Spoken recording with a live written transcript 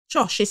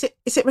Josh, is it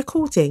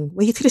recording?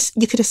 Well, you could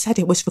have said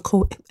it was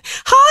recording.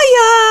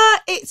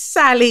 Hiya, it's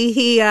Sally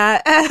here.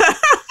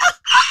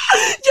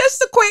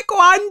 Just a quick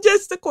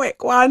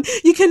one.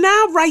 You can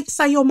now rate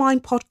Say Your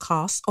Mind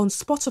podcast on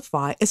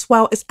Spotify as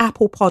well as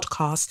Apple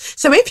Podcasts.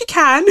 So if you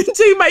can,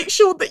 do make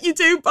sure that you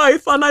do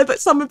both. I know that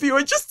some of you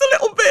are just a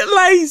little bit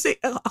lazy.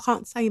 I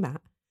can't say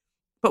that.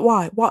 But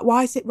why?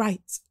 Why is it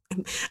rate?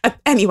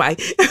 Anyway,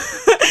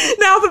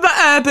 now for the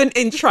urban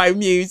intro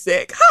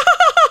music.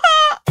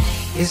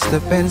 It's the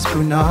Benz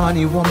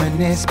Brunani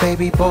womanist,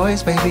 baby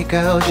boys, baby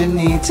girls, you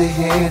need to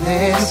hear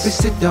this.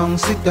 Sit down,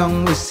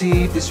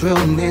 receive this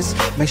realness.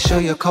 Make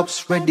sure your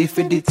cup's ready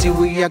for the tea,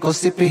 we are go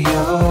sip it, yo.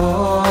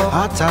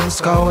 Hot time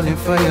scrolling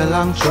for your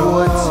long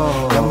throats.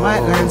 You might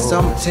learn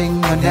something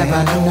you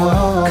never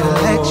know.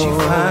 Collect you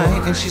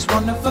fine, and she's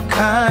one of a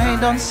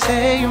kind. Don't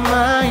say your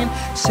mind,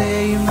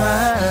 say your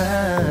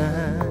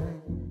mind.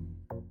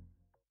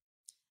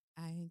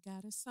 I ain't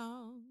got a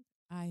song,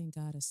 I ain't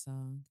got a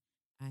song.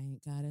 I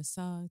ain't got a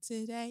song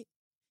today.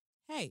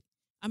 Hey,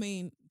 I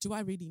mean, do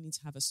I really need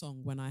to have a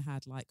song when I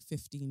had like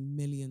 15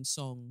 million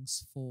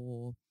songs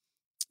for,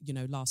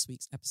 last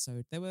week's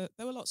episode? There were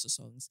lots of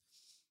songs.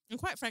 And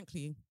quite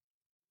frankly,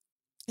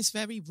 it's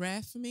very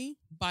rare for me,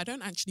 but I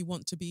don't actually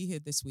want to be here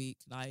this week.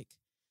 Like,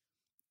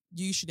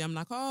 usually I'm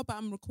like, but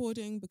I'm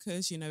recording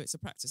because, it's a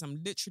practice.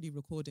 I'm literally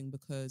recording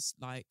because,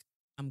 like,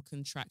 I'm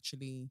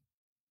contractually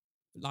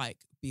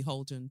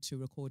beholden to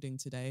recording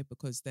today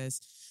because there's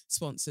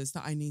sponsors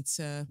that I need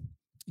to,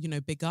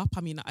 big up.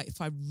 I mean,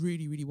 if I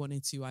really, really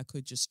wanted to, I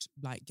could just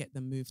get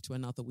them moved to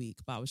another week,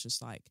 but I was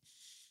just like,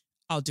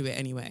 I'll do it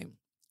anyway.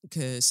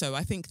 So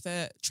I think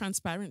that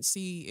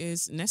transparency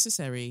is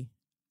necessary.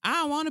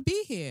 I want to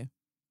be here.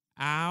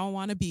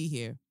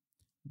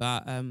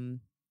 But I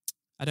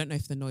don't know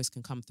if the noise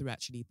can come through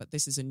actually, but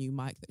this is a new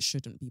mic that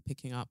shouldn't be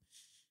picking up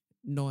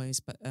noise,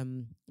 but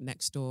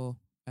next door,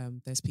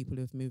 there's people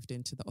who have moved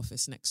into the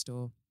office next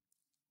door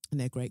and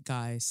they're great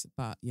guys,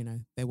 but,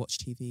 they watch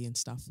TV and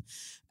stuff.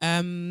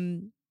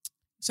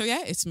 So,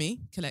 yeah, it's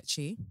me,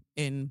 Kelechi,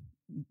 in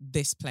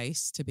this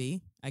place to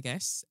be, I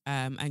guess.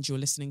 And you're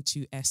listening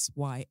to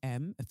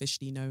SYM,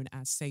 officially known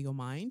as Say Your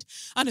Mind,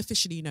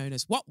 unofficially known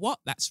as What?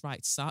 That's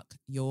right, Suck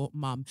Your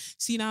Mum.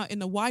 See, now in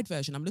the wide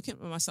version, I'm looking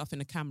at myself in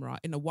the camera.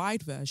 In the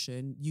wide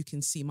version, you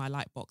can see my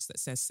light box that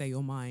says Say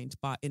Your Mind.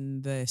 But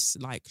in this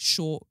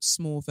short,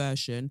 small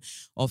version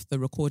of the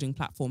recording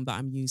platform that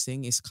I'm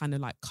using, it's kind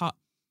of cut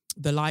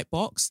the light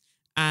box.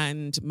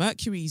 And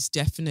Mercury's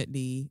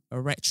definitely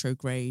a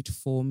retrograde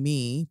for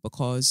me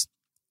because...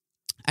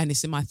 And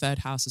it's in my third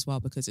house as well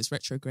because it's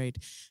retrograde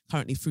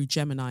currently through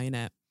Gemini in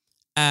it.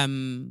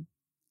 And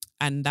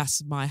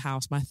that's my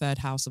house, my third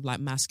house of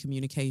mass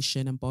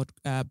communication and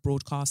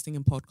broadcasting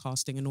and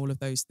podcasting and all of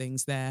those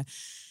things there.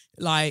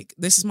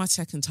 This is my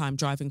second time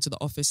driving to the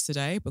office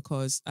today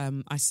because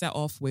I set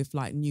off with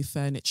new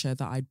furniture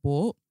that I'd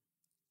bought.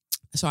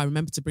 So I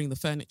remember to bring the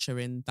furniture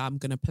in that I'm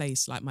going to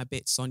place my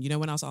bits on.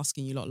 When I was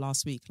asking you lot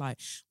last week,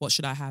 what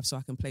should I have so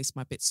I can place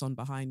my bits on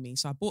behind me?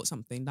 So I bought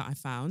something that I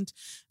found.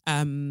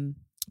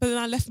 But then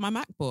I left my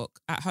MacBook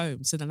at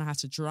home. So then I had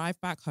to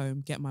drive back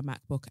home, get my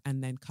MacBook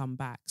and then come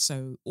back.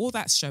 So all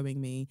that's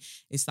showing me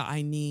is that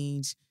I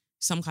need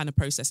some kind of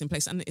process in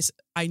place. And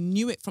I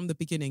knew it from the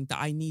beginning that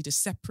I need a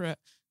separate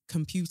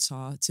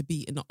computer to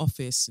be in the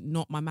office,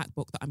 not my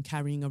MacBook that I'm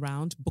carrying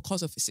around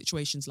because of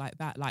situations like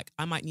that.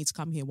 I might need to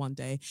come here one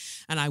day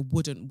and I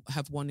wouldn't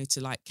have wanted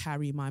to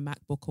carry my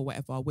MacBook or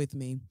whatever with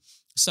me.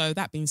 So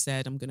that being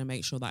said, I'm going to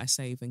make sure that I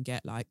save and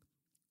get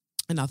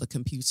another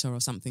computer or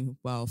something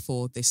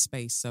for this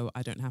space so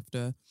I don't have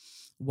to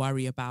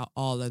worry about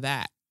all of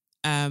that.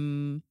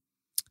 And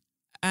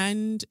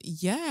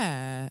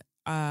yeah,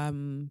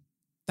 is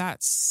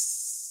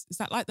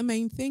that the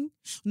main thing?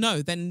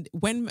 No, then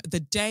when the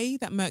day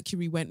that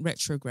Mercury went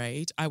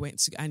retrograde, I went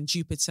to, and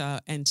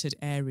Jupiter entered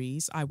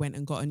Aries, I went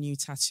and got a new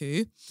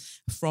tattoo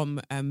from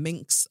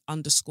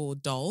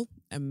Minx_doll.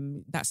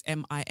 That's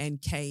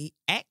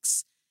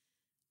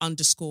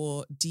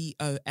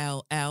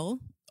MINKX_DOLL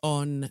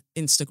on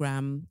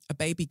Instagram. A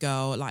baby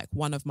girl,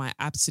 one of my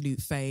absolute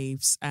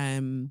faves.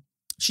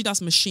 She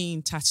does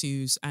machine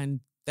tattoos and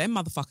them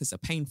motherfuckers are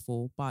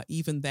painful, but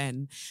even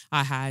then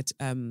I had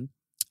a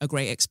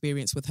great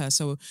experience with her.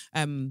 So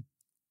Usman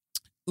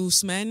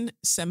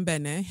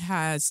Sembene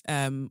has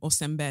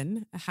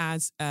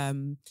a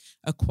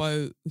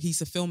quote. He's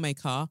a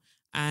filmmaker,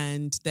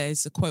 and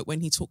there's a quote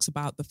when he talks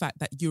about the fact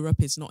that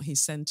Europe is not his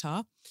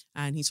center,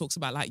 and he talks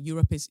about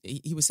Europe is.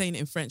 He was saying it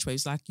in French, where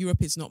he's Europe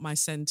is not my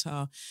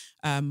center.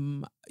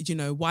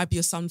 Why be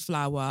a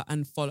sunflower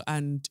and follow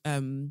and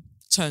turn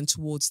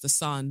towards the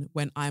sun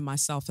when I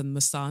myself am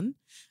the sun?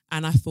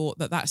 And I thought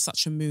that that's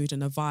such a mood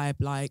and a vibe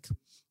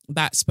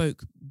that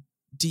spoke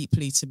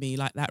deeply to me,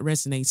 that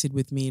resonated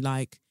with me.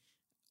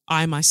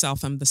 I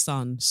myself am the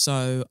sun,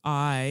 so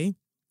I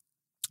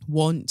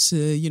want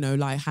to,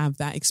 have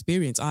that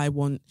experience. I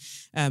want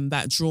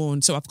that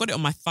drawn. So I've got it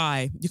on my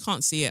thigh. You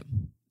can't see it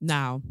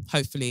now,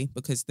 hopefully,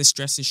 because this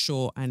dress is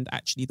short, and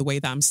actually the way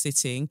that I'm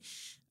sitting,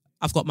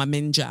 I've got my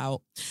minge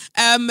out.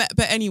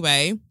 But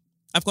anyway,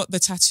 I've got the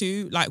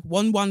tattoo, like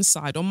one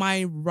side. On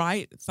my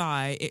right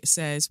thigh, it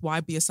says,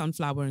 "Why be a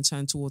sunflower and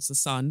turn towards the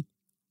sun?"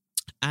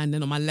 And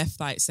then on my left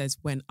thigh, it says,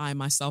 "When I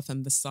myself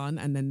am the sun."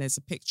 And then there's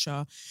a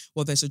picture,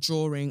 well, there's a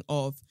drawing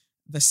of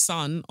the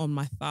sun on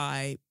my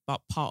thigh,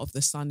 but part of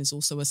the sun is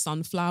also a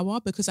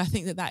sunflower, because I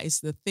think that is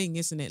the thing,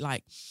 isn't it?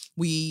 Like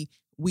we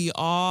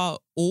are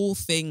all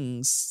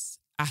things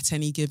at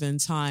any given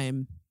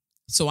time.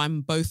 So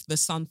I'm both the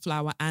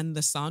sunflower and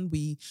the sun.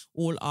 We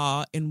all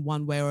are in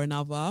one way or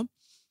another.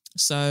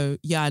 So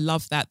yeah, I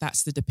love that.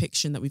 That's the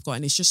depiction that we've got.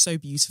 And it's just so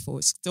beautiful.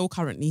 It's still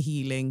currently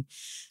healing.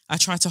 I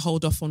try to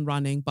hold off on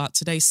running, but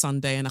today's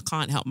Sunday and I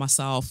can't help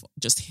myself.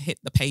 Just hit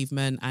the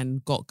pavement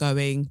and got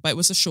going. But it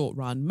was a short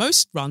run.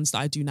 Most runs that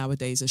I do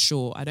nowadays are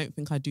short. I don't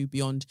think I do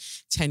beyond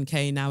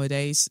 10K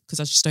nowadays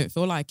because I just don't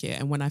feel like it.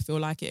 And when I feel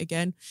like it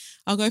again,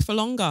 I'll go for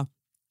longer.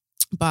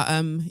 But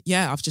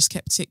yeah, I've just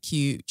kept it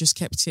cute. Just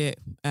kept it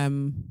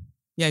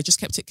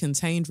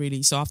contained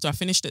really. So after I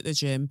finished at the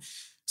gym,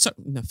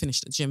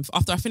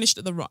 after I finished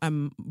at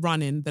the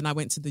running, then I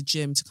went to the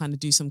gym to kind of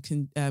do some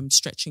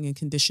stretching and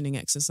conditioning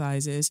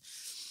exercises.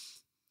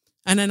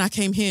 And then I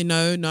came here.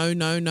 No.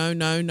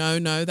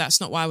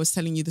 That's not why I was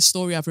telling you the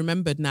story. I've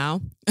remembered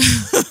now.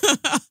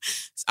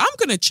 I'm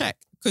going to check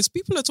because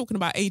people are talking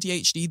about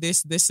ADHD,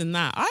 this and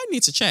that. I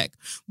need to check.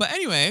 But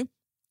anyway,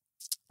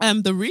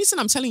 the reason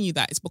I'm telling you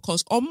that is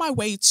because on my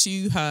way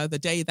to her, the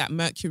day that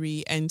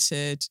Mercury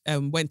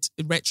went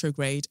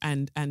retrograde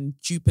and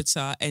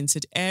Jupiter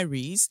entered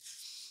Aries,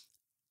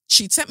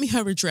 she'd sent me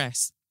her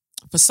address.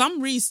 For some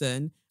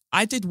reason,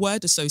 I did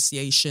word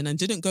association and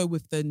didn't go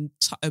with the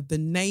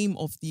name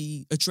of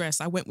the address.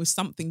 I went with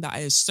something that I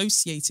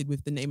associated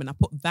with the name, and I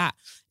put that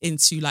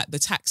into like the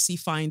taxi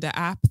finder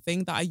app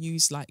thing that I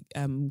use, like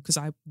because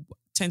I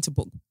tend to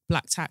book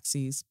black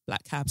taxis,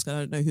 black cabs, because I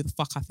don't know who the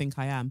fuck I think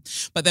I am.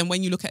 But then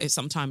when you look at it,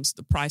 sometimes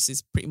the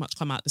prices pretty much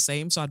come out the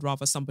same. So I'd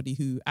rather somebody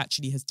who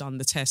actually has done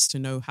the test to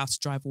know how to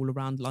drive all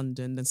around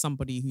London than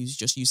somebody who's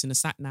just using a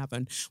sat nav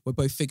and we're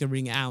both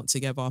figuring it out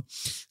together.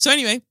 So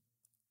anyway,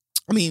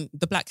 I mean,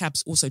 the black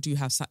cabs also do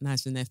have sat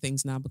navs in their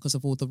things now because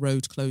of all the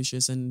road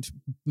closures and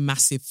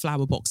massive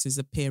flower boxes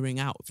appearing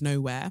out of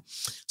nowhere.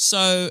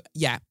 So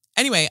yeah.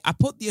 Anyway, I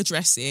put the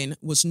address in,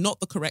 was not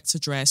the correct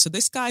address. So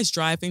this guy's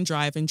driving.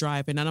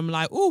 And I'm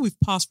like, oh, we've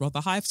passed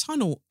Rotherhithe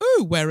Tunnel.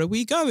 Oh, where are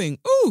we going?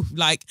 Oh,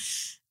 like,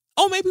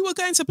 oh, maybe we're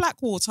going to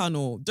Blackwall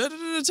Tunnel.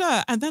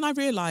 And then I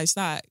realized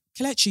that,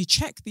 Kelechi,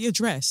 check the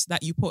address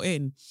that you put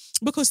in.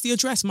 Because the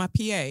address, my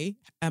PA,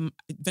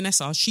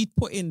 Vanessa, she'd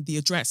put in the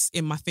address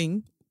in my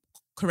thing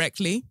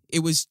correctly. It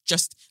was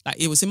just like,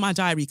 it was in my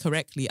diary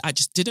correctly. I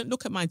just didn't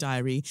look at my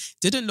diary,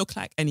 didn't look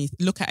at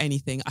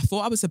anything. I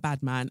thought I was a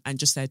bad man and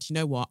just said, you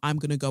know what, I'm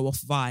going to go off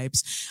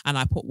vibes. And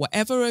I put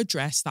whatever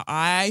address that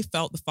I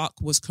felt the fuck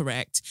was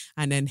correct.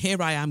 And then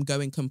here I am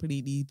going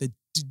completely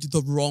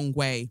the wrong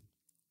way.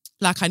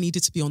 Like I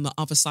needed to be on the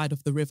other side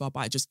of the river,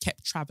 but I just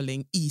kept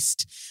traveling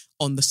east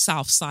on the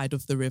south side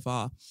of the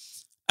river.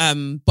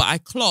 But I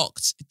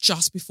clocked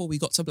just before we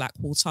got to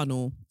Blackwall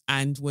Tunnel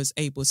and was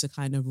able to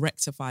kind of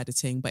rectify the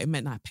thing. But it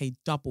meant that I paid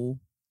double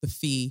the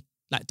fee,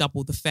 like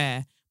double the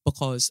fare,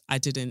 because I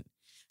didn't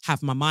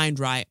have my mind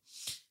right.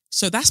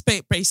 So that's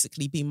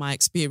basically been my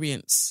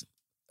experience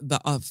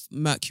of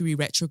Mercury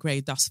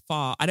retrograde thus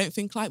far. I don't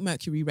think like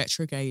Mercury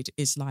retrograde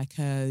is like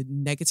a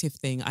negative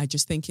thing. I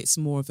just think it's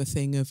more of a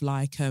thing of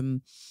like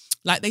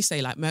they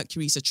say, like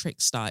Mercury's a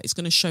trickster. It's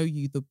going to show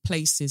you the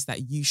places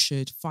that you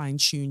should fine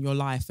tune your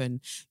life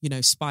and, you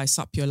know, spice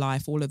up your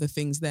life, all of the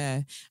things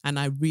there. And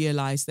I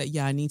realized that,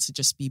 yeah, I need to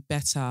just be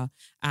better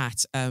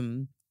at,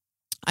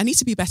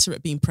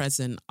 being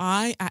present.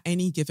 At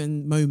any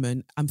given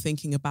moment, I'm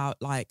thinking about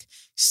like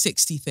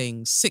 60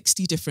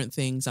 different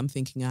things I'm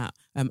thinking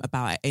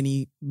about at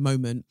any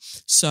moment.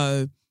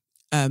 So,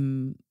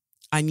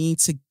 I need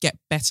to get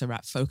better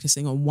at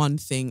focusing on one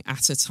thing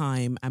at a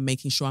time and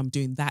making sure I'm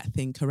doing that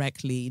thing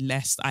correctly,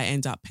 lest I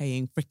end up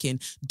paying freaking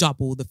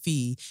double the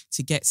fee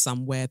to get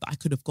somewhere that I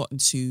could have gotten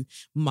to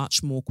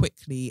much more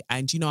quickly.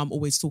 And, you know, I'm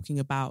always talking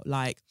about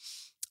like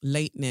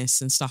lateness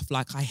and stuff.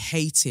 Like I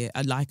hate it.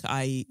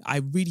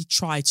 I really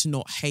try to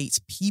not hate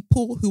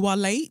people who are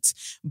late,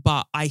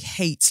 but I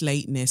hate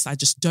lateness. I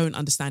just don't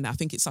understand it. I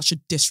think it's such a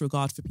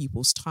disregard for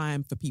people's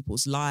time, for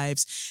people's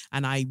lives.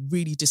 And I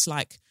really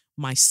dislike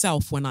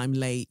myself when I'm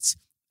late.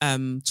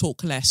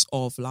 Talk less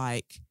of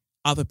like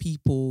other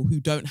people who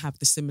don't have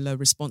the similar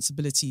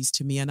responsibilities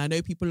to me. And I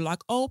know people are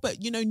like, oh,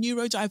 but you know,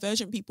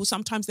 neurodivergent people,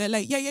 sometimes they're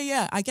late.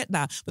 Yeah, I get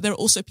that. But there are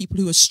also people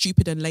who are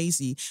stupid and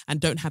lazy and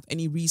don't have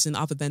any reason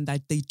other than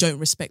that they don't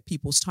respect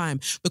people's time.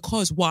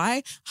 Because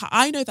why?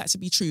 I know that to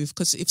be true.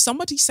 Because if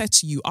somebody said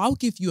to you, I'll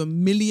give you £1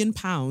 million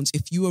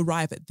if you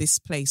arrive at this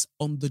place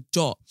on the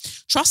dot,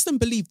 trust and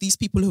believe these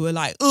people who are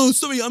like, oh,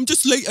 sorry, I'm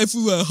just late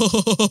everywhere.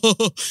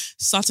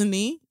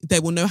 Suddenly they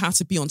will know how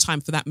to be on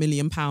time for that £1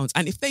 million.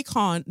 And if they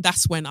can't,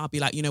 that's when I'll be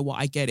like, you know what,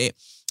 I get it.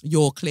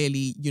 You're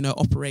clearly,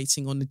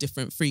 operating on a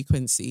different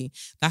frequency.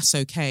 That's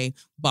okay.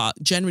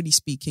 But generally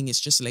speaking, it's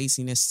just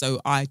laziness.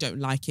 So I don't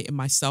like it in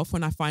myself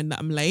when I find that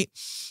I'm late.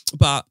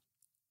 But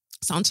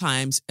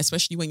sometimes,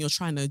 especially when you're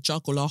trying to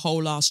juggle a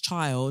whole ass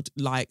child,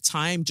 like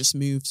time just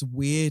moves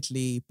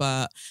weirdly.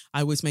 But I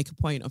always make a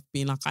point of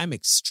being like, I'm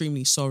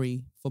extremely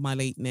sorry for my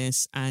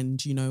lateness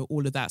and,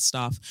 all of that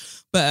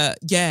stuff. But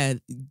yeah,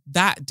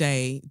 that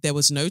day, there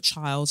was no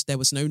child, there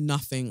was no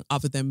nothing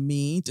other than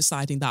me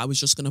deciding that I was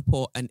just going to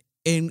put an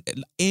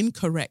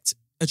incorrect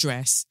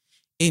address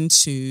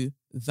into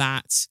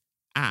that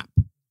app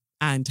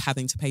and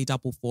having to pay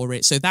double for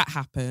it. So that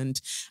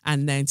happened.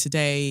 And then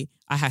today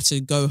I had to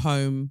go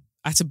home.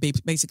 I had to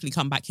basically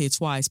come back here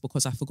twice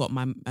because I forgot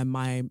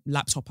my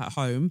laptop at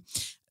home.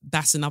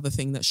 That's another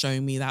thing that's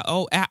showing me that,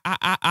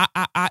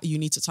 you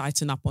need to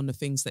tighten up on the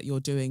things that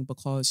you're doing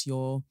because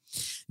you're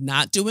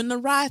not doing the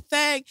right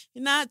thing.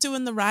 You're not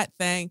doing the right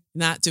thing.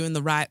 You're not doing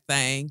the right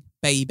thing,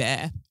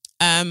 baby.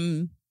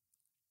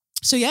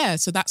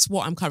 So that's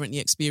what I'm currently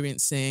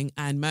experiencing.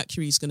 And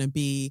Mercury is going to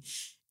be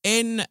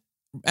it's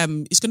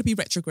going to be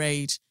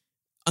retrograde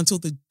until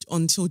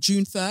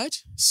June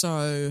 3rd.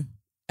 So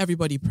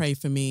everybody pray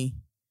for me.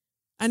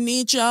 I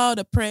need y'all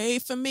to pray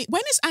for me.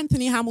 When is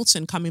Anthony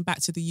Hamilton coming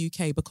back to the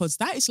UK? Because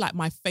that is like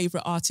my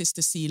favorite artist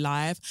to see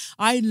live.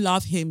 I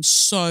love him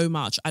so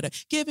much.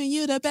 Giving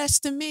you the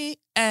best of me.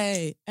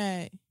 Hey.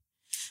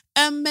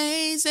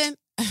 Amazing.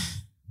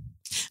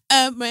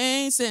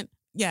 Amazing.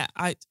 Yeah.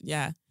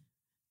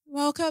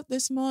 Woke up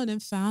this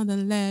morning, found a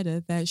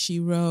letter that she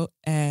wrote.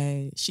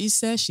 She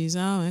says she's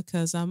on it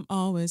because I'm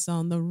always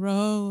on the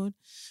road.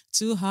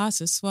 Too hard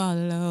to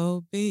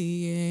swallow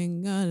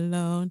being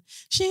alone.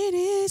 She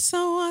needs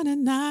someone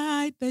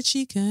tonight that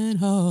she can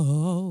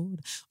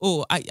hold.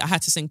 Oh, I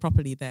had to sing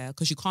properly there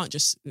because you can't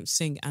just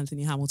sing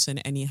Anthony Hamilton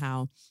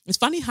anyhow. It's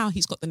funny how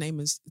he's got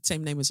the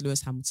same name as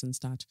Lewis Hamilton's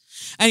dad.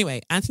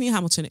 Anyway, Anthony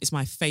Hamilton is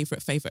my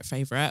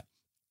favorite.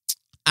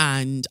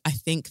 And I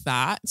think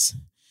that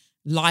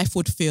life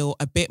would feel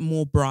a bit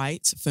more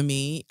bright for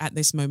me at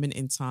this moment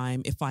in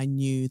time if I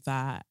knew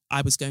that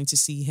I was going to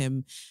see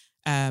him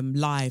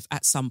live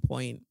at some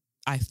point.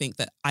 I think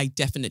that I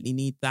definitely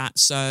need that.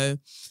 So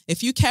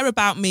if you care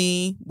about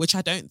me, which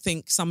I don't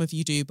think some of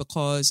you do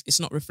because it's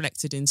not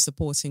reflected in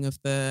supporting of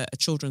the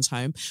children's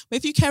home, but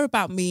if you care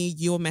about me,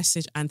 you'll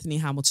message Anthony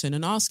Hamilton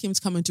and ask him to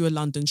come and do a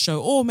London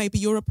show, or maybe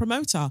you're a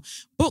promoter.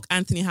 Book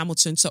Anthony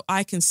Hamilton so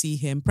I can see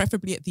him,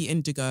 preferably at the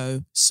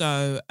Indigo.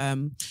 So,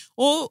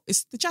 or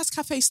is the Jazz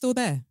Cafe still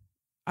there?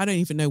 I don't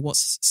even know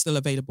what's still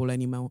available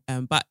anymore.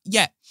 But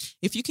yeah,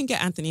 if you can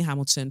get Anthony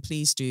Hamilton,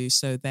 please do.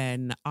 So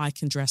then I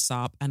can dress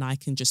up and I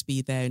can just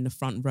be there in the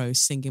front row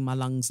singing my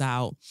lungs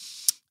out.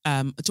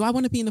 Do I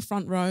want to be in the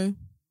front row?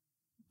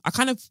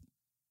 But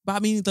I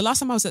mean, the last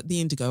time I was at the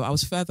Indigo, I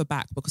was further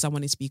back because I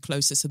wanted to be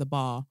closer to the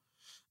bar.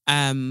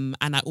 And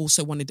I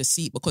also wanted a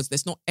seat because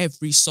there's not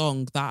every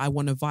song that I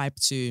want to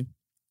vibe to.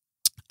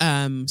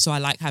 So I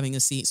like having a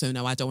seat. So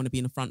no, I don't want to be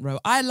in the front row.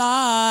 I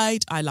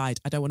lied. I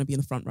don't want to be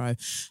in the front row.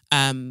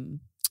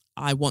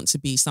 I want to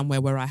be somewhere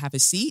where I have a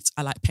seat.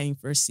 I like paying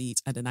for a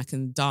seat and then I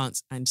can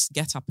dance and just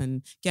get up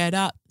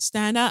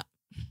stand up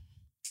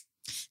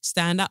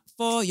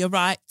for your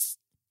rights.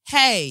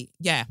 Hey,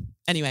 yeah.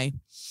 Anyway,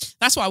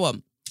 that's what I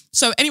want.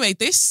 So anyway,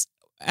 this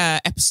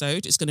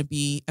episode is going to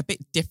be a bit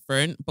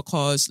different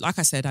because like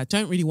I said, I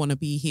don't really want to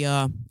be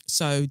here.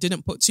 So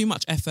didn't put too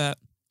much effort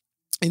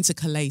into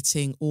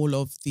collating all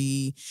of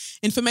the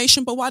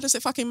information. But why does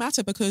it fucking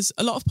matter? Because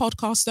a lot of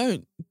podcasts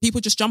don't. People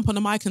just jump on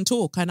the mic and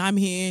talk. And I'm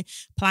here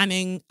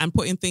planning and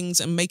putting things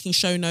and making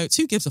show notes.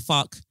 Who gives a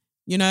fuck?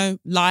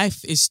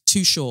 Life is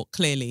too short,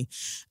 clearly.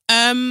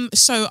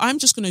 So I'm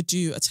just going to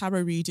do a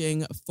tarot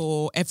reading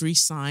for every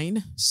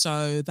sign.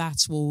 So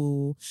that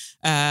will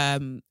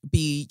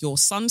be your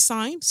sun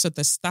sign. So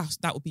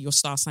that will be your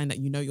star sign that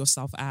you know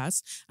yourself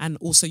as, and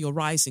also your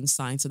rising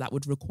sign. So that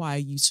would require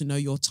you to know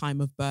your time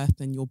of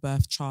birth and your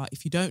birth chart.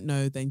 If you don't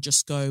know, then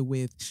just go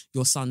with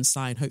your sun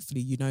sign.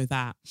 Hopefully you know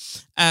that.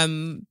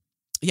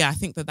 Yeah, I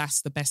think that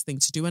that's the best thing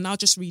to do. And I'll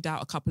just read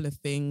out a couple of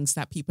things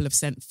that people have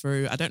sent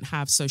through. I don't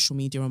have social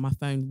media on my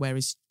phone,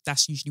 whereas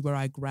that's usually where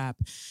I grab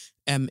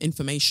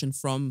information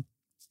from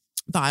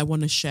that I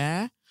want to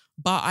share.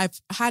 But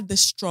I've had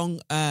this strong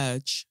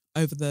urge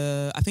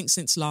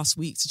since last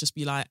week to just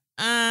be like,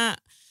 I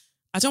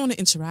don't want to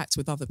interact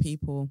with other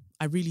people.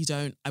 I really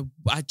don't.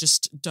 I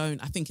just don't.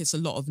 I think it's a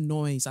lot of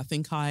noise. I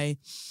think I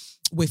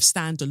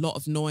withstand a lot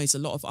of noise, a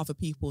lot of other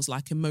people's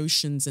like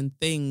emotions and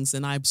things,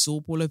 and I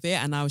absorb all of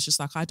it. And I was just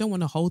like, I don't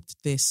want to hold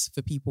this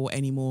for people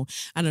anymore.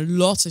 And a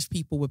lot of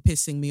people were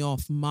pissing me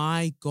off.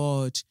 My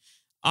God.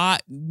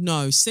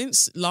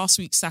 Since last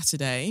week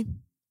Friday,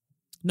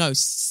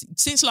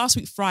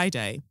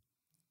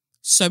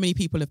 so many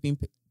people have been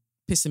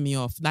pissing me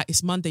off. Like,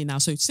 it's Monday now.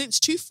 So since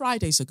 2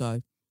 Fridays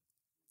ago,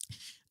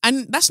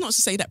 and that's not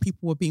to say that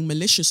people were being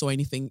malicious or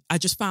anything. I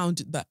just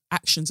found the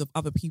actions of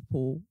other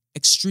people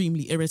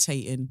extremely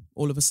irritating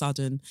all of a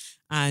sudden.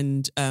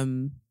 And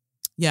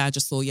I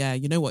just thought,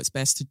 you know what, it's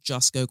best to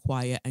just go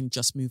quiet and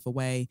just move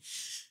away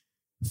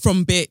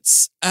from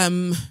bits.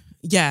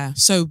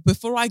 So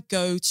before I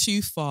go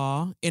too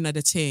far in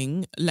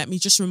editing, let me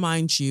just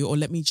remind you, or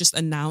let me just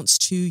announce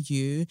to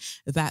you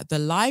that the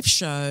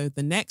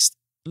next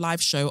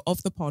live show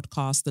of the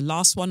podcast, the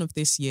last one of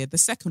this year, the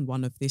second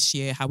one of this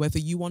year, however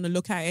you want to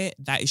look at it,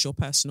 that is your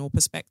personal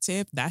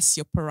perspective. That's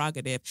your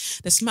prerogative.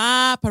 That's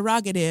my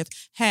prerogative.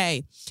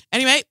 Hey,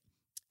 anyway,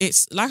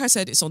 it's, like I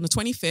said, it's on the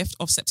 25th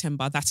of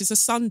September. That is a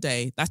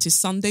Sunday. That is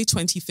Sunday,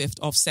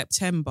 25th of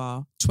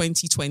September,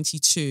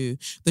 2022.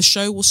 The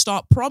show will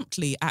start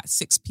promptly at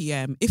 6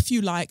 p.m. If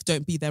you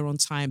don't be there on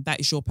time. That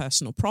is your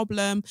personal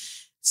problem.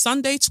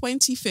 Sunday,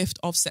 25th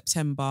of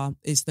September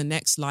is the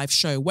next live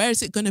show. Where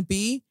is it going to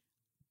be?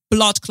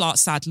 Blood Clot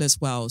Sadler's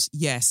Wells.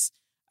 Yes.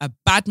 A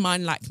bad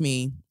mind like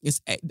me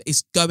is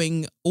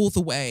going all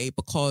the way,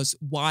 because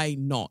why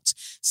not?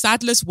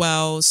 Sadler's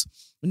Wells,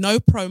 no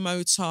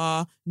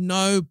promoter,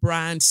 no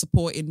brand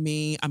supporting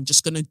me. I'm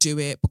just going to do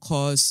it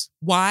because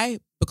why?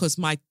 Because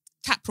my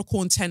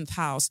Capricorn 10th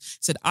house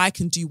said I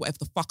can do whatever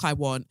the fuck I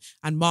want.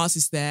 And Mars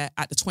is there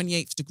at the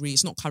 28th degree.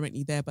 It's not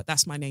currently there, but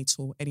that's my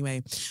natal.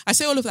 Anyway, I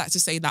say all of that to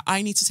say that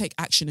I need to take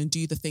action and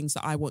do the things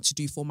that I want to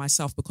do for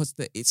myself, because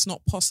it's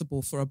not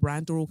possible for a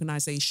brand or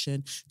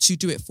organization to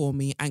do it for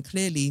me. And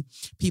clearly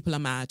people are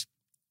mad.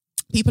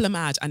 People are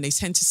mad, and they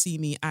tend to see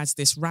me as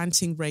this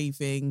ranting,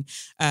 raving,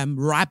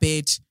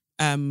 rabid,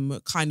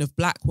 kind of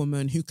black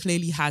woman who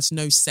clearly has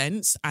no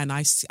sense, and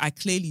I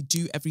clearly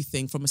do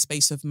everything from a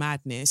space of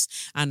madness,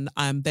 and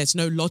there's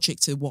no logic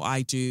to what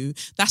I do.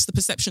 That's the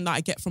perception that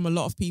I get from a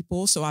lot of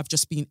people. So I've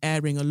just been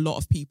airing a lot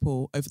of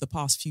people over the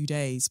past few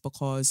days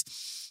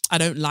because I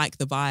don't like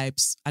the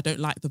vibes. I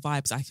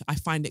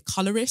find it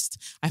colorist.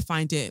 I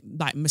find it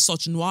like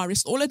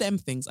misogynoirist, all of them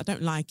things. I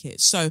don't like it.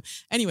 So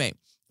anyway,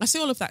 I say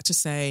all of that to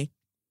say,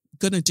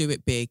 gonna do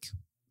it big.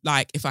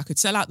 Like, if I could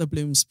sell out the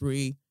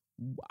Bloomsbury,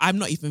 I'm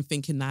not even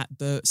thinking that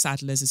the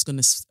Sadler's is going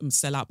to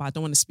sell out, but I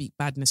don't want to speak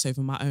badness over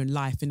my own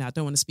life, and I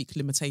don't want to speak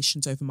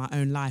limitations over my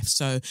own life.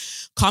 So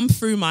come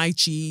through, my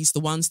G's,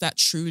 the ones that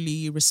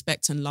truly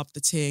respect and love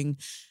the ting.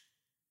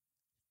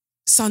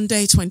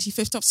 Sunday,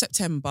 25th of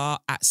September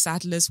at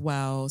Sadler's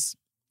Wells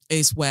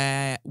is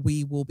where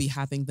we will be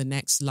having the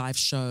next live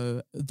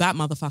show. That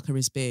motherfucker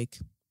is big,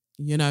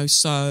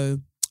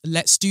 so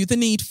let's do the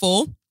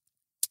needful.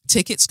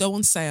 Tickets go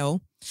on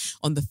sale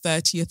on the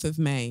 30th of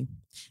May.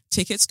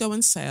 Tickets go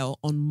on sale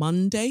on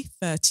Monday,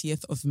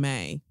 30th of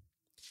May.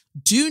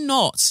 Do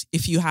not,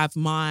 if you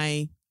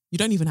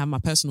don't even have my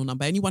personal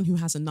number. Anyone who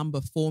has a number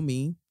for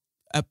me,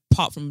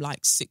 apart from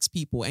like 6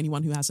 people,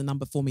 anyone who has a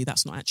number for me,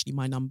 that's not actually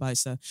my number,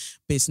 it's a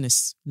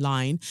business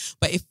line.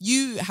 But if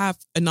you have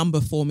a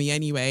number for me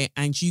anyway,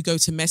 and you go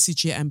to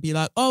message it and be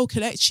like, oh,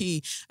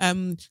 Kelechi,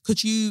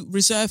 could you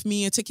reserve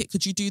me a ticket?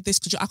 Could you do this?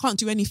 I can't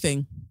do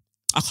anything.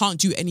 I can't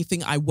do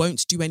anything. I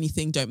won't do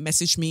anything. Don't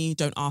message me.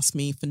 Don't ask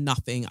me for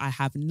nothing. I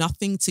have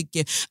nothing to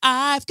give.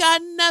 I've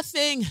got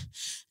nothing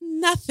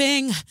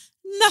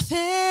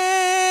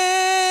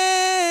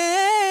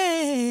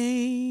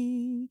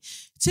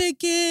to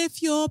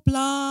give your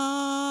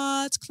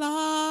blood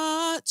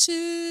clot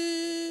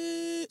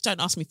to. Don't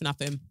ask me for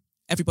nothing.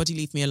 Everybody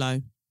leave me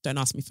alone. Don't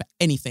ask me for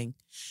anything.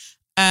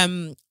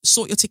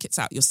 Sort your tickets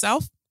out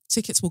yourself.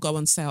 Tickets will go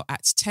on sale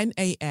at 10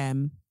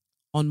 a.m.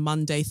 on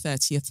Monday,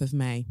 30th of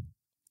May.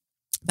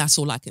 That's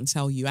all I can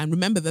tell you. And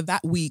remember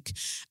that week,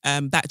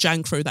 that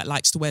Jan Crow that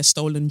likes to wear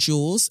stolen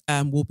jewels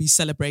will be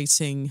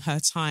celebrating her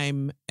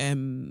time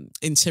in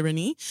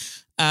tyranny.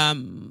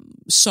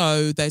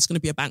 So there's going to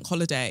be a bank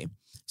holiday.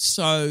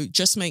 So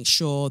just make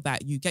sure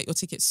that you get your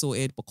tickets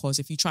sorted, because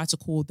if you try to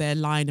call their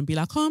line and be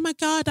like, oh my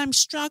God, I'm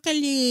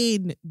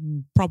struggling,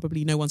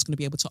 probably no one's going to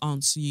be able to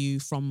answer you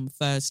from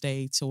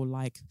Thursday till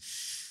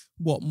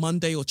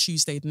Monday or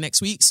Tuesday the next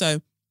week.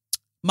 So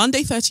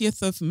Monday,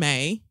 30th of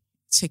May,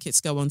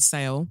 tickets go on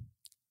sale.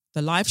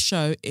 The live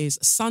show is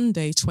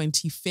Sunday,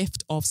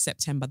 25th of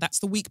September. That's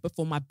the week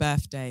before my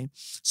birthday.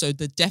 So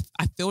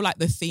I feel like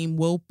the theme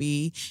will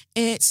be,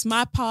 it's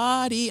my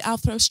party. I'll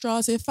throw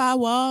straws if I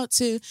want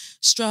to.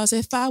 Straws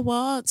if I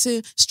want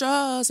to.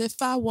 Straws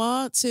if I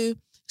want to.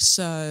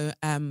 So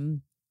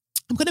I'm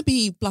going to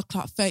be blood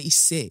clot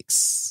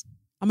 36.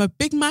 I'm a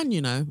big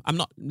man, I'm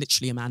not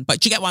literally a man,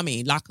 but do you get what I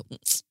mean? Like,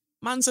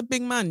 man's a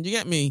big man. Do you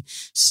get me?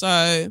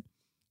 So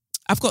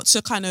I've got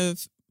to kind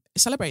of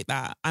celebrate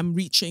that. I'm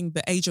reaching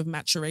the age of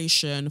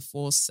maturation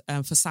for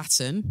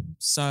Saturn.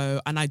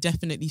 So, and I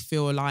definitely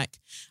feel like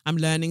I'm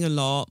learning a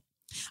lot.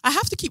 I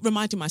have to keep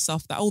reminding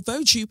myself that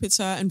although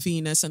Jupiter and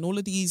Venus and all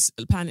of these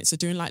planets are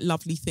doing like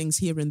lovely things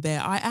here and there,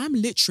 I am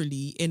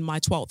literally in my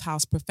 12th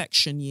house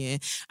perfection year.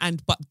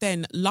 But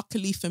then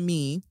luckily for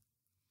me,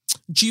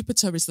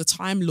 Jupiter is the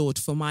time lord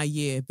for my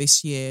year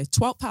this year.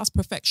 12th house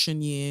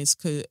perfection years,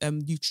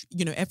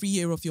 every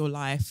year of your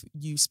life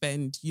you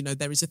spend,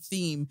 there is a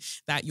theme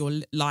that your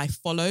life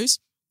follows.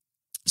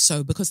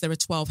 So because there are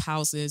 12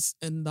 houses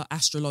in the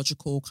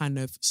astrological kind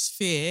of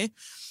sphere,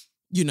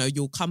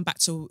 you'll come back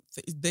to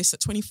this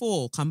at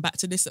 24, come back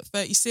to this at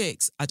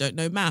 36. I don't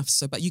know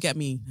maths, but you get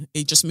me.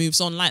 It just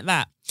moves on like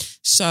that.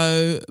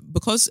 So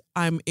because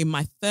I'm in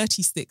my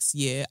 36th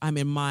year, I'm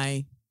in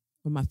my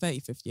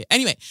 35th year.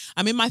 Anyway,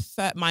 I'm in my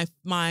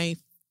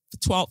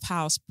 12th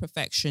house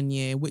perfection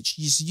year, which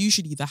is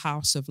usually the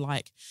house of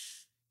like,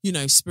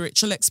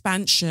 spiritual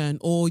expansion,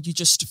 or you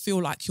just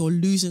feel like you're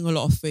losing a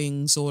lot of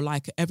things, or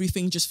like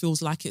everything just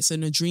feels like it's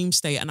in a dream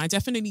state. And I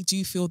definitely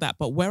do feel that.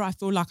 But where I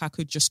feel like I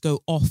could just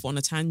go off on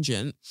a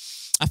tangent,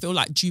 I feel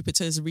like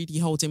Jupiter is really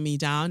holding me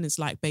down. It's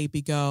like,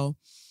 baby girl,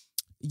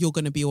 you're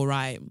going to be all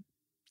right.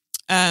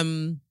 I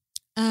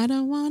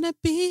don't want to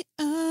be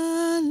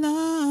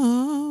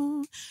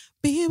alone.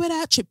 Be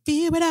without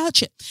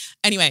you.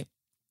 Anyway.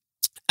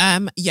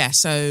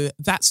 So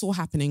that's all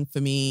happening for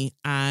me.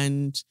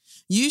 And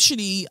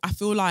usually I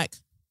feel like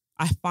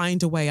I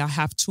find a way, I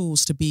have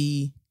tools to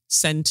be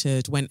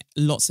centered when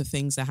lots of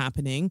things are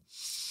happening.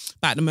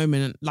 But at the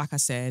moment, like I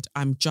said,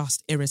 I'm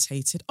just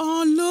irritated.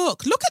 Oh,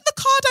 look at the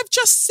card I've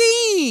just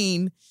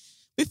seen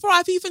before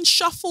I've even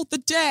shuffled the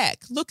deck.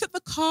 Look at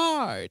the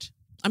card.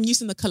 I'm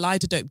using the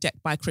Kaleidodope deck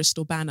by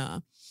Crystal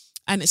Banner.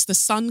 And it's the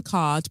sun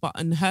card, but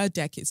on her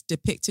deck, it's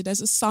depicted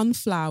as a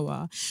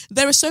sunflower.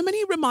 There are so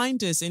many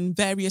reminders in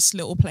various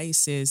little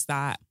places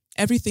that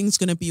everything's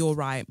going to be all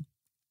right.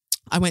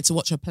 I went to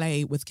watch a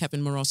play with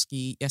Kevin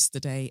Morosky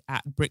yesterday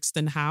at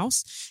Brixton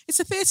House. It's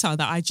a theatre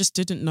that I just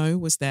didn't know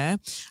was there.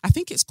 I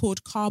think it's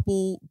called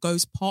Kabul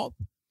Goes Pop.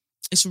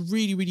 It's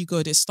really, really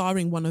good. It's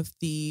starring one of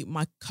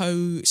my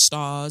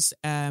co-stars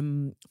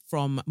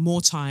from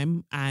More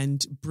Time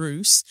and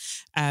Bruce.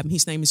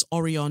 His name is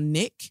Orion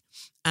Nick.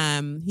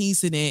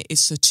 He's in it.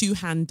 It's a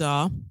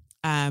two-hander.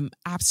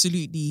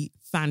 Absolutely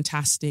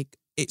fantastic.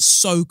 It's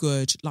so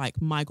good.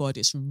 Like, my God,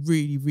 it's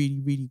really,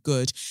 really, really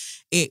good.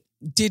 It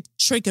did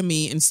trigger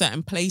me in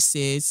certain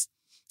places.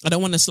 I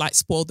don't want to like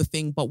spoil the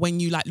thing, but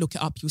when you like look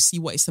it up, you'll see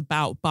what it's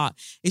about. But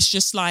it's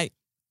just like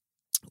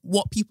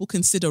what people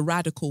consider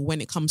radical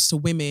when it comes to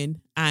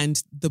women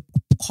and the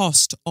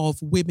cost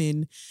of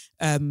women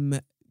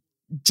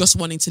just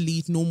wanting to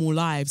lead normal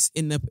lives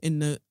in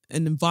an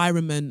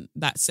environment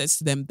that says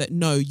to them that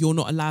no, you're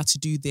not allowed to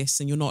do this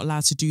and you're not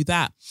allowed to do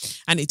that.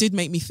 And it did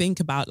make me think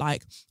about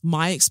like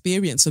my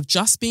experience of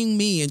just being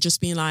me and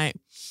just being like,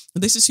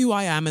 this is who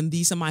I am and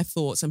these are my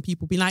thoughts, and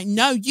people be like,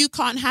 no, you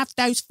can't have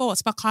those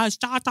thoughts because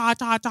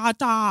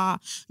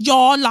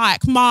you're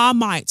like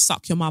Marmite.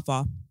 Suck your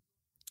mother.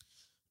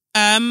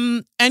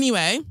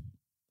 Anyway,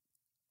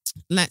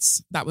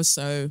 that was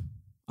so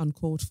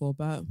uncalled for,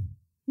 but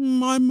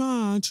I'm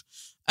mad.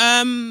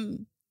 I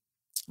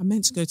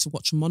meant to go to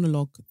watch a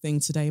monologue thing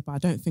today, but I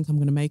don't think I'm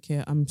going to make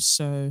it. I'm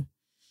so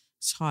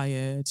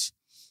tired.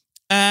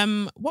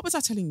 What was I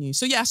telling you?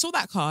 So yeah, I saw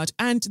that card.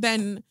 And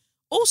then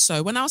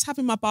also when I was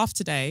having my bath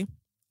today,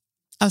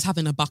 I was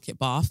having a bucket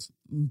bath,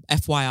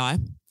 FYI.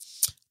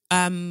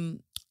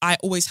 I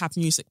always have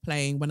music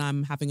playing when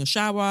I'm having a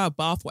shower, a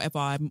bath, whatever.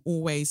 I'm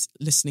always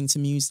listening to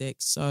music.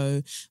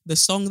 So the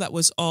song that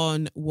was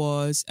on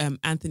was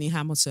Anthony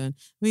Hamilton.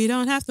 We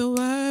don't have to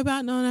worry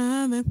about no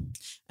nothing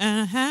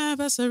and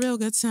have us a real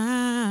good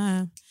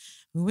time.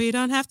 We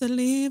don't have to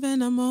leave in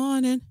the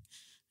morning.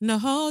 The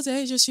whole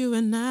day just you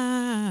and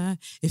I.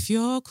 If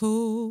you're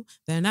cool,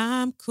 then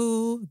I'm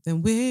cool,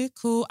 then we're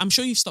cool. I'm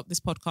sure you've stopped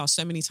this podcast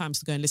so many times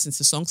to go and listen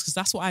to songs, because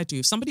that's what I do.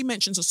 If somebody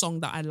mentions a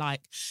song that I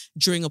like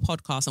during a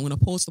podcast, I'm going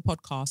to pause the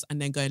podcast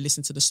and then go and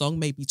listen to the song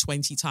maybe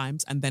 20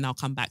 times, and then I'll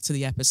come back to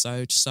the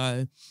episode.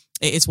 So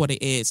it is what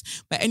it is.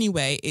 But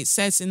anyway, it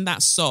says in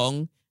that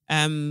song,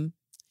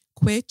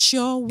 quit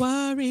your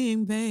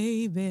worrying,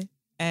 baby.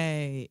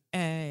 Ay,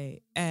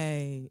 ay,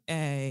 ay,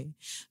 ay.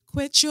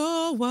 Quit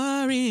your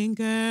worrying,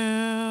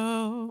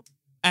 girl.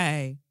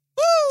 Ay.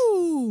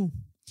 Woo!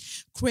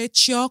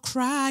 Quit your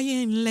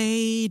crying,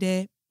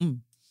 lady.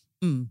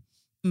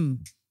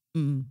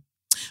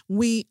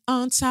 We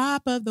on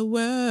top of the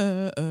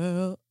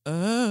world.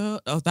 Oh,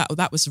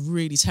 that was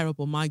really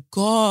terrible. My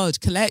God,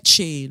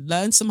 Kelechi,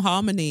 learn some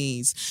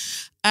harmonies.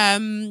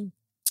 Saying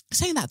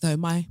that though,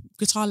 my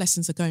guitar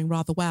lessons are going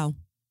rather well.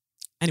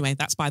 Anyway,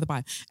 that's by the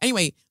by.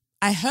 Anyway,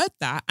 I heard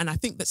that, and I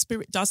think that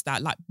Spirit does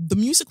that. Like, the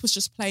music was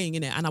just playing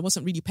in it and I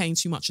wasn't really paying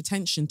too much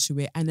attention to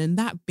it. And then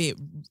that bit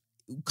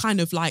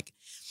kind of like,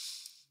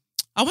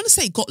 I want to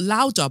say it got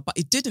louder, but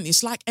it didn't.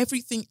 It's like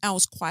everything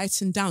else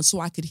quietened down so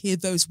I could hear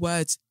those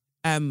words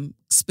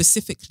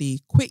specifically.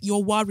 Quit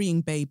your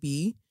worrying,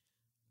 baby.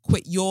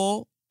 Quit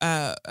your,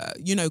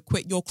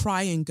 quit your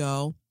crying,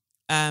 girl.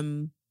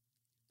 I've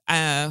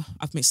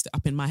mixed it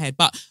up in my head,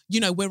 but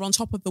we're on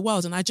top of the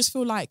world. And I just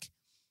feel like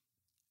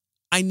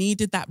I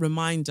needed that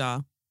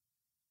reminder.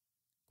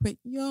 Quit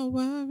your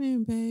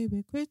worrying,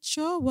 baby. Quit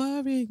your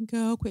worrying,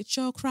 girl. Quit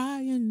your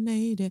crying,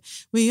 lady.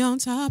 We on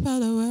top of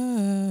the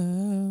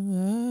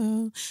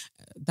world.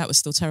 That was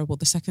still terrible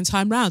the second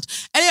time round.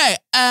 Anyway,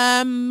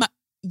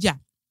 yeah.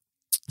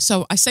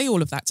 So I say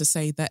all of that to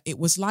say that it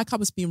was like I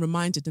was being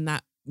reminded in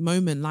that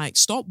moment. Like,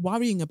 stop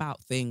worrying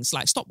about things.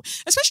 Like,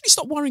 especially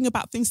stop worrying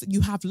about things that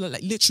you have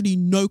like literally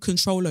no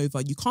control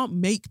over. You can't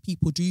make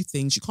people do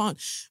things. You can't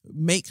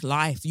make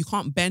life. You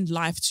can't bend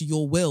life to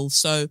your will.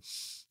 So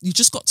you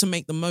just got to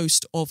make the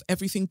most of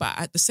everything. But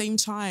at the same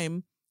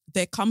time,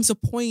 there comes a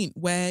point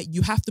where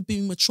you have to be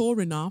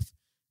mature enough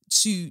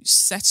to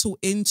settle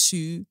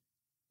into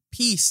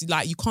peace.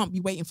 Like, you can't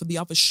be waiting for the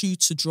other shoe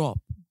to drop.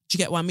 Do you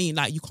get what I mean?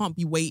 Like, you can't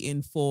be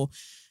waiting for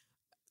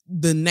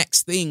the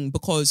next thing,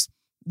 because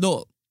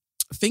look,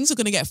 things are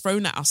going to get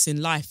thrown at us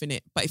in life,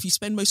 innit? But if you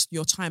spend most of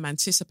your time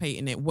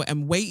anticipating it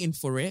and waiting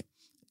for it,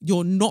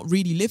 you're not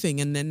really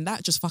living, and then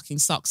that just fucking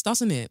sucks,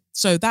 doesn't it?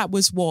 So that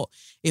was what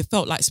it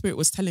felt like Spirit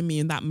was telling me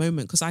in that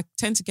moment, because I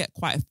tend to get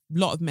quite a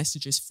lot of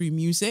messages through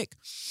music.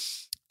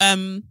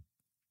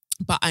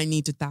 But I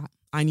needed that.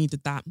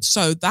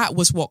 So that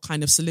was what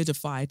kind of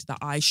solidified that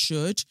I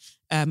should,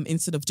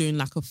 instead of doing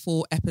like a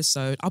full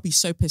episode. I'll be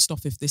so pissed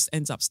off if this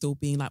ends up still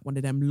being like one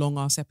of them long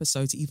ass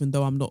episodes, even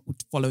though I'm not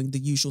following the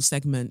usual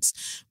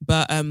segments.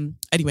 But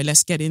anyway,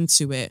 let's get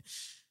into it.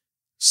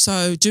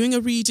 So doing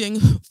a reading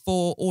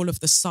for all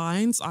of the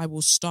signs, I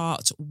will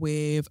start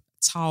with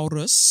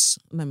Taurus.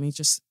 Let me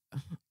just,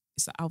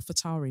 is that Alpha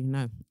Tauri?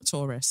 No,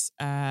 Taurus.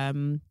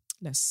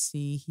 Let's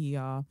see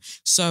here.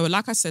 So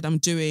like I said, I'm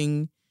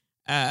doing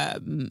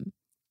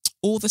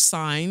all the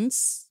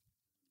signs.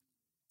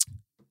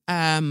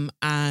 And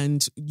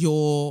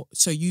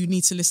so you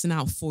need to listen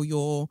out for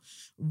your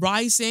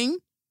rising.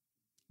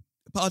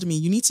 Pardon me,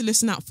 you need to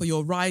listen out for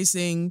your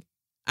rising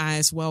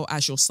as well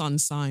as your sun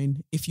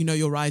sign. If you know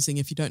your rising,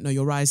 if you don't know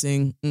your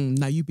rising,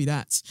 now you be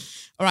that.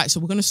 All right, so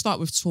we're going to start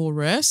with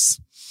Taurus.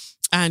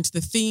 And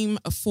the theme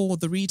for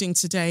the reading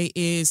today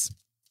is,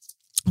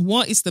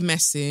 what is the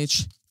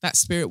message that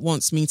Spirit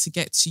wants me to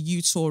get to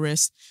you,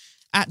 Taurus,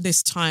 at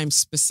this time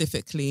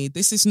specifically?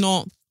 This is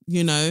not,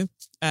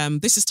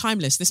 this is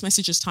timeless. This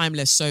message is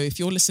timeless. So if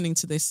you're listening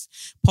to this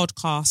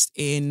podcast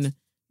in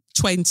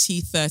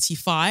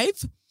 2035,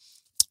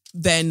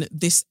 then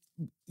this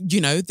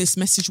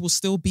message will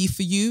still be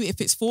for you if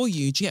it's for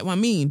you. Do you get what I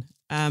mean?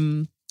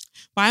 But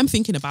I'm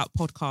thinking about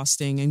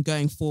podcasting and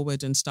going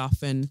forward and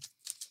stuff, and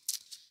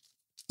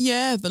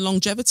yeah, the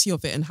longevity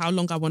of it and how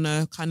long I want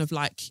to kind of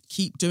like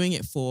keep doing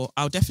it for.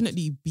 I'll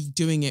definitely be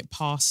doing it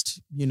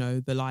past,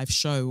 the live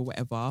show or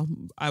whatever.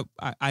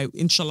 I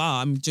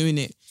inshallah, I'm doing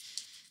it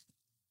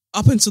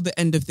up until the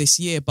end of this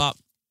year, but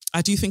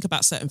I do think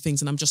about certain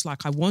things and I'm just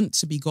like, I want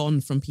to be gone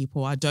from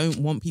people. I don't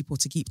want people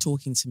to keep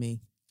talking to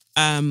me.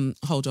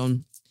 Hold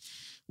on.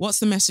 What's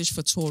the message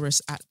for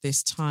Taurus at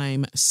this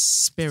time,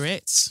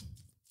 Spirit?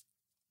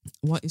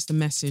 What is the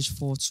message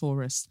for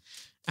Taurus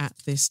at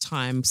this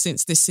time?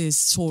 Since this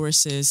is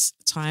Taurus's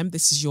time,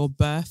 this is your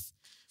birth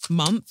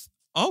month.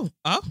 Oh,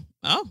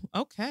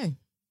 okay.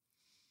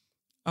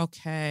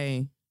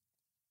 Okay.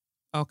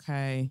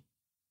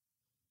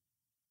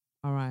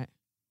 All right.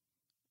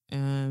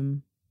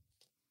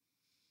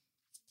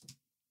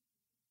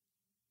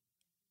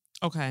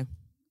 Okay,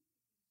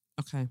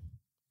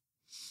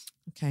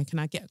 can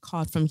I get a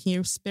card from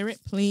here, Spirit,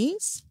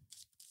 please?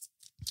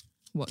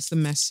 What's the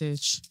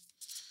message?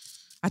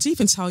 I didn't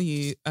even tell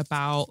you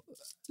about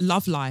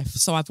Love Life.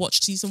 So I've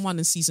watched season 1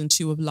 and season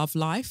 2 of Love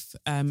Life.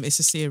 It's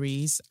a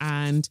series,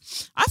 and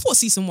I thought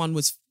season 1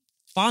 was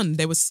fun.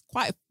 There was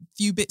quite a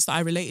few bits that I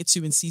related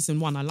to in season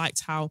 1. I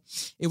liked how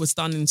it was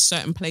done in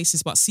certain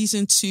places, but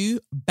season 2,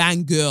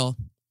 banger,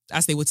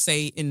 as they would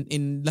say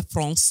in Le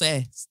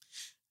Français,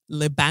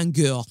 le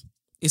banger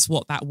is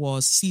what that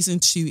was. Season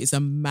 2 is a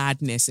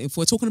madness. If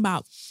we're talking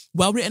about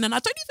well written, and I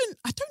don't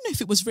know if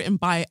it was written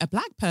by a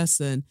black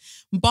person,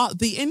 but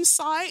the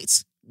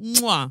insight,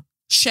 mwah,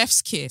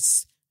 chef's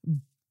kiss,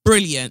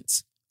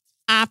 brilliant,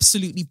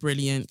 absolutely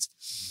brilliant.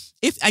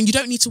 And you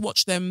don't need to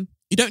watch them.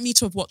 You don't need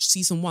to have watched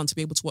season 1 to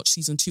be able to watch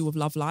season 2 of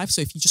Love Life. So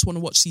if you just want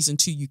to watch season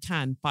 2, you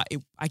can. But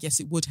I guess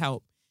it would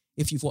help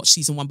if you've watched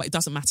season 1, but it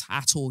doesn't matter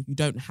at all. You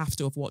don't have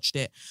to have watched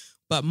it.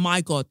 But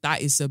my God,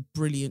 that is a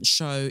brilliant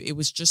show. It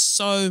was just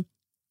so...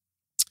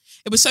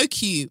 It was so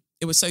cute.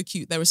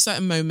 There were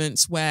certain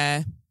moments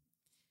where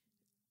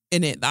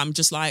in it that I'm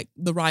just like,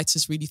 the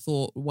writers really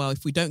thought, well,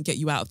 if we don't get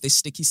you out of this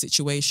sticky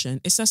situation,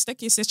 it's a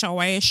sticky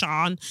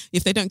situation.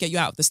 If they don't get you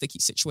out of the sticky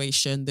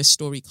situation, the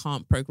story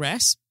can't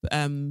progress.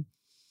 And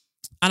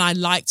I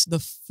liked the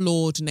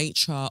flawed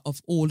nature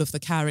of all of the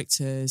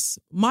characters.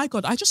 My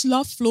God, I just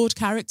love flawed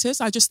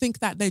characters. I just think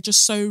that they're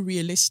just so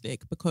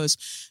realistic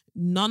because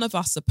none of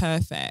us are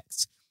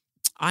perfect.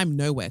 I'm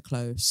nowhere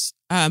close.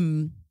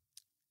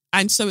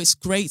 And so it's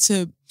great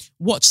to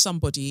watch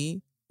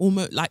somebody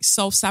almost like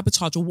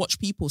self-sabotage, or watch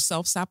people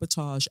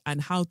self-sabotage,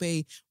 and how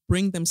they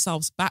bring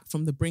themselves back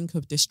from the brink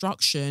of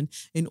destruction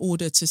in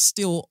order to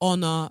still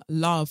honor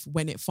love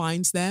when it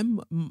finds them.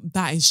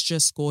 That is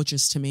just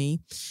gorgeous to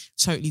me.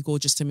 Totally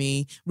gorgeous to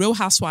me. Real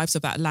Housewives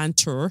of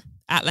Atlanta,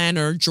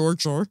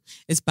 Georgia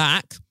is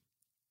back.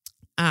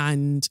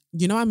 And,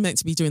 I'm meant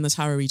to be doing the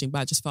tarot reading, but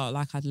I just felt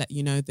like I'd let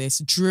you know this.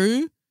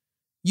 Drew,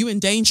 you in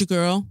danger,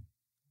 girl.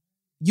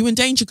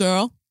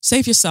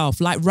 Save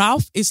yourself. Like,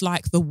 Ralph is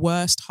like the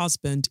worst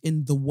husband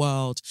in the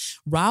world.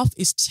 Ralph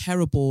is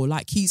terrible.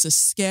 Like, he's a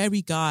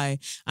scary guy.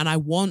 And I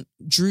want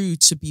Drew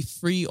to be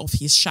free of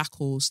his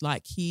shackles.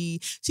 Like, he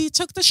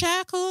took the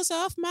shackles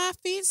off my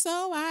feet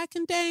so I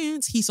can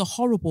dance. He's a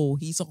horrible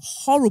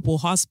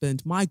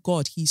husband. My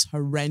God, he's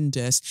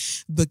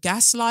horrendous. The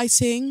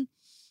gaslighting,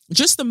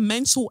 just the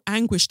mental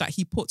anguish that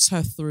he puts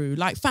her through.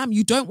 Like, fam,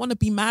 you don't want to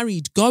be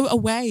married. Go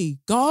away.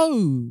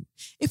 Go.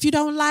 If you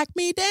don't like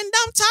me, then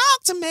don't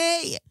talk to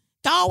me.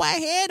 Go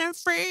ahead and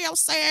free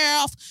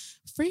yourself.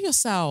 Free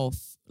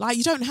yourself. Like,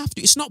 you don't have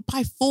to. It's not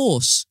by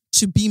force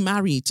to be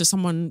married to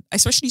someone,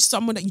 especially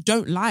someone that you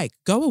don't like.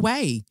 Go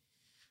away.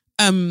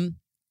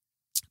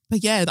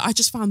 But yeah, I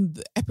just found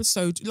the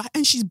episode, like,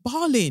 and she's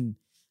bawling.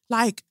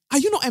 Like, are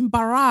you not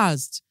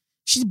embarrassed?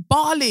 She's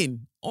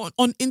bawling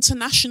on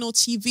international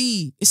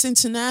TV. It's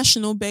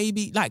international,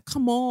 baby. Like,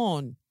 come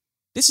on.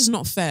 This is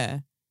not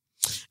fair.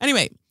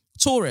 Anyway,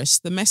 Taurus,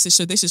 the message.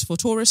 So this is for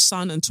Taurus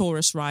Sun and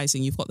Taurus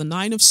Rising. You've got the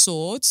Nine of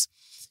Swords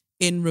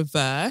in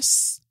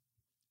reverse.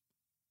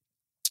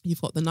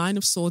 You've got the Nine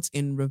of Swords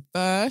in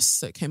reverse.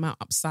 So it came out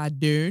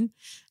upside down.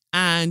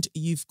 And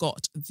you've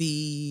got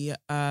the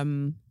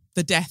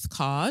Death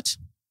card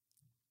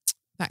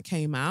that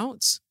came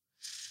out.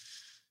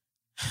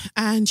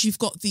 And you've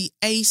got the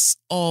Ace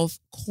of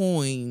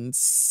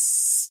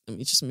Coins. Let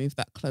me just move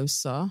that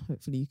closer.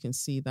 Hopefully you can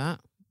see that.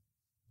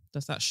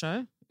 Does that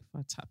show? If I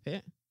tap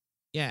it.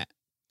 Yeah.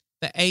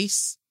 The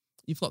Ace.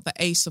 You've got the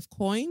Ace of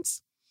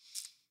Coins.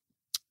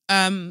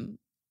 And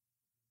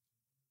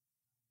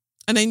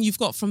then you've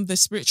got from the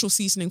spiritual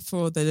seasoning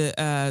for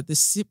the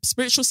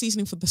spiritual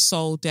seasoning for the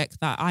soul deck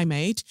that I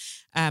made,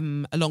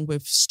 along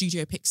with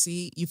Studio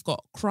Pixie. You've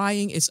got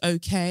crying is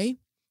okay.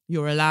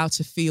 You're allowed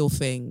to feel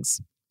things.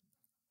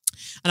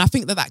 And I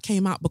think that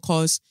came out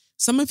because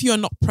some of you are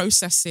not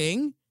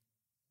processing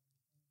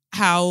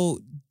how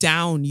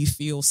down you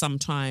feel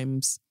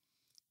sometimes.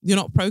 You're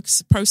not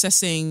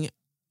processing,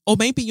 or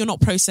maybe you're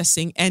not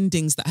processing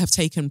endings that have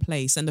taken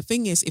place. And the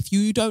thing is, if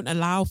you don't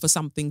allow for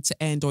something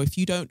to end, or if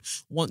you don't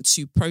want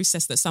to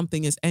process that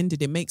something has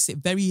ended, it makes it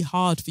very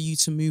hard for you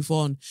to move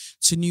on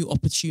to new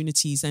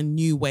opportunities and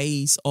new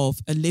ways of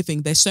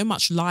living. There's so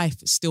much life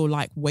still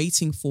like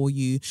waiting for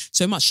you,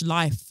 so much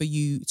life for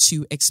you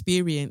to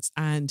experience.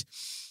 And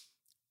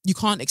you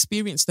can't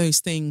experience those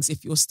things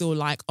if you're still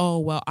like, oh,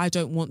 well, I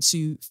don't want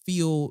to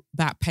feel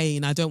that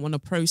pain. I don't want to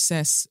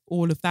process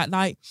all of that.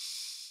 Like,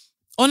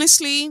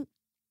 honestly,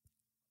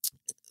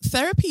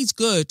 therapy is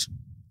good.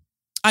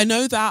 I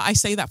know that I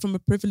say that from a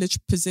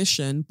privileged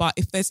position, but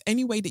if there's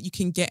any way that you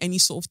can get any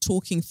sort of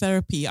talking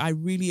therapy, I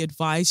really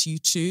advise you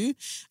to,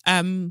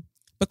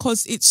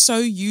 because it's so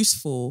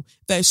useful.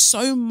 There's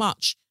so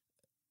much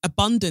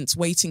abundance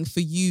waiting for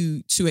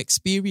you to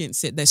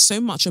experience it. There's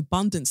so much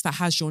abundance that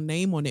has your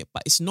name on it,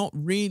 but it's not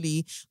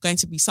really going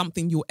to be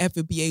something you'll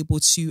ever be able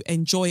to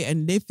enjoy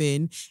and live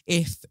in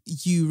if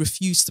you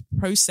refuse to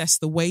process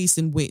the ways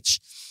in which,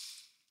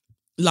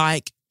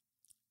 like,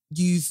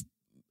 you've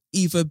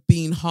either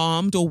been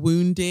harmed or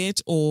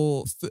wounded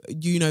or,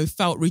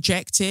 felt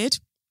rejected.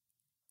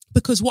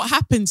 Because what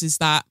happens is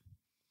that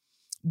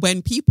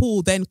when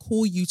people then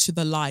call you to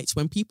the light,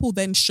 when people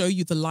then show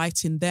you the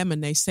light in them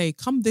and they say,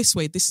 come this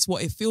way, this is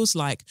what it feels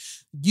like,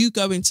 you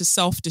go into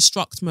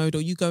self-destruct mode,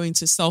 or you go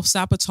into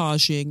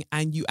self-sabotaging,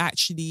 and you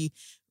actually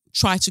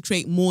try to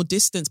create more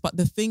distance. But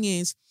the thing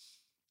is,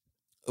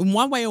 in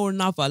one way or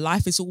another,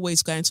 life is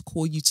always going to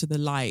call you to the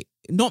light.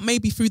 Not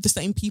maybe through the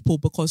same people,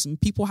 because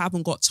people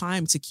haven't got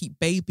time to keep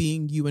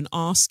babying you and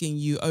asking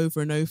you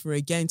over and over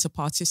again to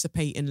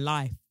participate in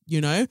life,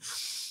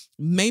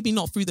 Maybe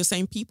not through the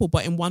same people,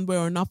 but in one way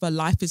or another,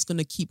 life is going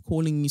to keep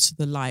calling you to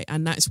the light.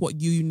 And that's what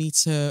you need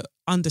to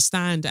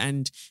understand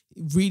and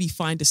really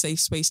find a safe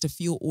space to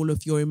feel all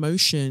of your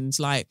emotions.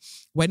 Like,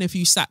 when have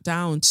you sat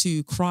down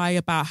to cry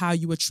about how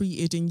you were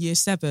treated in year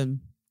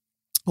 7?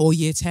 Or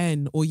year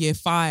 10 or year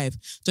 5.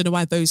 Don't know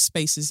why those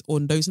spaces or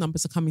those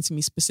numbers are coming to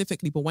me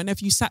specifically, but whenever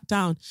you sat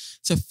down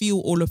to feel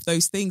all of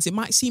those things, it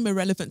might seem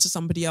irrelevant to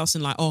somebody else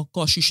and like, oh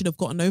gosh, you should have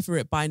gotten over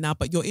it by now,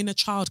 but your inner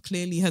child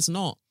clearly has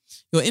not.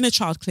 Your inner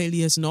child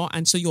clearly has not.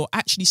 And so you're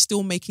actually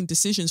still making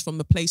decisions from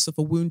the place of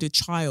a wounded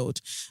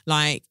child.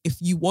 Like, if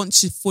you want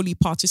to fully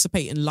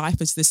participate in life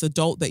as this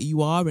adult that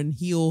you are and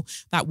heal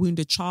that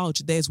wounded child,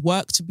 there's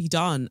work to be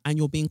done, and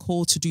you're being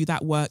called to do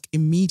that work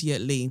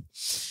immediately.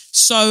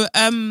 So,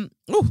 oh,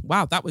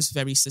 wow, that was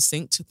very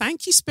succinct.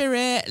 Thank you,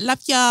 Spirit.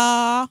 Love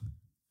ya.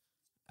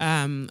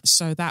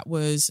 So that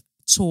was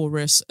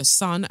Taurus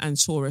Sun and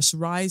Taurus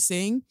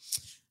Rising.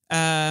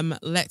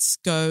 Let's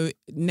go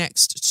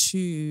next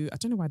to, I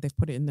don't know why they've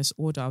put it in this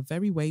order.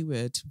 Very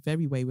wayward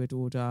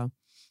order.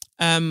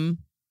 I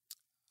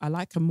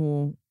like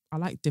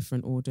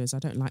different orders. I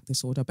don't like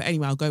this order, but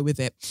anyway, I'll go with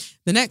it.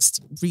 The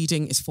next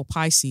reading is for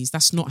Pisces.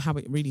 That's not how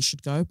it really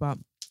should go, but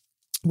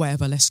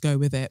whatever, let's go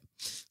with it.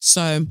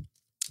 So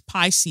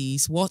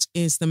Pisces, what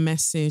is the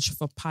message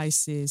for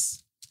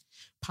Pisces?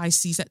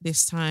 Pisces at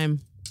this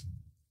time.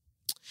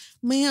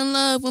 Me in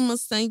love with my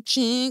side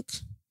chick.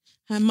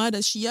 Her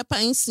mother, she a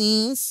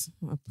Pisces.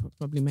 I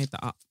probably made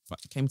that up, but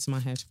it came to my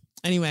head.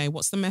 Anyway,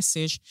 what's the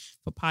message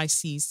for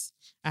Pisces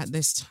at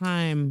this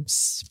time?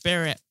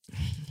 Spirit.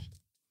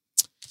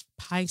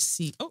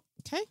 Pisces. Oh,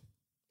 okay.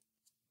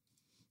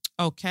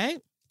 Okay.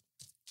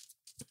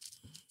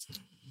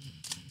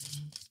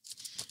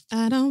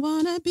 I don't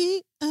want to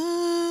be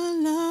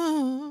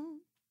alone.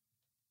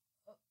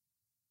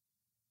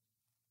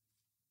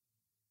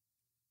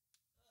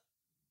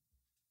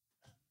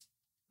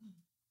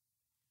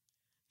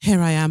 Here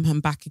I am,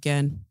 I'm back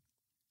again,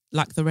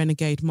 like the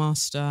renegade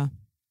master.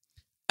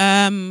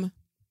 Sorry,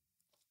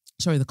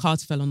 the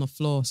cards fell on the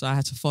floor, so I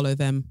had to follow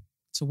them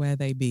to where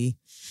they be.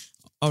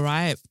 All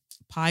right,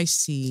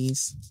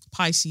 Pisces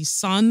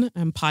sun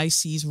and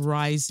Pisces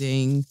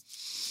rising.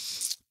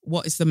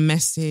 What is the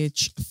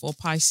message for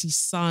Pisces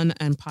sun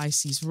and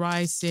Pisces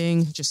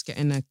rising? Just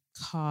getting a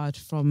card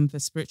from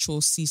the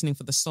spiritual seasoning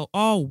for the soul.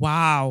 Oh,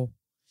 wow.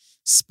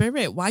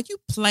 Spirit, why you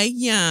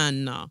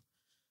playing?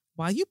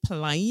 Why you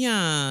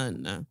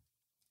playing?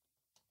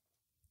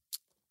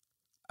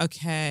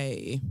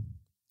 Okay.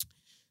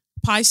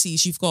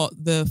 Pisces, you've got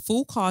the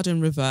Fool card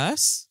in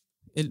reverse.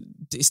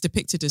 It's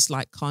depicted as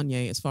like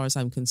Kanye, as far as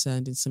I'm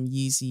concerned, in some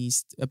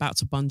Yeezys, about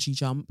to bungee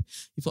jump.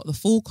 You've got the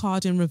Fool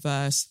card in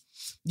reverse.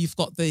 You've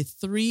got the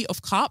 3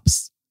 of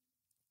Cups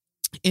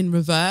in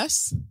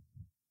reverse.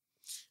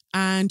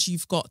 And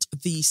you've got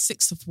the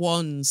 6 of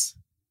Wands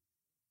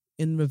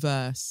in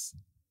reverse.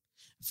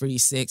 3,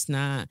 6,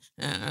 9.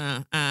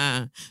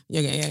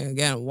 You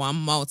get one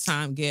more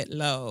time. Get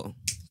low.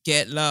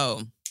 Get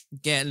low.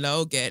 Get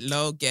low, get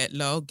low, get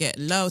low, get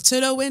low. To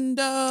the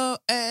window,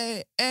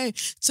 ay, ay.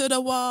 To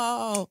the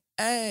wall,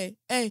 ay,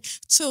 ay.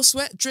 Till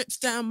sweat drips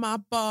down my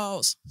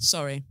balls.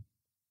 Sorry.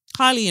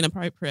 Highly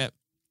inappropriate.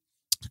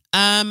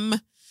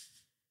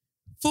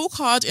 Fool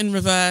card in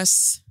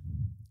reverse.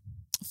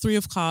 3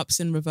 of Cups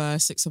in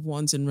reverse. 6 of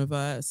Wands in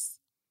reverse.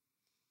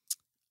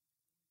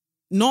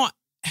 Not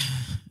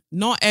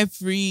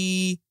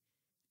every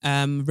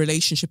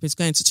relationship is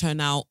going to turn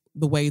out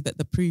the way that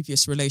the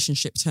previous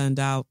relationship turned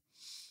out.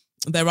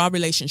 There are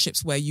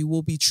relationships where you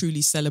will be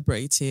truly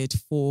celebrated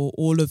for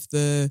all of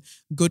the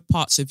good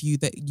parts of you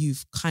that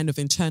you've kind of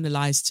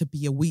internalized to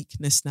be a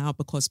weakness now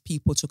because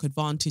people took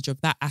advantage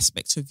of that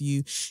aspect of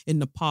you in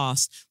the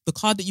past. The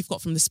card that you've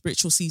got from the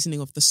spiritual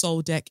seasoning of the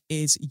soul deck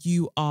is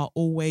you are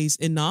always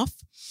enough.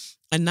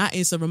 And that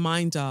is a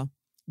reminder,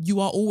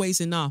 you are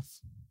always enough.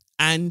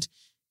 And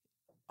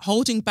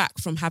holding back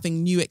from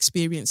having new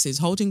experiences,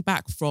 holding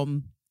back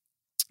from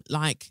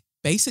like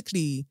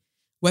basically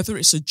whether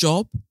it's a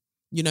job,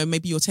 you know,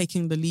 maybe you're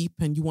taking the leap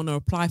and you want to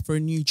apply for a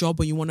new job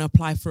or you want to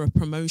apply for a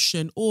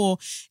promotion, or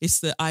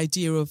it's the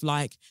idea of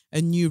like a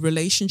new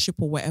relationship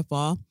or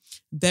whatever.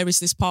 There is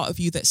this part of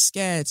you that's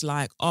scared,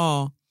 like,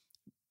 oh,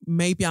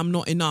 maybe I'm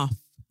not enough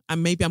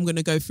and maybe I'm going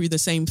to go through the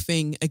same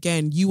thing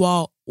again. You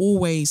are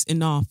always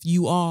enough.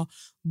 You are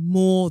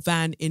more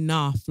than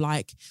enough.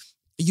 Like,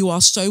 you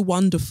are so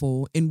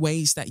wonderful in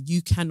ways that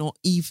you cannot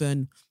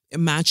even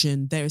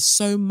imagine. There is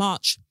so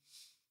much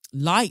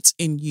light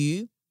in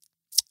you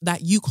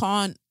that you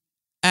can't,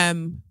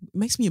 it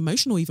makes me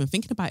emotional even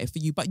thinking about it for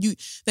you, but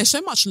there's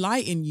so much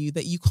light in you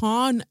that you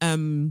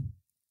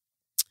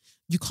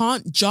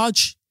can't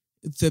judge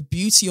the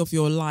beauty of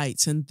your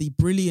light and the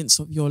brilliance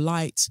of your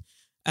light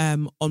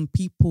on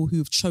people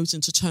who've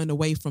chosen to turn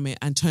away from it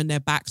and turn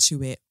their back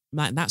to it.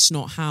 Like, that's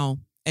not how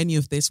any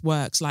of this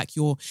works. Like,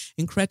 you're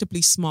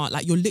incredibly smart.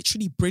 Like, you're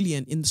literally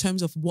brilliant in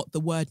terms of what the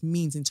word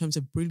means, in terms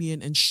of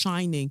brilliant and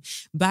shining.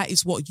 That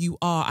is what you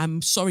are.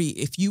 I'm sorry,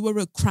 if you were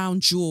a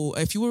crown jewel,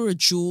 if you were a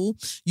jewel,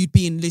 you'd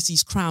be in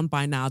Lizzie's crown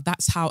by now.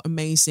 That's how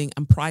amazing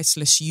and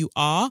priceless you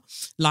are.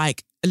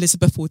 Like,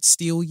 Elizabeth would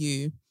steal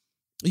you,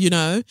 you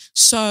know?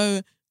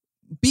 So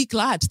be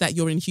glad that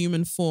you're in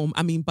human form.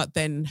 I mean, but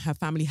then her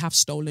family have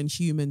stolen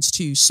humans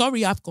too.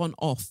 Sorry, I've gone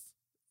off.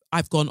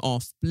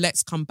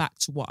 Let's come back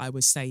to what I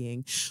was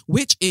saying,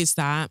 which is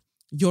that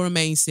you're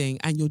amazing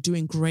and you're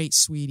doing great,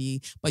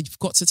 sweetie, but you've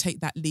got to take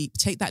that leap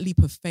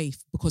of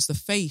faith, because the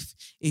faith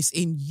is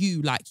in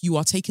you. Like, you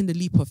are taking the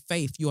leap of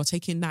faith. You are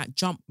taking that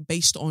jump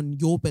based on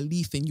your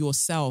belief in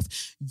yourself.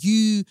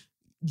 You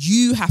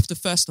have to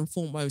first and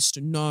foremost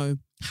know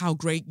how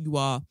great you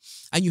are,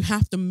 and you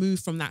have to move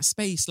from that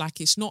space.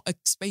 Like, it's not a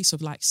space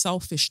of like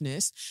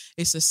selfishness.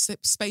 It's a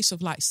space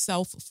of like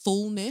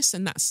self-fullness,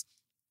 and that's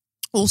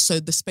also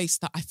the space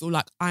that I feel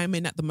like I'm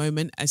in at the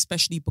moment,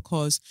 especially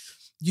because,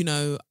 you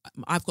know,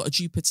 I've got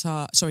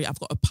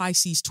a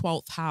Pisces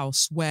 12th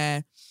house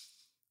where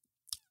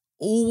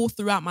all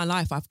throughout my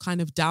life, I've kind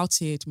of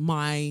doubted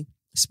my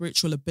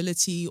spiritual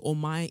ability or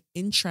my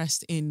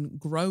interest in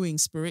growing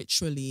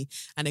spiritually.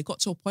 And it got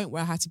to a point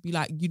where I had to be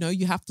like, you know,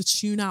 you have to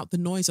tune out the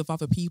noise of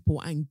other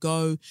people and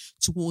go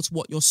towards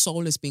what your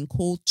soul has been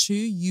called to.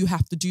 You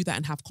have to do that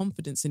and have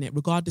confidence in it,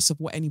 regardless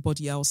of what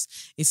anybody else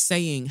is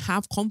saying.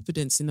 Have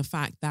confidence in the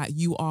fact that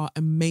you are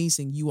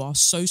amazing. You are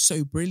so,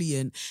 so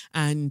brilliant.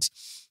 And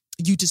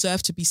You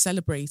deserve to be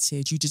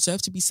celebrated. You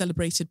deserve to be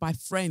celebrated by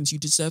friends. You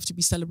deserve to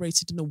be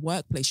celebrated in the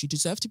workplace. You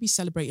deserve to be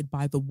celebrated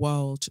by the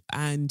world.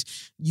 And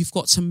you've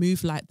got to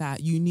move like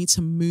that. You need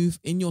to move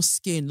in your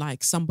skin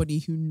like somebody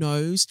who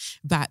knows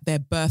that their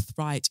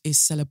birthright is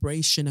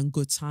celebration and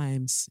good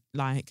times.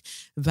 Like,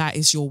 that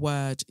is your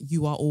word.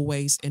 You are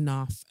always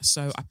enough.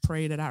 So I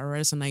pray that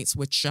resonates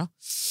with you.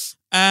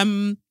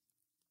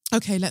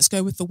 Okay, let's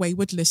go with the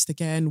Wayward list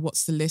again.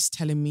 What's the list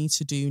telling me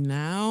to do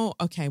now?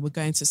 Okay, we're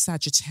going to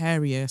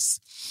Sagittarius.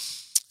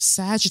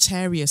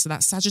 Sagittarius, so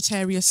that's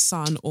Sagittarius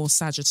Sun or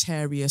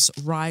Sagittarius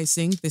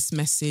Rising. This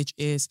message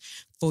is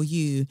for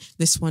you.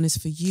 This one is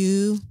for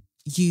you,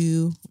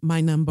 my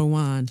number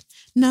one.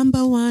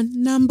 Number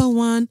one, number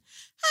one.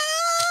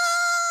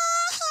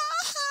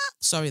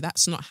 Sorry,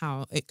 that's not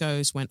how it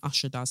goes when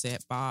Usher does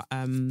it, but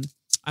I'm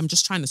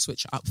just trying to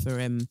switch it up for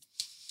him.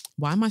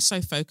 Why am I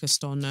so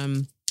focused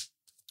on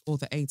all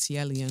the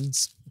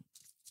ATLians?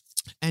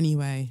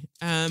 Anyway,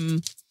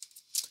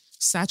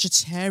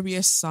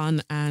 Sagittarius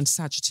Sun and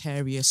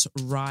Sagittarius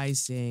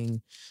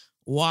Rising.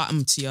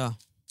 Welcome to your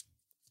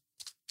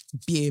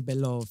baby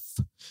love.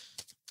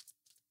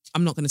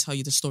 I'm not going to tell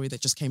you the story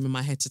that just came in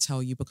my head to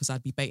tell you because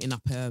I'd be baiting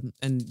up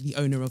the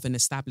owner of an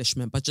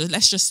establishment. But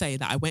let's just say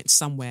that I went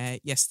somewhere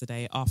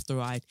yesterday after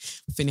I'd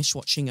finished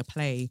watching a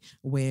play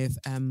with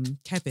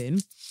Kevin,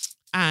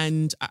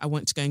 and I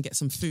went to go and get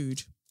some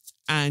food.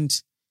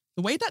 And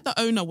the way that the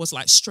owner was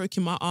like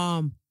stroking my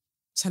arm,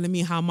 telling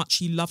me how much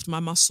he loved my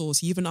muscles,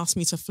 he even asked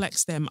me to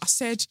flex them. I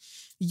said,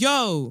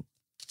 yo,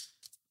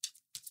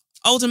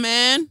 older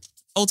man,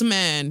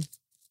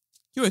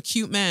 you're a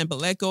cute man, but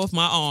let go of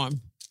my arm.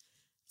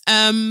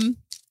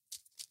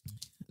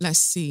 Let's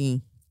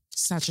see.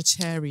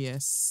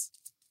 Sagittarius.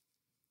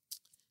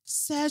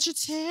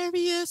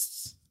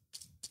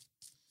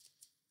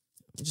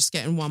 I'm just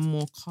getting one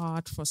more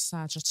card for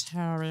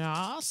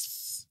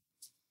Sagittarius.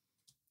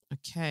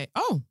 Okay.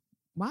 Oh,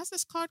 why is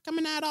this card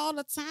coming out all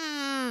the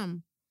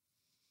time?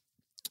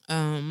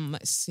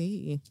 Let's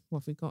see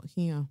what we got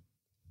here.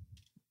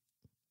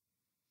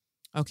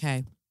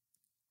 Okay.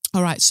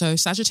 All right. So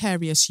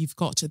Sagittarius, you've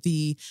got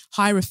the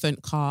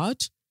Hierophant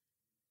card,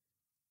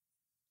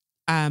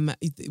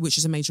 which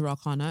is a major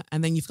arcana.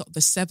 And then you've got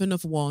the Seven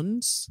of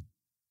Wands,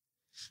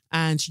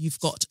 and you've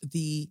got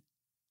the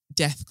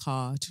Death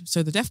card.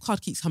 So the Death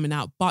card keeps coming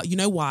out, but you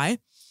know why?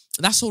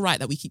 That's all right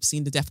that we keep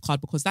seeing the Death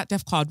card, because that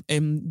Death card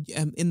in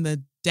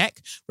the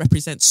deck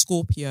represents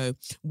Scorpio.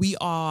 We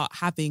are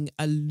having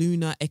a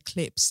lunar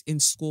eclipse in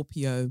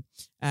Scorpio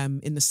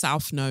in the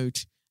South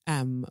Node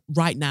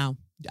right now.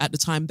 At the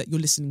time that you're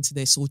listening to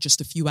this, or just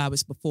a few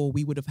hours before,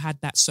 we would have had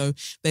that. So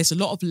there's a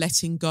lot of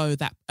letting go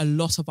that a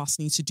lot of us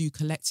need to do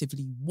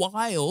collectively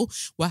while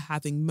we're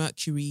having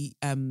Mercury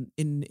in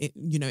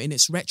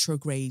its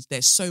retrograde.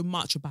 There's so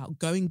much about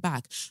going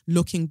back,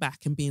 looking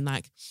back and being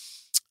like,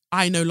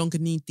 I no longer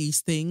need these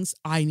things.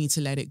 I need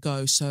to let it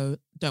go. So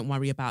don't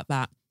worry about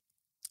that.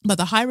 But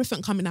the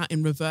Hierophant coming out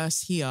in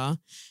reverse here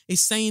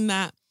is saying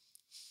that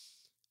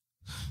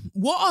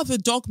what are the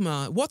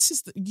dogma? What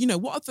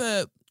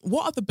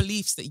are the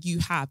beliefs that you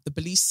have, the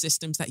belief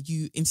systems that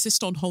you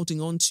insist on holding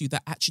on to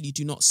that actually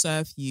do not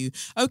serve you?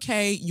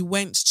 Okay, you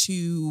went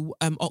to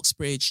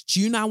Oxbridge.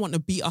 Do you now want to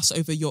beat us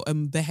over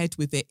the head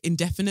with it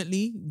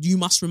indefinitely? You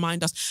must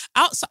remind us.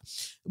 Outside,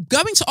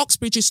 going to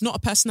Oxbridge is not a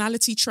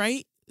personality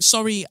trait.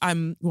 Sorry,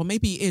 well,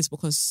 maybe it is,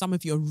 because some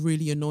of you are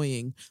really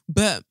annoying.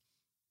 But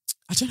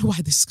I don't know why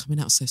this is coming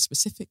out so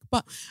specific.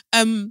 But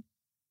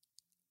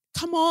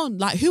come on,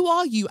 like, who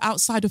are you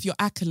outside of your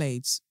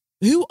accolades?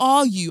 Who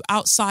are you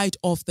outside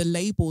of the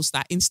labels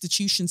that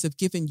institutions have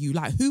given you?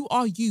 Like, who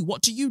are you?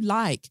 What do you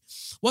like?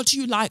 What do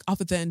you like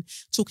other than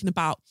talking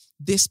about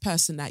this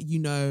person that you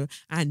know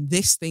and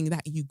this thing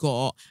that you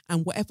got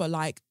and whatever?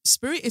 Like,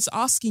 Spirit is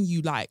asking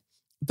you, like,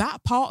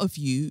 that part of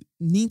you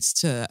needs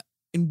to,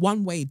 in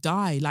one way,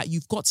 die. Like,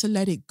 you've got to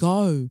let it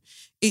go.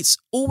 It's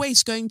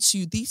always going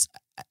to, these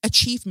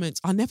achievements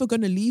are never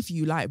going to leave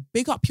you. Like,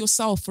 big up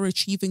yourself for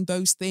achieving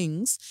those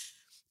things,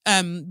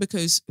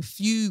 because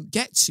few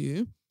get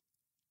to.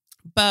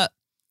 But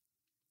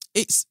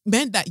it's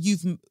meant that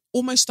you've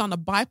almost done a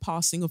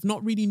bypassing of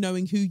not really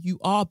knowing who you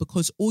are,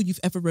 because all you've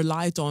ever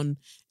relied on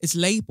is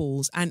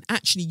labels. And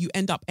actually you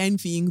end up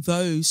envying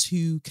those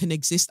who can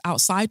exist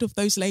outside of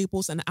those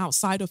labels and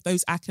outside of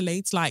those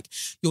accolades. Like,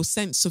 your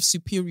sense of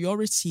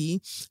superiority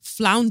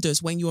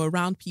flounders when you're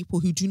around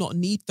people who do not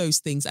need those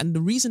things. And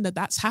the reason that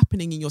that's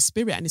happening in your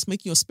spirit, and it's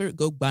making your spirit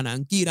go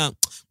barangirang,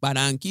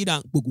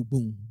 barangirang, boom,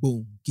 boom,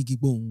 boom, gigi,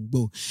 boom,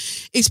 boom,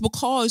 it's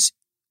because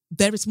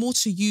there is more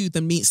to you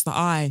than meets the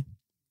eye.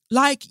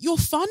 Like, you're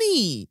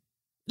funny.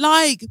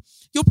 Like,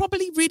 you're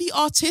probably really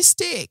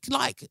artistic.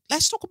 Like,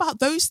 let's talk about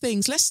those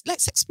things. Let's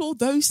explore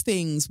those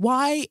things.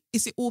 Why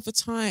is it all the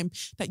time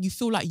that you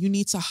feel like you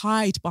need to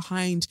hide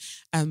behind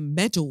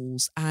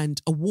medals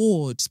and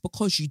awards?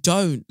 Because you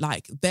don't.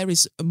 Like, there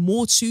is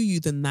more to you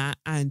than that.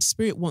 And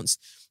Spirit wants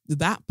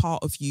that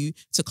part of you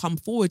to come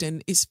forward.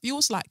 And it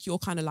feels like you're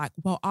kind of like,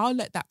 well, I'll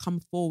let that come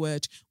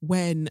forward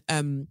when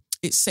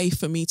it's safe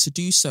for me to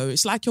do so.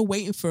 It's like you're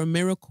waiting for a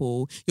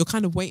miracle. You're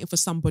kind of waiting for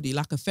somebody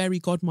like a fairy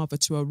godmother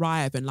to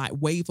arrive and like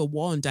wave a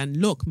wand. And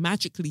look,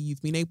 magically,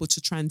 you've been able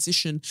to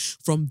transition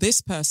from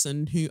this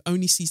person who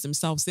only sees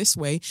themselves this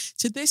way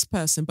to this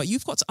person. But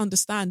you've got to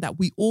understand that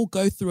we all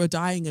go through a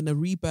dying and a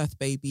rebirth,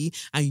 baby.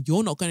 And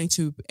you're not going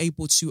to be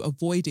able to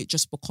avoid it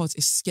just because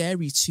it's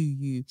scary to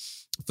you.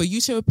 For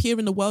you to appear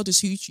in the world as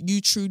who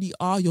you truly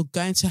are, you're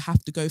going to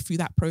have to go through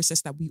that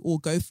process that we all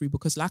go through.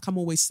 Because like I'm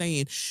always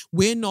saying,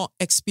 we're not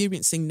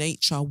experiencing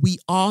nature. We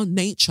are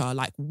nature.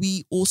 Like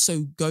we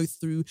also go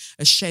through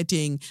a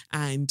shedding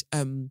and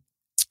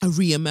a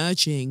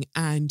re-emerging,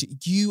 and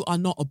you are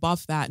not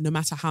above that no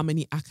matter how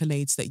many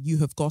accolades that you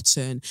have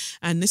gotten.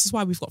 And this is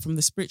why we've got from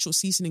the spiritual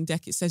seasoning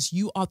deck, it says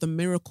you are the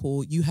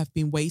miracle you have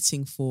been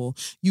waiting for.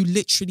 You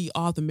literally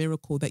are the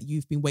miracle that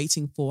you've been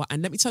waiting for.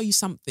 And let me tell you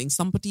something,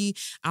 somebody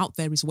out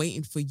there is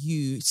waiting for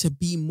you to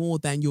be more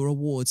than your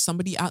awards.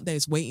 Somebody out there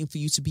is waiting for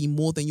you to be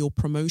more than your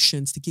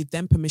promotions, to give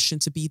them permission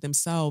to be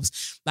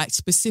themselves. Like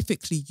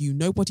specifically you,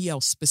 nobody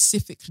else,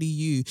 specifically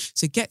you.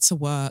 So get to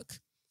work.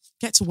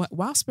 Get to work.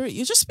 Wow, Spirit,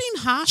 you're just being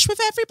harsh with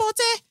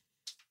everybody.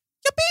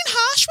 You're being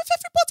harsh with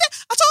everybody.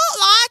 I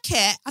don't like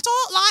it. I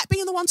don't like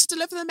being the one to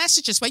deliver the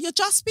messages where you're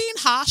just being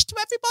harsh to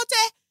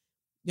everybody.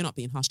 You're not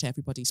being harsh to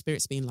everybody.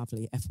 Spirit's being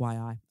lovely,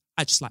 FYI.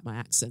 I just like my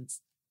accents.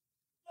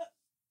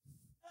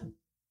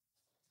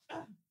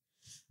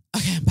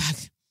 Okay, I'm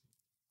back.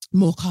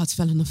 More cards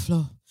fell on the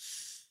floor.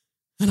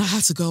 And I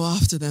had to go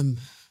after them.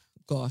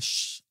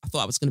 Gosh, I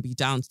thought I was going to be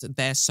down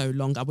there so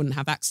long I wouldn't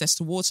have access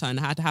to water and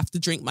I'd have to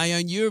drink my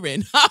own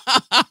urine.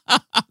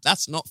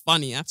 That's not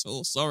funny at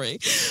all. Sorry.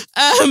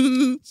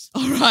 All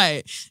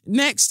right.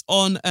 Next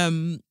on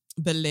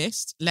the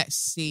list, let's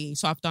see.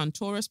 So I've done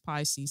Taurus,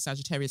 Pisces,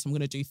 Sagittarius. I'm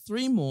going to do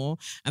 3 more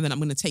and then I'm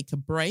going to take a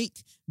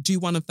break, do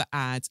one of the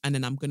ads, and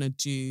then I'm going to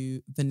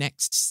do the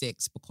next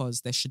 6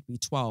 because there should be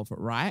 12,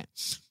 right?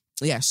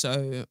 Yeah,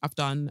 so I've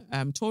done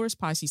Taurus,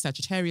 Pisces,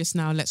 Sagittarius.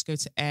 Now let's go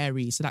to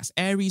Aries. So that's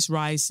Aries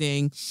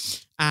rising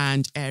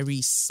and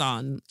Aries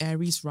sun.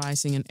 Aries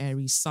rising and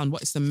Aries sun.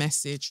 What is the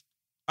message?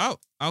 Oh,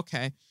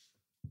 okay.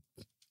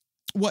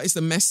 What is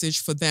the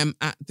message for them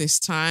at this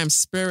time?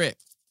 Spirit.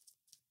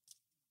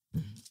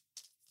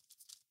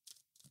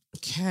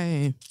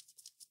 Okay.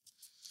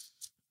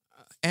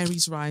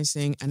 Aries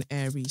rising and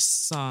Aries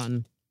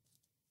sun.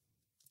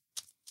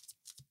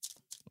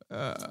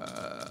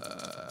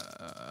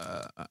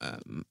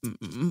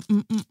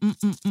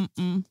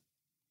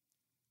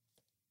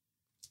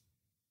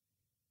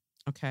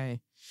 Okay.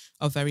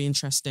 Oh, very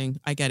interesting.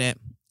 I get it.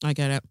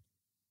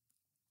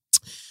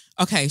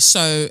 Okay,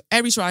 so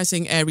Aries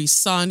rising, Aries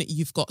sun.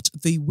 You've got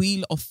the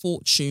Wheel of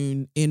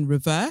Fortune in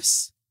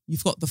reverse.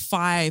 You've got the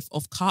 5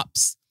 of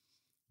Cups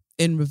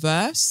in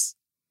reverse.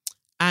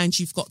 And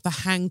you've got the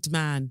Hanged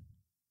Man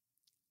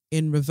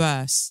in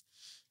reverse.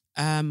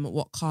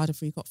 What card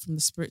have we got from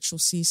the spiritual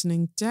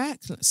seasoning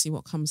deck? Let's see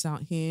what comes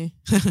out here.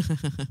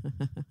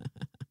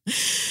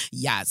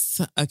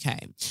 Yes. Okay.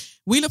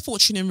 Wheel of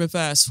Fortune in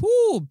reverse.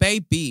 Whoo,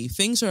 baby.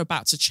 Things are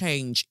about to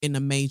change in a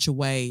major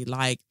way.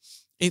 Like,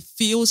 it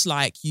feels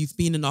like you've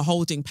been in a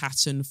holding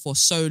pattern for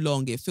so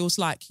long. It feels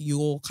like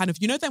you're kind of,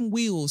 you know, them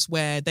wheels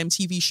where them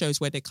TV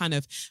shows where they kind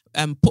of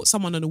put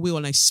someone on a wheel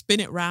and they spin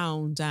it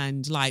round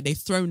and like they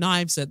throw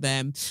knives at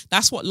them.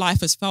 That's what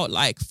life has felt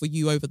like for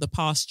you over the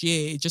past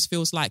year. It just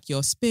feels like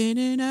you're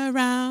spinning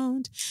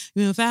around.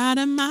 Move out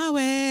of my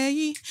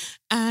way.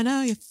 I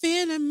know you're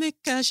feeling me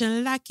because you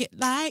like it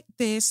like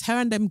this. Her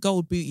and them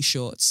gold booty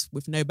shorts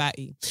with no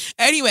batty.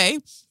 Anyway,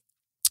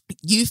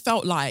 you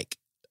felt like,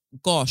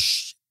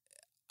 gosh,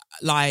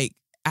 like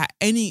at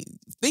any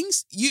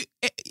things you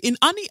in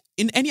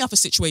any other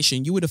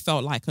situation, you would have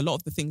felt like a lot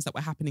of the things that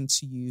were happening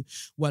to you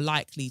were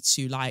likely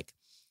to like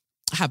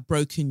have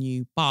broken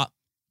you, but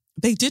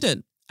they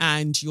didn't.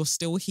 And you're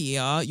still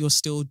here, you're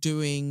still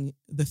doing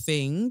the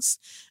things.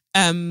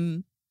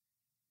 And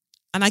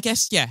I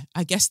guess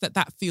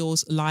that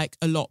feels like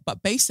a lot.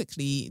 But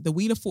basically, the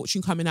Wheel of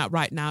Fortune coming out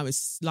right now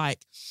is like,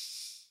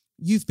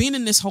 you've been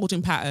in this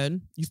holding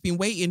pattern. You've been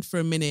waiting for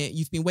a minute.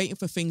 You've been waiting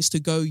for things to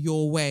go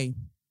your way.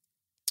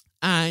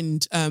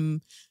 And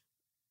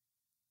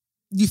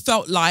you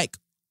felt like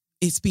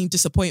it's been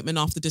disappointment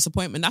after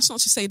disappointment. That's not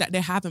to say that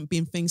there haven't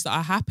been things that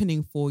are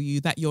happening for you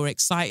that you're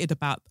excited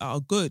about that are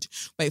good.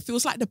 But it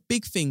feels like the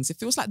big things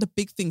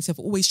have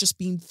always just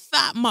been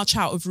that much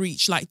out of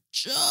reach. Like,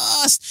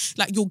 just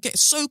like you'll get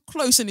so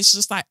close and it's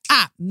just like,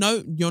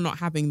 no, you're not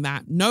having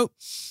that. Nope.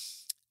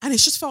 And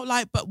it's just felt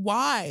like, but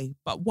why?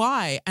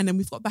 And then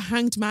we've got the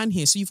Hanged Man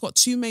here. So you've got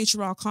 2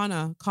 major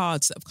arcana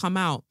cards that have come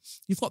out.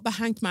 You've got the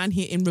Hanged Man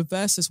here in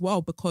reverse as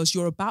well, because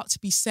you're about to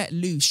be set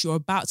loose. You're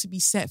about to be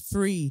set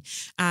free.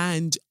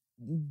 And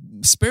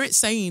Spirit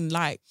saying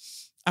like,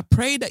 I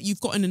pray that you've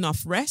gotten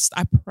enough rest.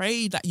 I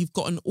pray that you've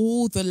gotten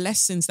all the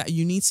lessons that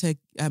you need to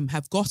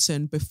have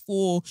gotten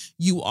before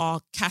you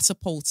are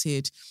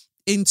catapulted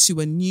into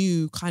a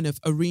new kind of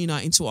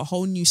arena, into a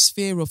whole new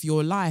sphere of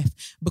your life,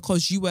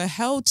 because you were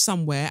held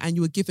somewhere and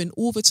you were given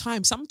all the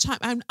time.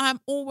 Sometimes I'm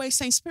always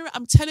saying, Spirit,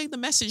 I'm telling the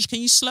message, can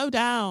you slow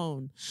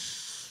down?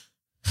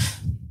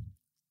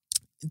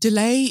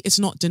 Delay is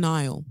not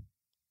denial.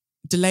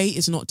 Delay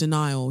is not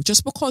denial.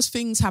 Just because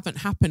things haven't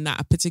happened at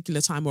a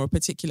particular time or a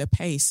particular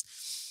pace,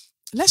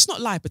 let's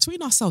not lie,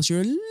 between ourselves,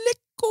 you're a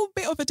little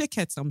bit of a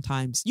dickhead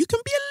sometimes. You can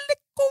be a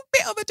little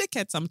bit of a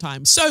dickhead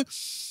sometimes. So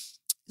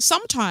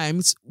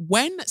sometimes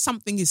when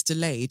something is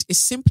delayed, it's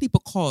simply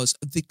because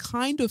the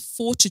kind of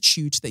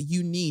fortitude that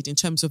you need in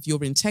terms of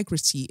your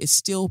integrity is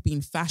still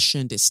being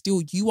fashioned.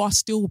 You are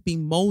still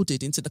being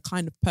molded into the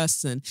kind of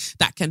person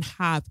that can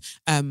have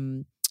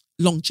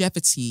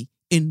longevity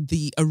in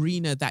the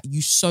arena that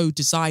you so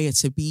desire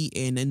to be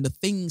in and the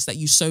things that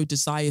you so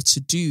desire to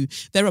do.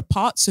 There are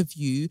parts of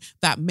you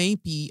that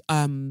maybe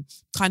kind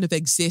of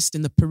exist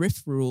in the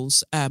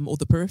peripherals or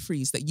the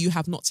peripheries that you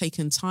have not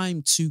taken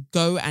time to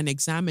go and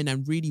examine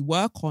and really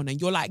work on. And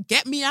you're like,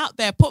 get me out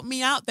there, put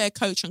me out there,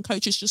 coach. And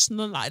coach is just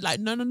like,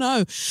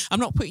 no. I'm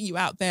not putting you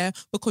out there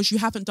because you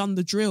haven't done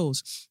the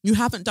drills. You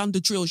haven't done the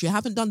drills. You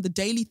haven't done the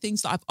daily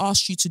things that I've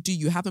asked you to do.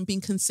 You haven't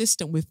been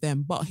consistent with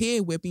them. But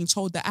here we're being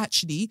told that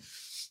actually,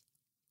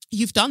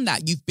 you've done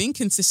that. You've been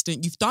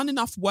consistent. You've done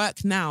enough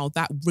work now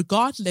that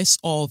regardless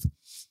of,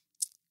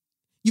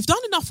 you've done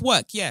enough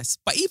work, yes.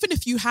 But even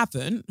if you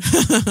haven't,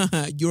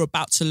 you're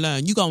about to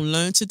learn. You're going to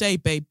learn today,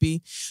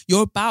 baby.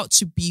 You're about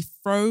to be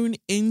thrown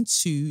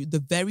into the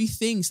very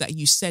things that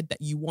you said that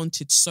you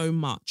wanted so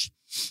much.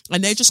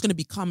 And they're just going to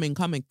be coming.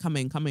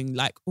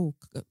 Like, oh,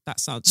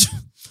 that sounds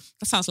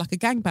like a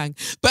gangbang.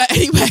 But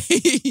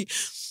anyway,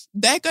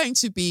 they're going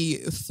to be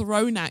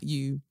thrown at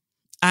you,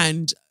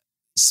 and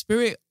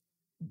Spirit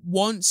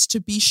wants to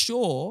be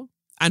sure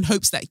and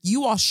hopes that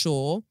you are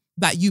sure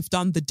that you've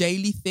done the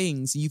daily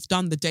things, you've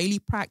done the daily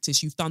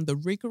practice, you've done the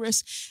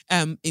rigorous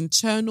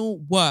internal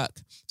work.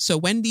 So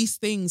when these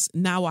things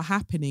now are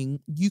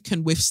happening, you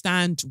can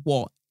withstand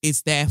what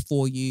is there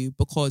for you,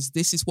 because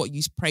this is what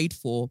you prayed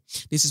for.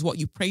 This is what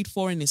you prayed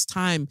for, and it's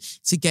time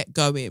to get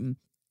going.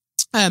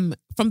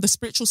 From the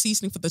spiritual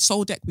seasoning for the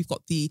soul deck, we've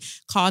got the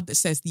card that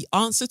says the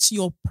answer to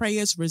your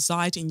prayers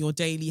reside in your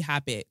daily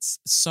habits.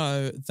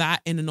 So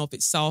that in and of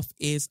itself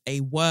is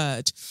a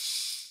word.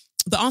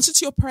 The answer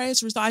to your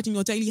prayers reside in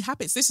your daily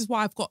habits. This is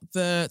why I've got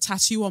the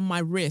tattoo on my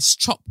wrist: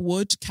 chop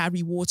wood,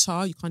 carry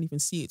water. You can't even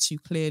see it too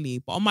clearly,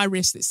 but on my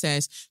wrist it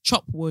says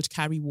chop wood,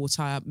 carry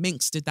water.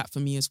 Minx did that for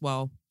me as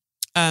well.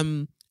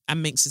 And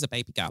Minx is a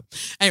baby girl.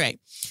 Anyway,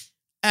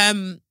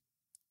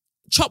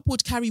 chop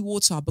wood, carry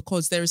water,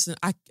 because there is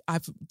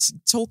I've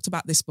talked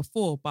about this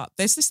before, but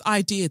there's this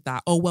idea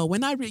that, oh, well,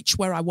 when I reach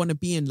where I want to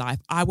be in life,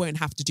 I won't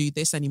have to do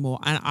this anymore,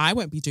 and I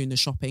won't be doing the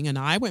shopping, and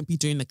I won't be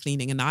doing the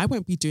cleaning, and I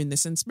won't be doing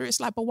this. And Spirit's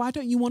like, but why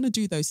don't you want to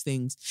do those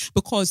things?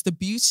 Because the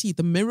beauty,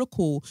 the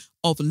miracle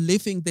of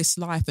living this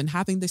life and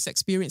having this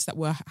experience that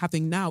we're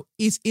having now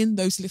is in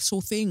those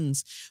little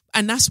things.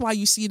 And that's why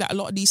you see that a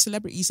lot of these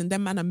celebrities and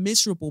them, man, are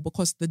miserable,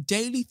 because the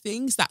daily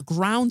things that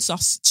grounds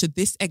us to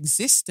this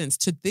existence,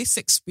 to this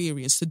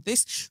experience, to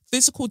this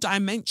physical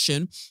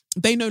dimension,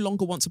 they no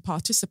longer want to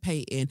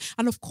participate in.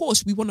 And of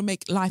course, we want to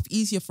make life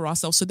easier for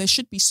ourselves. So there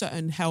should be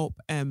certain help,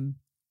 an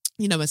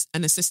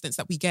assistance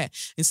that we get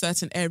in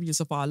certain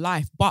areas of our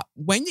life. But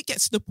when it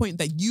gets to the point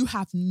that you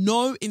have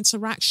no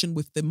interaction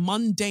with the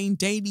mundane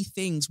daily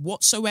things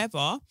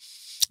whatsoever,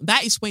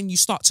 that is when you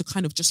start to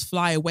kind of just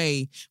fly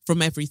away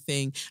from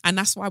everything. And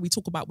that's why we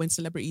talk about when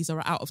celebrities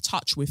are out of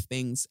touch with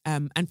things,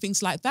 and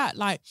things like that.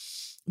 Like,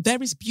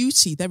 there is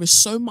beauty. There is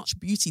so much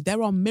beauty.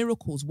 There are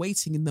miracles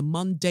waiting in the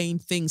mundane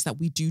things that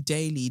we do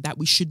daily, that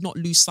we should not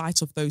lose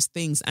sight of those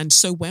things. And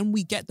so when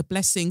we get the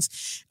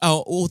blessings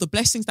or the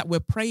blessings that we're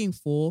praying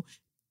for,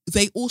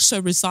 they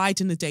also reside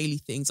in the daily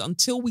things.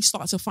 Until we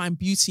start to find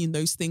beauty in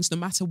those things, no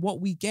matter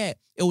what we get,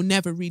 it will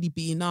never really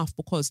be enough,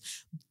 because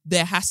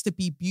there has to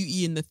be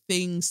beauty in the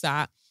things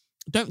that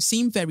don't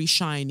seem very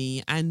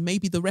shiny and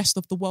maybe the rest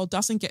of the world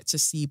doesn't get to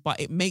see, but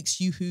it makes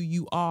you who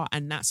you are.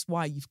 And that's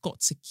why you've got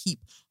to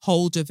keep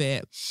hold of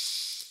it.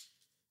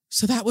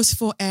 So that was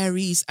for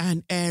Aries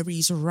and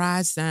Aries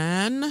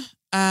Razan.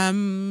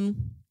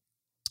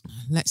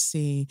 Let's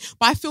see.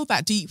 But I feel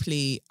that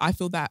deeply. I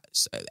feel that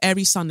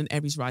Aries Sun and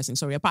Aries Rising,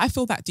 sorry. But I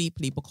feel that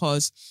deeply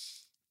because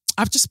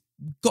I've just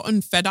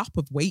gotten fed up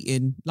of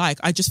waiting. Like,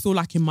 I just feel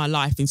like in my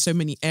life, in so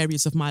many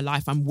areas of my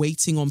life, I'm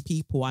waiting on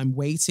people. I'm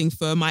waiting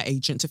for my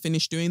agent to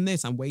finish doing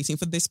this. I'm waiting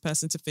for this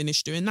person to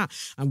finish doing that.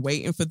 I'm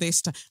waiting for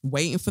this,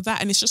 waiting for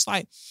that. And it's just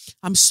like,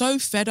 I'm so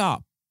fed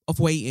up of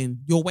waiting.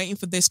 You're waiting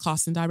for this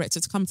casting director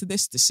to come to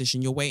this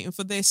decision. You're waiting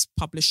for this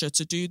publisher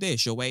to do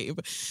this. You're waiting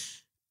for...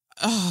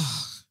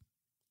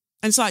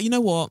 And it's like, you know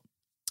what?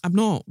 I'm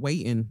not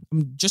waiting.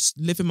 I'm just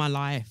living my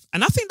life.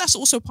 And I think that's that's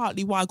also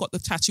partly why I got the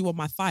tattoo on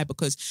my thigh,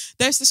 because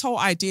there's this whole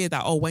idea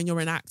that, oh, when you're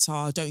an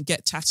actor, don't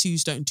get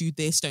tattoos, don't do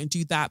this, don't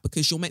do that,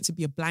 because you're meant to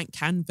be a blank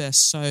canvas.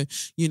 So,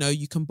 you know,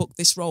 you can book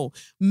this role.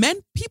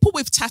 People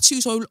with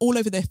tattoos all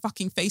over their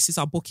fucking faces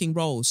are booking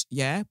roles.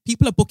 Yeah.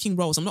 People are booking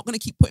roles. I'm not going to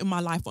keep putting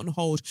my life on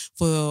hold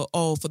for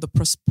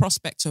the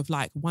prospect of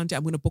like, one day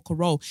I'm going to book a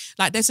role.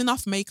 Like, there's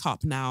enough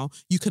makeup now.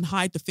 You can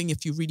hide the thing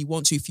if you really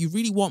want to. If you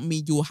really want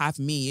me, you'll have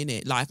me in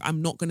it. Like,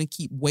 I'm not going to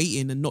keep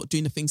waiting and not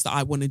doing the things that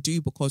I want to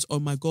do because, oh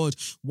my God,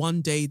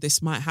 one day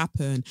this might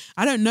happen.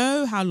 I don't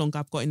know how long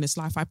I've got in this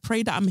life. I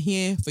pray that I'm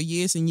here for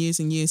years and years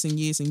and years and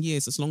years and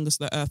years, as long as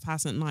the earth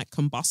hasn't like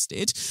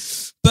combusted.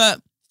 But,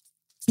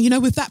 you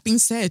know, with that being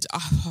said, I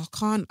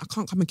can't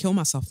come and kill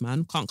myself,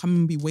 man. Can't come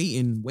and be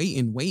waiting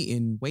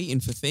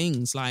for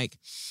things. Like,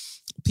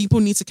 people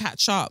need to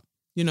catch up,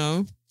 you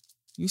know.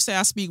 You say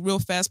I speak real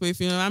fast, but if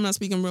you know I'm not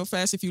speaking real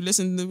fast, if you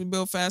listen to me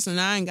real fast, and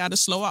I ain't got to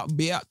slow up,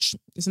 bitch.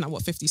 Isn't that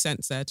what 50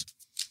 Cent said?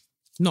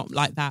 Not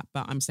like that,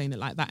 but I'm saying it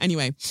like that.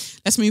 Anyway,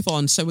 let's move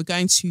on. So we're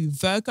going to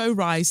Virgo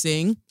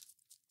rising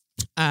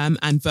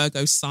and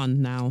Virgo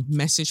sun now.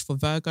 Message for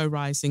Virgo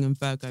rising and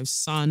Virgo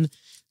sun.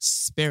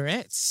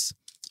 Spirits,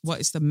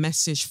 what is the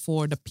message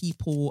for the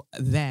people,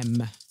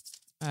 them?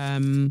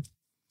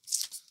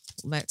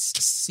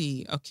 Let's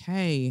see.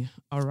 Okay.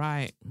 All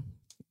right.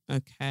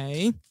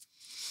 Okay.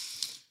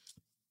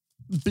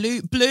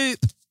 Bloop, bloop,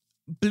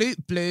 bloop,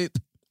 bloop,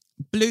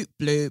 bloop,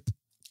 bloop,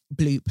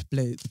 bloop,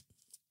 bloop.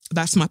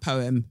 That's my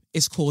poem.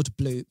 It's called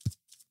Bloop.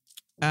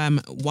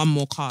 One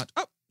more card.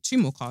 Oh, two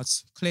more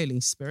cards. Clearly,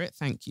 Spirit.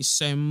 Thank you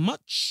so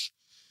much.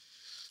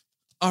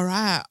 All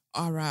right.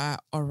 Okay,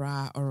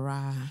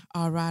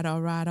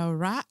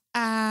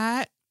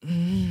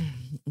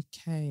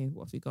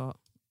 what have we got?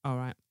 All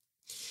right.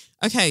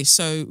 Okay,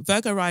 so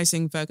Virgo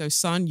rising, Virgo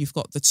sun. You've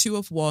got the Two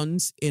of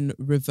Wands in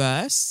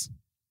reverse.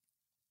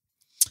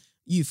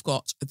 You've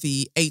got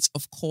the Eight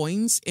of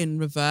Coins in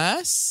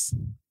reverse.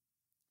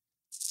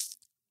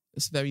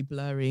 It's very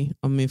blurry.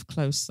 I'll move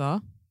closer.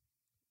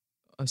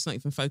 Oh, it's not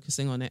even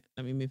focusing on it.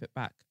 Let me move it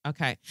back.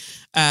 Okay.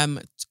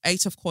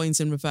 Eight of Coins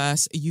in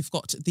reverse. You've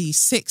got the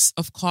Six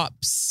of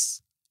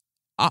Cups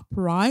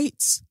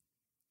upright.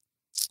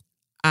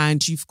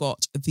 And you've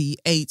got the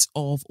Eight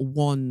of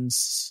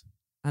Wands.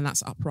 And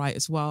that's upright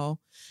as well.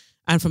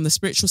 And from the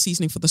spiritual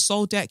seasoning for the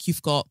soul deck,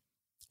 you've got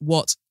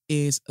What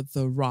is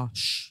the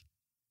Rush?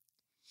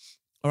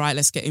 All right,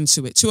 let's get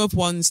into it. Two of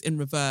Wands in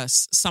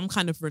reverse, some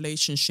kind of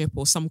relationship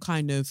or some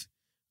kind of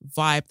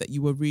vibe that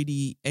you were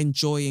really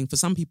enjoying. For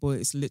some people,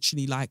 it's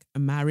literally like a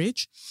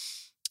marriage.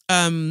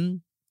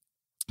 But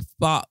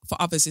for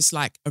others, it's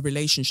like a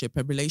relationship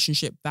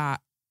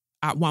that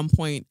at one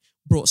point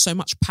brought so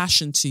much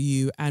passion to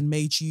you and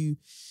made you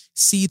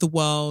see the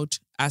world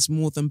as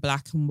more than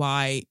black and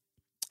white.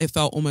 It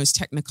felt almost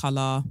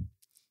technicolor.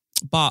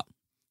 But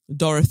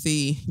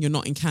Dorothy, you're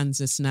not in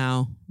Kansas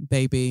now,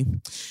 baby.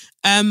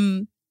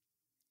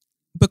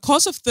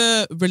 Because of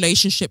the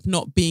relationship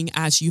not being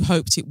as you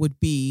hoped it would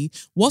be,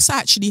 what's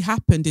actually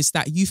happened is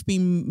that you've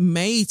been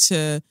made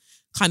to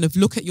kind of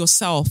look at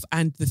yourself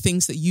and the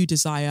things that you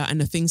desire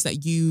and the things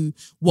that you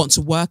want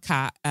to work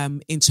at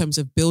in terms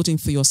of building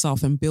for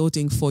yourself and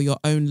building for your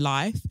own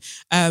life.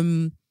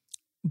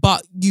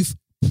 But you've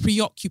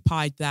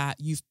preoccupied that.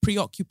 You've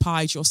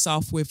preoccupied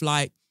yourself with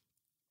like,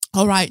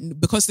 all right,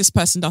 because this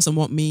person doesn't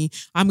want me,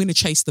 I'm going to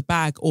chase the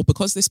bag. Or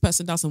because this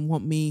person doesn't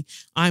want me,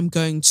 I'm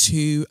going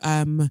to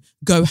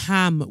go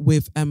ham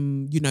with,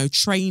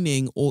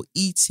 training or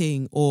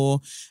eating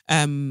or,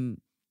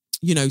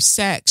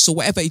 sex or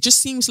whatever. It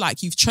just seems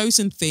like you've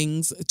chosen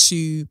things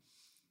to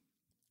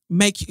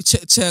make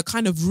to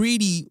kind of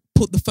really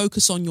put the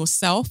focus on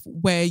yourself,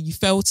 where you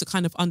fail to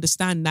kind of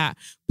understand that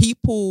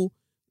people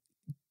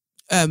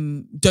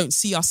don't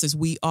see us as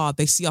we are.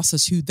 They see us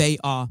as who they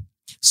are.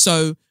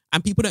 So,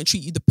 and people don't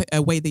treat you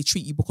the way they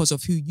treat you because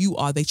of who you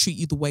are. They treat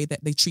you the way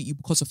that they treat you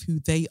because of who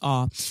they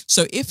are.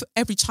 So if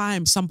every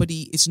time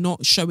somebody is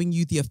not showing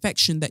you the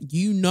affection that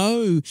you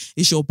know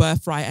is your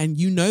birthright and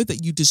you know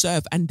that you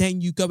deserve, and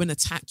then you go and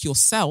attack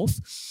yourself,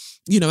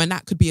 and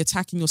that could be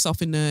attacking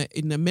yourself in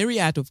a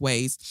myriad of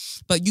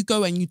ways, but you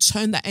go and you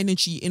turn that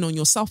energy in on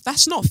yourself,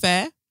 that's not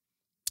fair.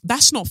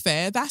 That's not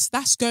fair.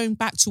 That's going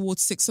back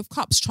towards Six of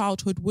Cups,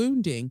 childhood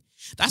wounding.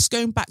 That's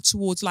going back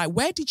towards like,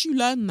 where did you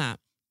learn that?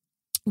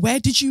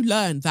 Where did you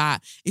learn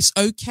that it's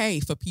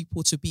okay for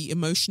people to be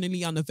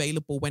emotionally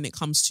unavailable when it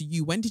comes to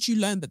you? When did you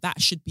learn that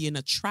that should be an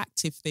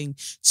attractive thing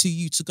to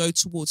you, to go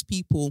towards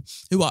people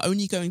who are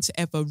only going to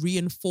ever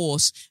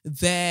reinforce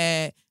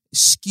their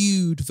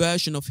skewed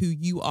version of who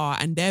you are,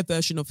 and their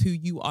version of who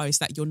you are is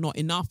that you're not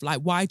enough?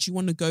 Like, why do you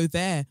want to go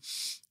there?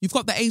 You've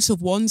got the Ace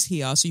of Wands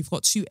here. So you've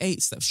got two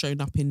eights that have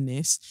shown up in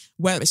this,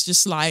 where it's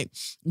just like,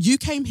 you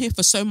came here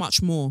for so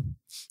much more.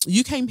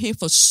 You came here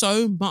for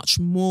so much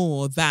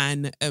more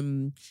than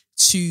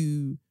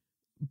to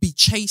be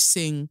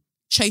chasing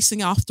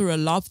after a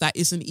love that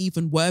isn't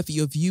even worthy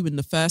of you in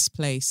the first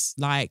place.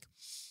 Like,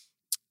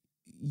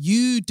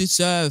 you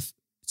deserve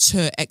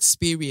to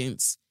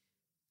experience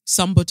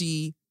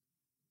somebody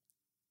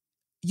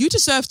you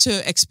deserve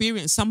to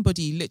experience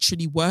somebody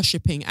literally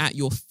worshipping at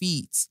your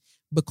feet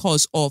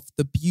because of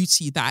the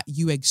beauty that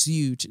you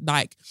exude.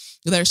 Like,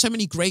 there are so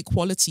many great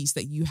qualities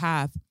that you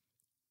have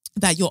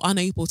that you're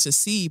unable to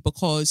see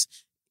because,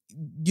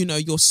 you know,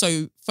 you're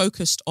so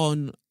focused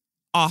on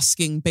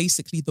asking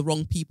basically the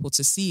wrong people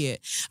to see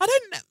it.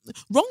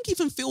 Wrong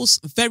even feels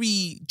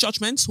very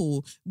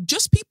judgmental.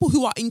 Just people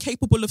who are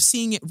incapable of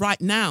seeing it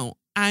right now.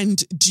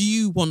 And do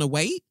you want to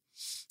wait?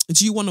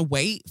 Do you want to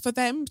wait for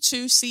them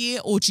to see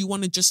it? Or do you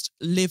want to just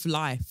live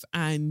life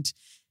and,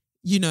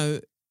 you know,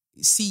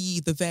 see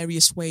the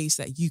various ways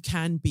that you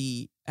can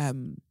be,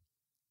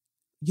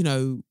 you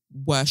know,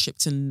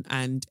 worshipped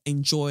and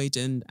enjoyed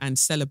and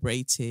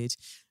celebrated?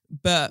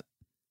 But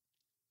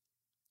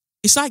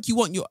it's like you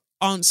want your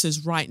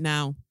answers right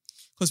now,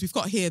 because we've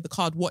got here the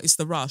card, what is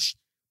the rush?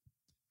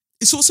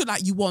 It's also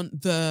like you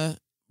want the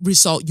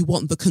result, you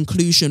want the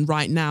conclusion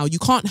right now. You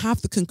can't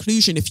have the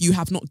conclusion if you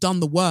have not done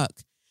the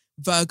work,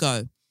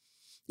 Virgo.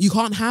 You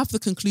can't have the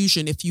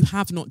conclusion if you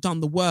have not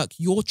done the work.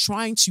 You're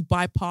trying to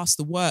bypass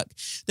the work.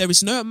 There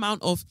is no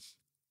amount of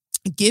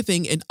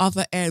giving in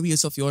other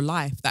areas of your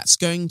life that's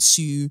going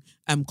to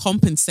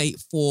compensate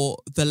for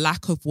the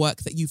lack of work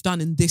that you've done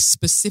in this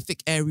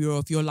specific area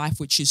of your life,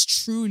 which is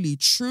truly,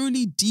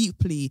 truly,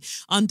 deeply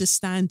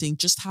understanding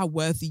just how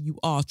worthy you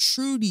are,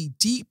 truly,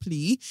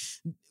 deeply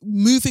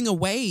moving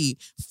away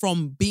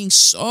from being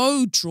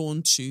so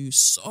drawn to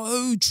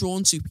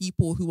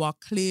people who are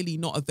clearly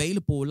not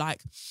available.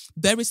 Like,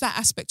 there is that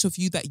aspect of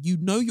you that you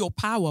know your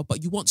power,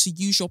 but you want to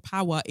use your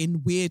power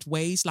in weird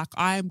ways. Like,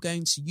 I am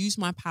going to use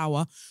my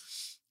power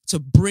to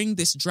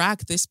drag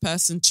this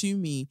person to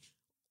me.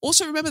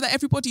 Also, remember that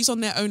everybody's on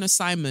their own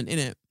assignment,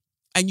 innit?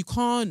 And you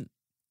can't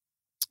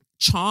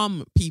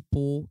charm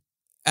people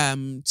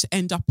to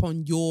end up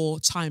on your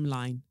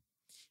timeline.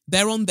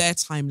 They're on their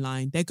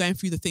timeline. They're going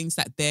through the things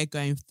that they're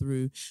going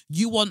through.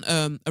 You want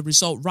a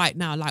result right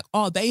now, like,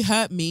 oh, they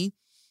hurt me,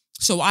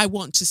 so I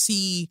want to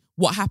see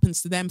what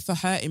happens to them for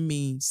hurting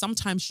me.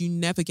 Sometimes you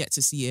never get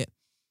to see it.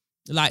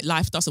 Like,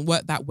 life doesn't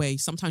work that way.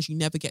 Sometimes you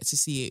never get to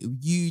see it.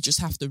 You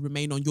just have to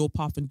remain on your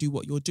path and do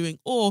what you're doing.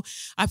 Or,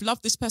 I've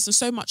loved this person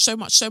so much.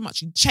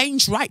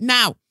 Change right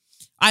now.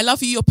 I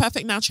love you. You're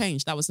perfect now.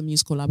 Change. That was the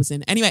musical I was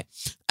in. Anyway,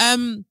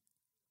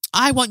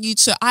 I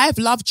have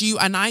loved you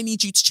and I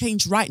need you to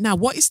change right now.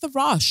 What is the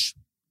rush?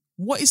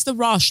 What is the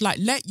rush? Like,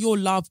 let your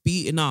love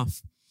be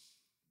enough.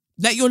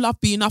 Let your love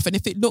be enough. And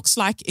if it looks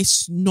like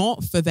it's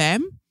not for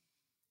them,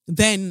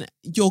 then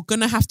you're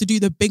going to have to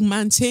do the big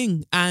man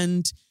thing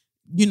and,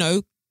 you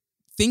know,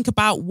 think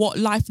about what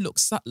life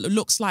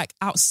looks like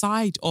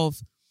outside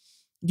of,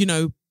 you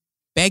know,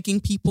 begging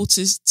people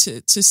to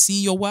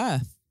see your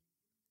worth.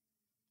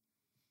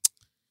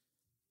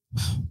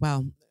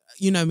 Well,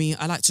 you know me,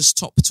 I like to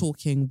stop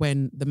talking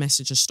when the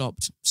message has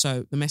stopped.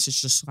 So the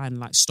message just kind of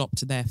like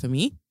stopped there for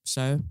me.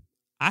 So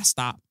I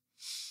stop.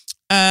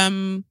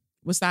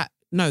 Was that?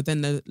 No,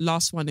 then the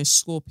last one is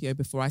Scorpio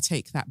before I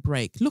take that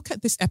break. Look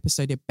at this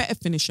episode. It better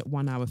finish at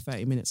 1 hour,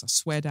 30 minutes. I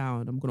swear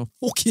down. I'm going to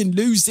fucking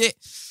lose it.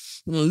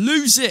 I'm going to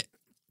lose it.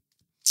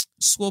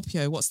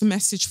 Scorpio, what's the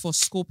message for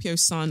Scorpio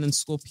Sun and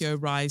Scorpio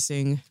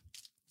Rising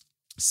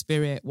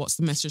Spirit? What's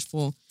the message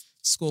for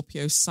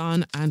Scorpio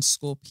Sun and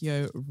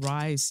Scorpio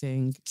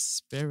Rising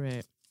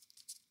Spirit?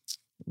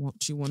 What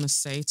do you want to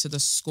say to the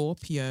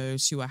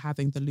Scorpios who are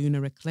having the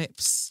lunar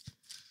eclipse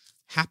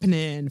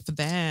happening for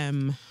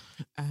them?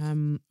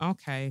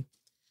 Okay.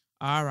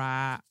 All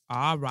right.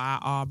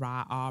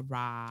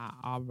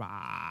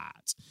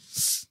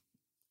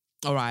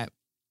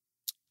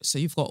 So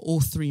you've got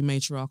all three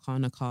major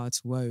arcana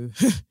cards. Whoa.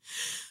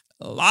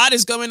 A lot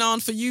is going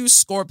on for you,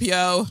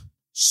 Scorpio.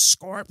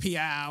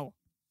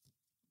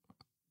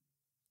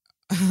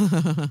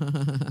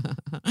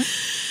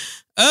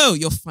 Oh,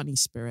 you're funny,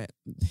 Spirit.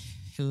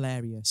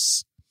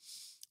 Hilarious.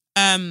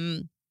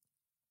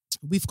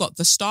 We've got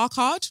the Star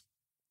card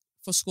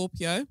for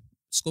Scorpio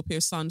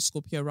Sun,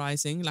 Scorpio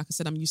Rising. Like I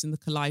said, I'm using the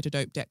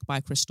Kaleidodope deck by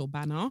Crystal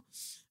Banner.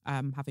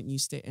 Haven't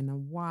used it in a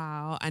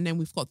while. And then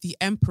we've got the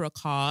Emperor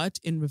card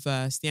in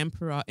reverse. The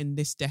Emperor in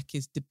this deck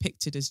is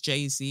depicted as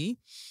Jay-Z.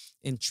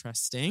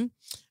 Interesting.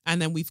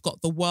 And then we've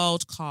got the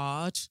World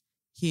card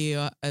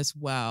here as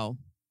well.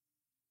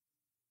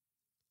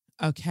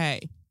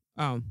 Okay.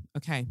 Oh,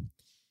 okay.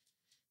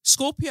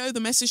 Scorpio, the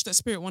message that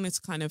Spirit wanted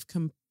to kind of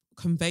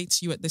convey to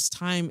you at this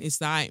time is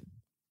that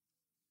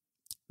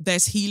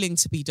there's healing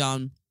to be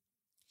done.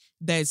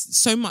 There's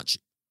so much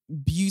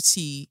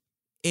beauty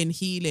in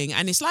healing.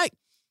 And it's like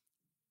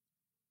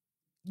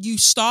you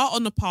start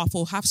on the path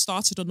or have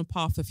started on the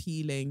path of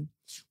healing.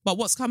 But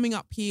what's coming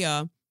up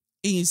here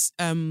is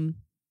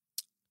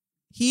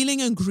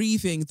healing and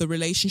grieving the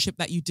relationship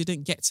that you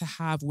didn't get to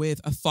have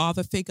with a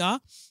father figure.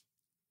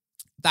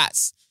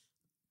 That's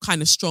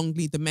kind of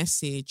strongly the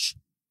message.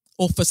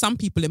 Or for some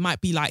people, it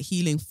might be like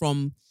healing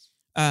from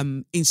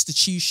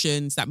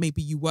institutions that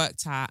maybe you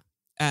worked at,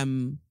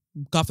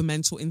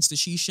 governmental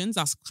institutions.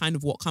 That's kind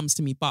of what comes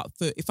to me. But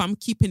if I'm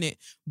keeping it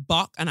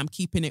buck and I'm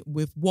keeping it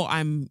with what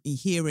I'm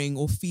hearing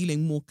or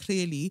feeling more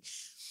clearly,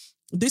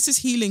 This is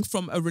healing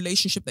from a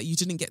relationship that you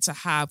didn't get to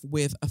have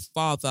with a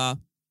father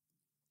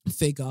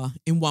figure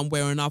in one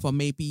way or another.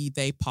 Maybe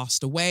they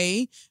passed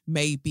away.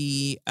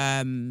 Maybe,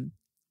 there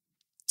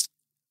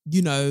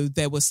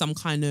was some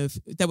kind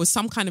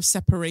of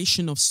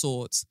separation of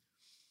sorts.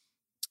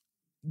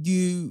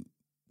 You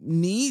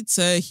need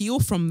to heal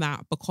from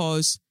that,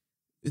 because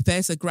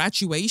there's a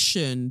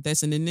graduation,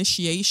 there's an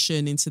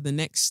initiation into the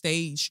next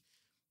stage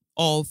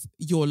of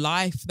your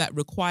life that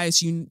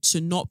requires you to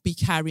not be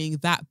carrying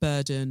that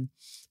burden.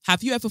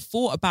 Have you ever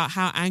thought about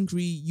how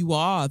angry you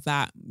are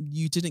that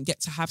you didn't get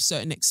to have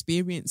certain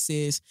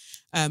experiences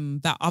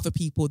that other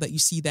people that you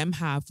see them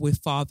have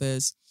with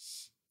fathers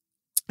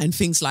and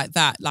things like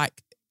that?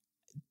 Like,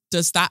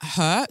 does that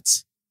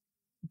hurt?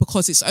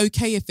 Because it's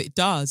okay if it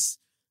does,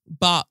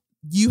 but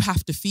you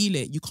have to feel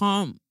it. You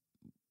can't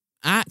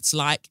act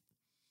like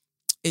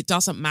it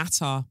doesn't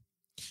matter.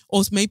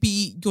 Or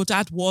maybe your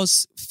dad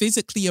was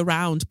physically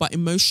around, but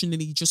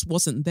emotionally just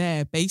wasn't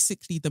there.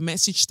 Basically, the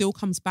message still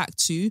comes back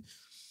to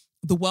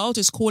the world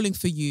is calling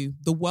for you.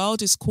 The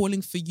world is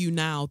calling for you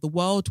now. The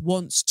world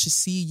wants to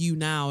see you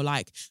now.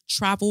 Like,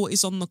 travel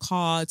is on the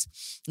cards,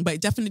 but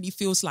it definitely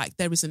feels like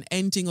there is an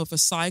ending of a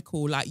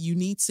cycle. Like, you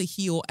need to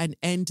heal and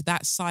end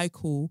that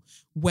cycle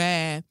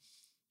where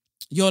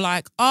you're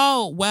like,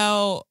 oh,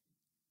 well,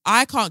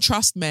 I can't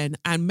trust men,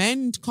 and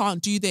men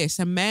can't do this,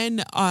 and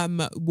men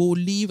will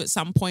leave at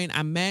some point,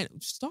 and men,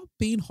 stop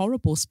being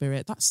horrible,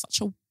 Spirit. That's such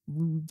a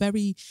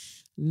very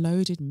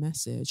loaded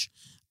message.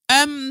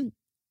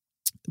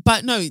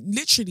 But no,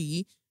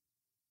 literally,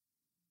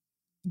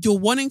 you're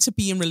wanting to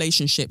be in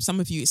relationships. Some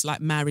of you, it's like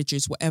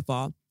marriages,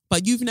 whatever,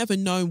 but you've never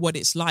known what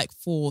it's like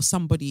for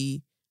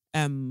somebody,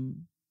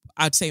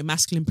 I'd say a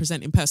masculine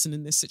presenting person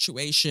in this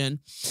situation,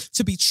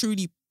 to be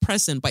truly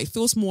present, but it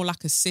feels more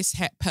like a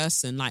cis-het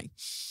person. Like,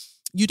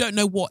 you don't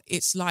know what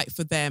it's like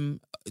for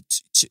them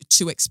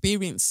to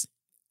experience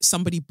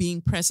somebody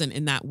being present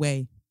in that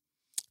way.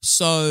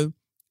 So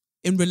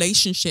in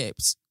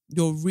relationships,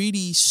 you're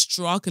really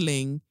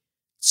struggling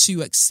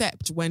to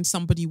accept when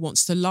somebody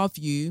wants to love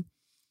you,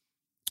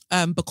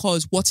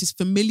 because what is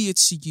familiar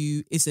to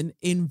you is an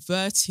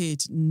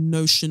inverted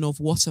notion of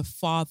what a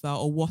father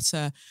or what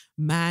a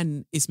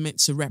man is meant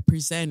to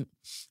represent.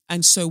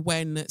 And so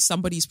when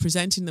somebody's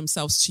presenting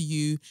themselves to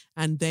you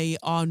and they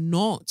are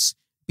not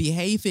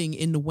behaving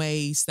in the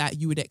ways that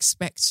you would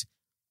expect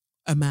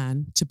a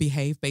man to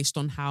behave based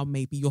on how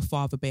maybe your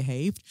father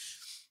behaved,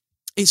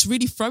 it's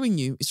really throwing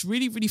you. It's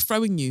really, really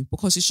throwing you,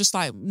 because it's just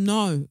like,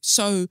 no.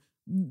 So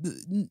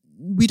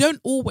we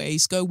don't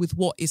always go with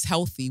what is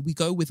healthy. We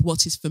go with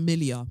what is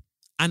familiar.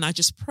 And I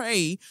just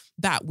pray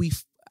that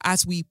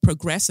as we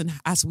progress and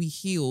as we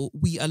heal,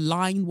 we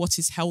align what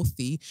is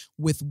healthy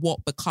with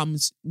what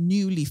becomes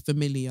newly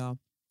familiar.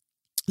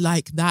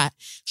 Like, that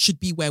should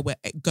be where we're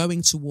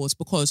going towards,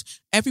 because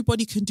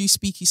everybody can do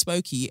speaky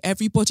spokey.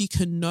 Everybody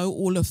can know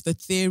all of the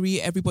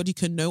theory. Everybody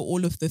can know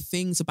all of the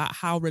things about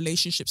how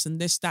relationships and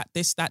this, that.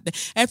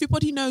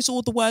 Everybody knows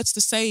all the words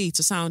to say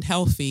to sound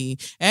healthy.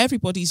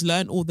 Everybody's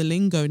learned all the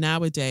lingo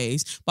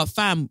nowadays. But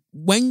fam,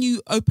 when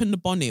you open the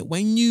bonnet,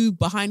 when you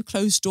behind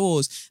closed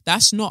doors,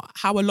 that's not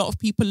how a lot of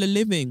people are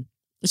living.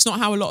 It's not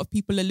how a lot of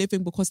people are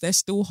living, because they're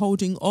still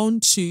holding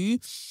on to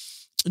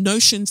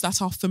notions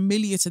that are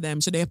familiar to them.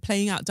 So they're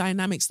playing out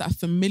dynamics that are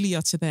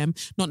familiar to them,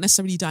 not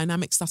necessarily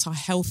dynamics that are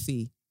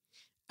healthy.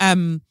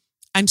 And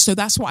so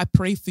that's what I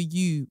pray for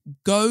you.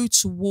 Go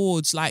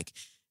towards, like,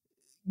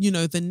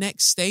 the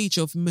next stage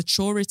of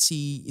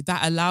maturity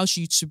that allows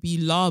you to be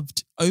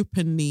loved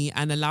openly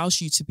and allows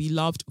you to be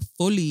loved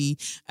fully,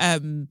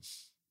 and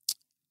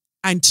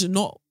to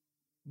not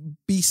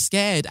be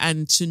scared,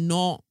 and to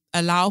not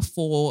allow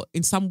for,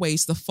 in some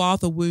ways, the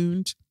father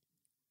wound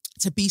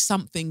to be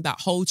something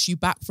that holds you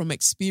back from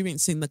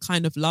experiencing the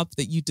kind of love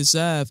that you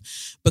deserve.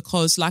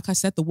 Because, like I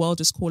said, the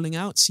world is calling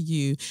out to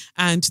you.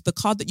 And the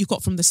card that you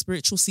got from the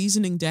spiritual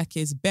seasoning deck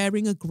is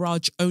bearing a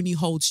grudge only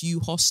holds you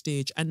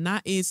hostage. And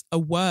that is a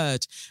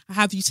word.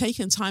 Have you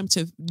taken time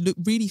to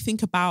really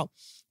think about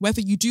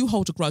whether you do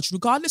hold a grudge,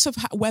 regardless of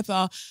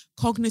whether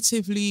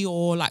cognitively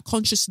or like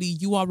consciously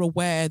you are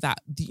aware that,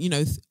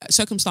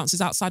 circumstances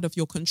outside of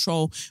your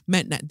control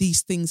meant that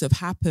these things have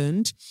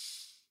happened?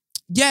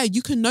 Yeah,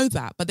 you can know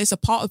that, but there's a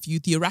part of you,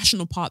 the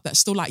irrational part, that's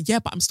still like, yeah,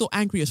 but I'm still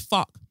angry as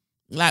fuck.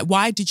 Like,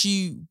 why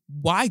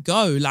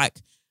go? Like,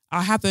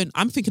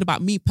 I'm thinking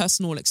about me,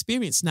 personal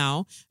experience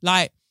now.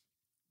 Like,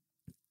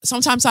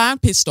 sometimes I am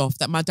pissed off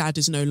that my dad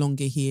is no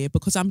longer here,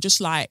 because I'm just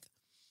like,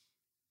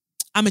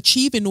 I'm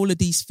achieving all of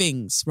these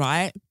things,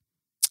 right?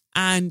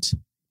 And,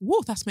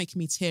 whoa, that's making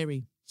me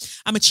teary.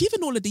 I'm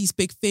achieving all of these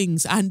big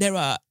things, and there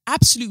are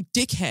absolute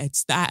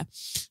dickheads that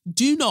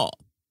do not,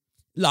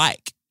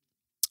 like,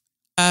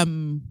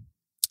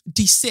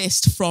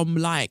 desist from,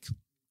 like,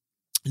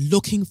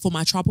 looking for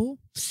my trouble,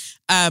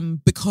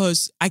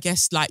 because I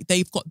guess, like,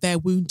 they've got their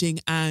wounding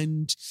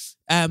and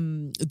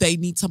they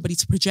need somebody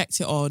to project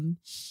it on.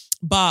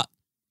 But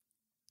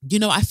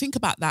I think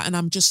about that and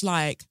I'm just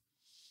like,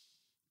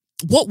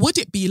 what would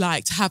it be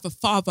like to have a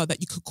father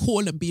that you could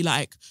call and be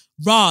like,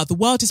 rah, the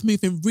world is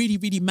moving really,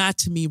 really mad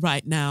to me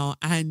right now,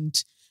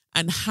 and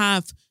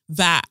have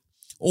that,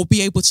 or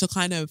be able to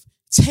kind of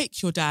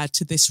take your dad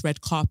to this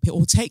red carpet,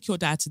 or take your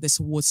dad to this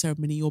award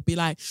ceremony, or be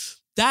like,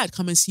 Dad,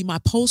 come and see my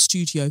pole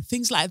studio,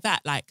 things like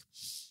that. Like,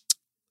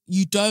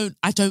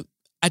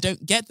 I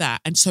don't get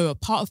that. And so a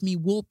part of me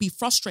will be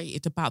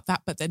frustrated about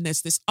that. But then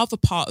there's this other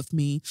part of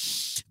me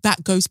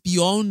that goes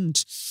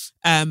beyond,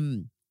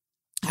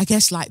 I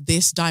guess, like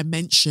this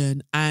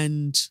dimension,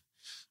 and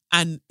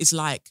is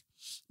like,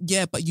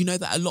 yeah, but you know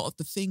that a lot of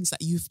the things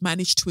that you've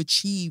managed to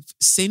achieve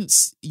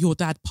since your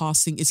dad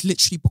passing is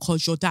literally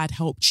because your dad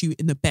helped you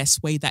in the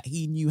best way that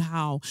he knew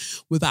how,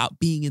 without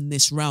being in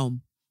this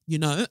realm, you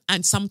know?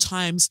 And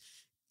sometimes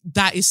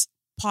that is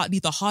partly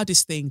the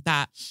hardest thing,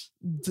 that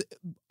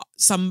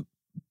some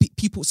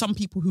people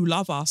who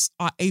love us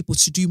are able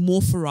to do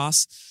more for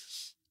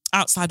us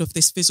outside of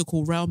this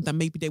physical realm than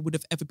maybe they would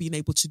have ever been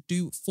able to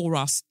do for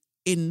us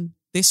in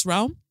this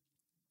realm.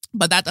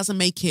 But that doesn't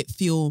make it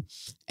feel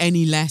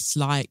any less,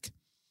 like,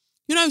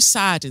 you know,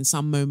 sad in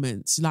some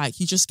moments. Like,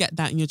 you just get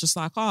that and you're just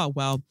like, oh,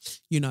 well,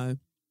 you know,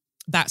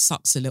 that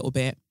sucks a little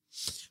bit.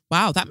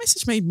 Wow, that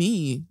message made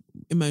me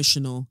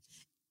emotional.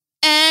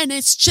 And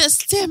it's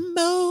just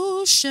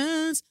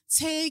emotions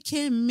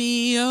taking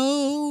me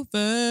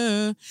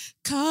over,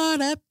 caught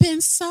up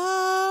in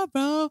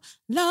sorrow,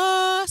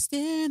 lost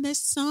in this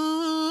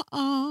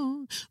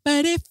song.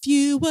 But if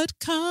you would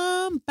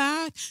come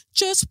back,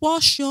 just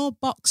wash your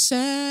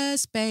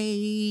boxers,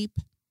 babe.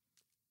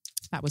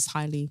 That was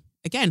highly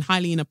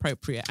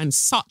inappropriate, and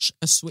such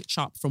a switch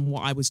up from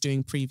what I was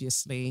doing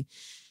previously.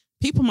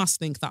 People must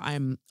think that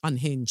I'm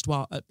unhinged.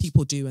 Well,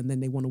 people do, and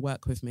then they want to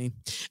work with me.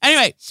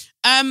 Anyway,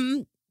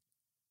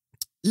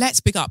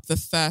 let's pick up the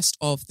first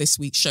of this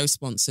week's show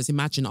sponsors.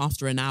 Imagine,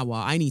 after an hour,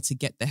 I need to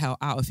get the hell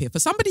out of here. For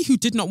somebody who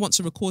did not want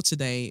to record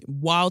today,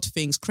 wild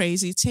things,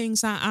 crazy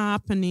things are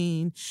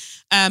happening.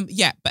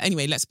 But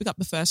anyway, let's pick up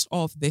the first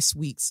of this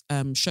week's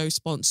show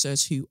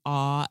sponsors, who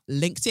are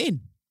LinkedIn.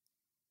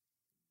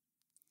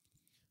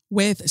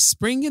 With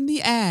spring in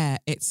the air,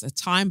 it's a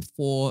time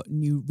for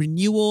new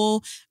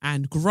renewal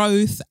and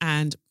growth.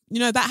 And, you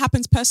know, that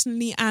happens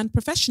personally and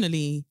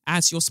professionally.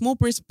 As your small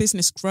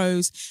business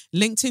grows,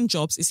 LinkedIn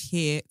Jobs is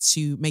here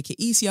to make it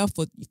easier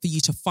for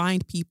you to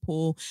find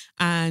people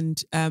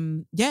and,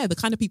 the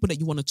kind of people that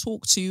you want to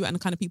talk to and the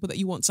kind of people that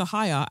you want to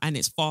hire. And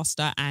it's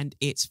faster and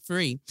it's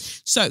free.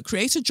 So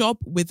create a job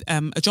with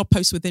a job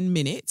post within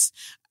minutes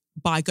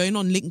by going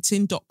on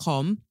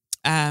LinkedIn.com.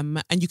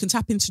 And you can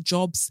tap into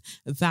jobs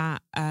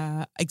that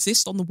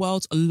exist on the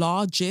world's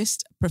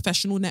largest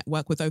professional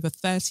network with over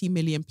 30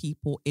 million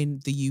people in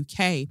the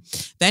UK.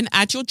 Then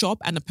add your job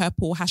and a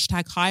purple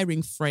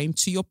 #hiring frame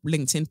to your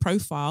LinkedIn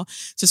profile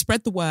to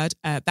spread the word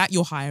that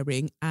you're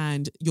hiring,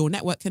 and your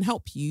network can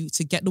help you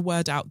to get the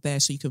word out there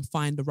so you can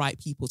find the right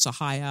people to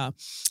hire.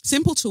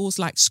 Simple tools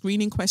like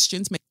screening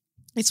questions.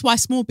 It's why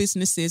small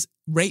businesses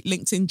rate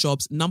LinkedIn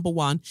Jobs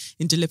 #1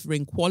 in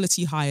delivering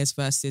quality hires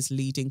versus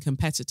leading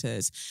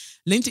competitors.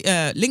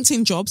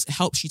 LinkedIn Jobs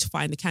helps you to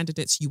find the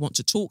candidates you want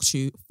to talk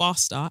to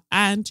faster,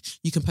 and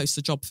you can post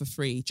the job for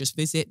free. Just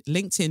visit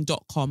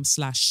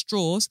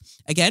linkedin.com/straws.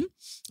 Again,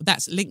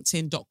 that's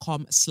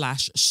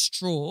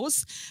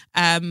linkedin.com/straws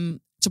to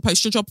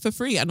post your job for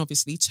free. And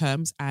obviously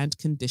terms and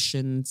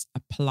conditions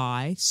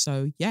apply.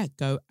 So yeah,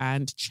 go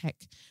and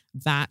check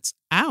that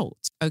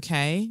out.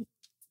 Okay.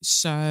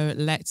 So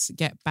let's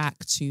get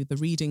back to the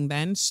reading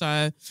then.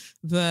 So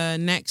the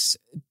next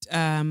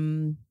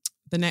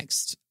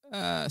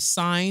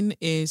sign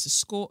is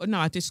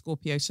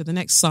Scorpio. So the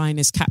next sign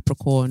is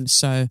Capricorn.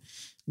 So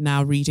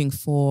now reading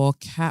for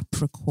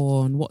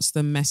Capricorn. What's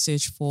the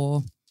message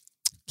for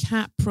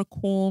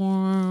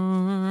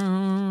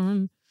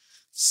Capricorn?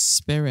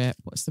 Spirit,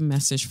 what's the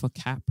message for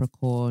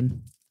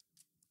Capricorn?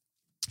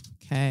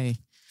 Okay,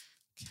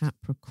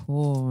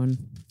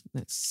 Capricorn.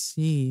 Let's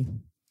see.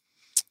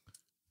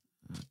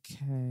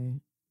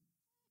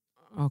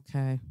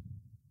 Okay.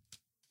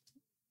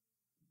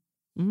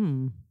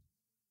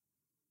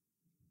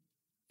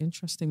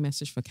 Interesting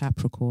message for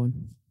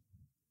Capricorn.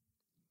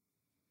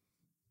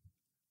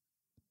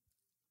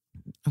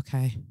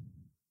 Okay.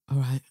 All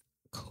right.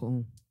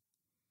 Cool.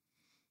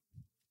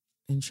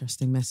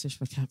 Interesting message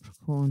for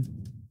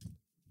Capricorn.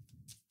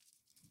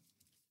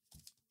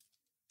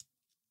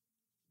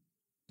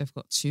 They've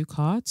got 2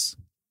 cards.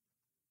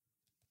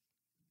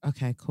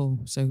 Okay, cool.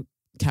 So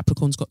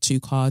Capricorn's got 2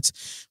 cards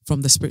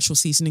from the spiritual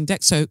seasoning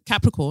deck. So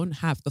Capricorn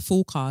have the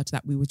full card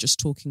that we were just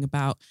talking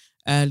about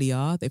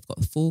earlier. They've got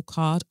the full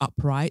card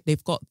upright.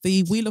 They've got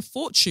the Wheel of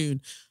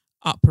Fortune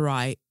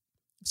upright.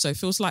 So it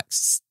feels like,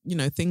 you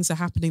know, things are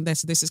happening there.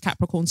 So this is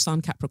Capricorn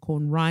Sun,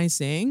 Capricorn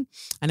Rising.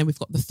 And then we've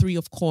got the 3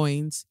 of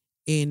Coins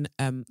in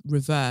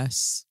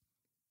reverse.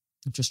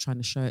 I'm just trying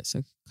to show it so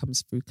it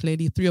comes through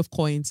clearly. 3 of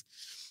Coins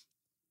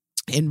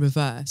in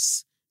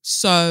reverse.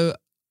 So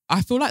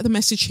I feel like the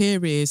message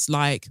here is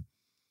like,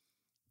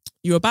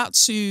 you're about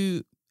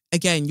to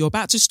again, you're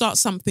about to start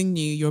something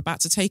new. You're about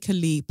to take a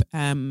leap.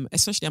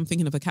 Especially, I'm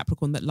thinking of a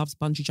Capricorn that loves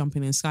bungee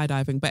jumping and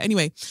skydiving. But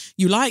anyway,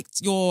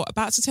 you're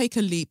about to take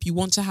a leap. You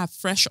want to have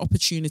fresh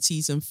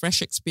opportunities and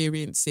fresh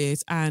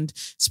experiences. And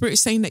Spirit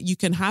is saying that you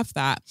can have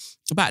that.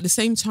 But at the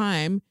same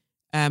time,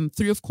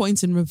 Three of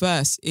Coins in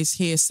reverse is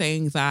here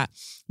saying that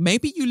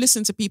maybe you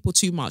listen to people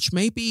too much.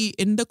 Maybe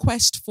in the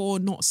quest for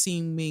not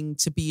seeming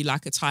to be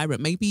like a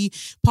tyrant, maybe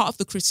part of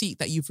the critique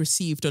that you've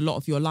received a lot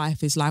of your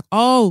life is like,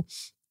 oh,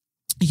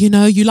 you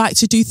know, you like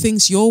to do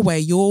things your way.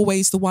 You're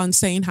always the one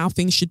saying how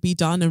things should be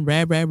done and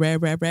rare.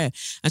 And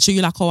so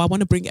you're like, oh, I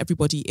want to bring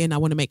everybody in. I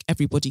want to make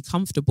everybody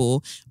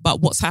comfortable.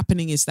 But what's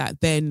happening is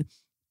that then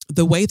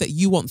the way that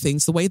you want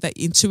things, the way that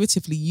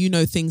intuitively you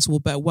know things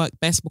will work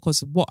best,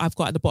 because what I've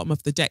got at the bottom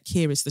of the deck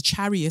here is the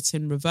Chariot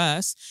in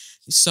reverse.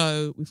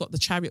 So we've got the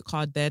Chariot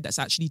card there that's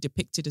actually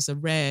depicted as a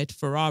red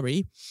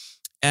Ferrari.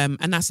 And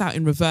that's out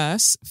in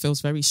reverse. Feels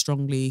very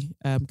strongly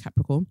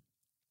Capricorn.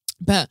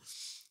 But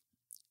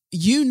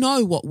you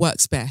know what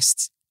works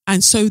best.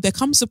 And so there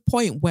comes a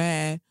point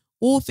where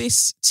all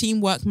this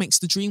teamwork makes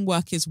the dream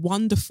work is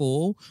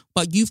wonderful,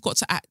 but you've got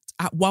to at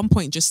one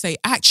point just say,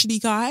 actually,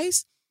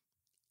 guys,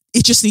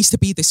 it just needs to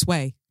be this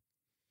way.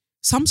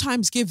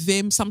 Sometimes give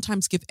vim,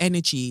 sometimes give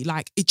energy.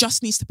 Like, it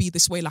just needs to be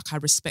this way. Like, I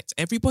respect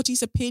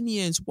everybody's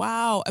opinions.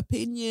 Wow,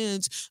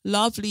 opinions.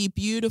 Lovely,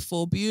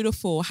 beautiful,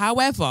 beautiful.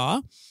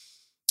 However,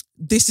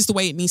 this is the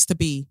way it needs to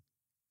be.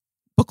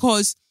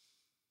 Because,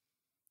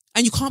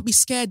 and you can't be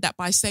scared that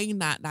by saying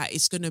that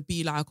it's going to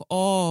be like,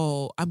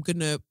 oh, I'm going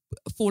to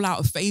fall out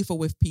of favor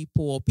with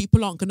people, or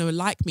people aren't going to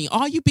like me.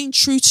 Are you being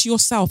true to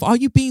yourself? Are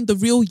you being the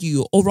real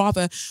you? Or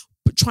rather,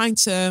 trying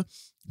to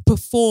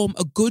perform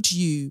a good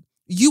you?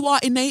 You are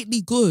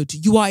innately good.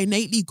 You are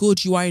innately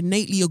good. You are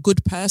innately a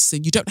good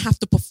person. You don't have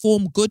to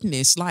perform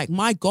goodness. Like,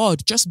 my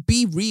God, just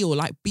be real.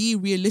 Like, be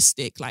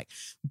realistic. Like,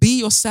 be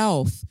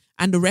yourself,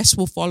 and the rest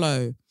will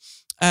follow.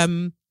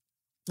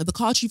 The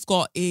card you've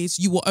got is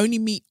you will only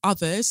meet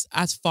others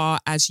as far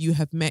as you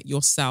have met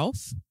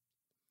yourself.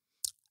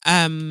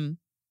 And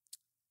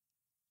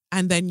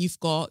then you've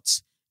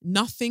got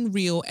nothing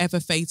real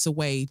ever fades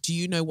away. Do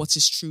you know what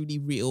is truly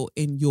real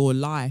in your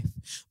life?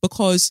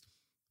 Because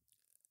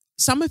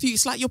some of you,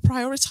 it's like you're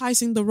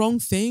prioritizing the wrong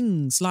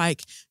things.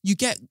 Like, you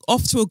get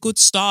off to a good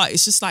start.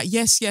 It's just like,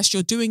 yes,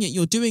 you're doing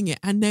it.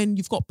 And then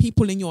you've got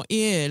people in your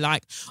ear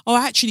like, oh,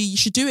 actually, you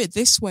should do it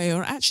this way,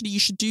 or actually, you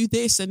should do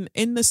this. And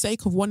in the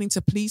sake of wanting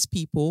to please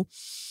people,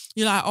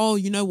 you're like, oh,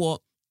 you know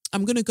what?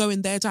 I'm going to go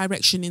in their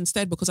direction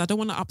instead because I don't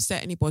want to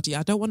upset anybody.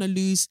 I don't want to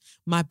lose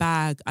my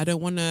bag. I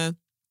don't want to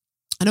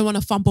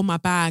fumble my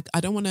bag. I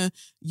don't want to,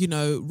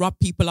 rub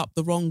people up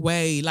the wrong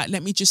way. Like,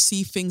 let me just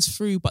see things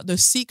through. But the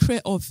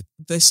secret of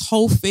this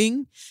whole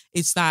thing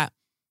is that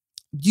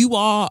you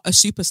are a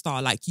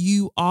superstar. Like,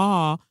 you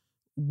are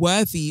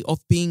worthy of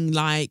being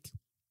like,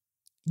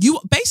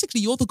 you're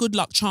the good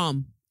luck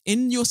charm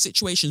in your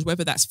situations,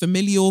 whether that's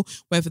familial,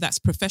 whether that's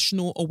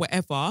professional or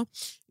whatever.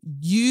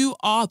 You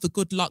are the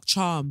good luck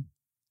charm.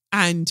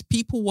 And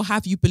people will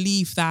have you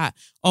believe that,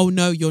 oh,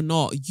 no, you're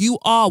not. You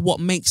are what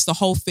makes the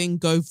whole thing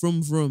go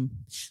vroom, vroom.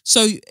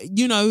 So,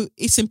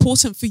 it's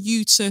important for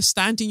you to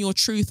stand in your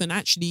truth and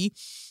actually,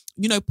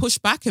 push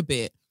back a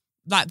bit.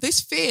 Like,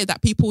 this fear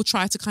that people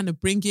try to kind of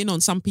bring in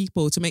on some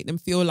people to make them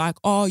feel like,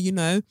 oh,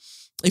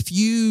 if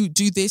you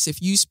do this,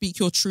 if you speak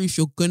your truth,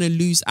 you're going to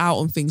lose out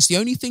on things. The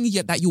only thing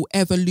that you'll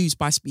ever lose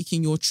by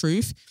speaking your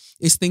truth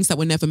is things that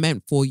were never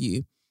meant for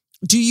you.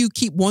 Do you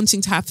keep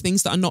wanting to have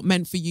things that are not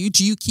meant for you?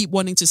 Do you keep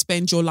wanting to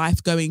spend your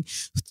life going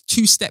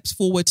 2 steps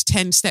forward,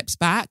 10 steps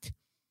back?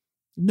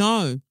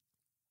 No.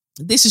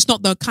 This is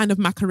not the kind of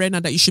Macarena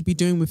that you should be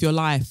doing with your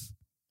life.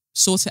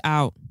 Sort it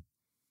out.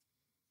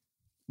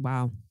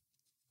 Wow.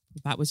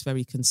 That was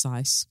very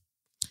concise.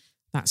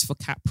 That's for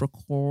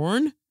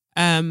Capricorn.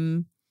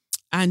 And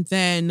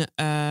then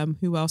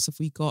who else have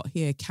we got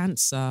here?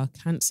 Cancer.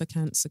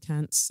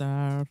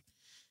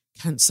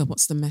 Cancer,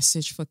 what's the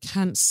message for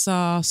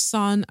Cancer,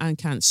 Sun and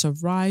Cancer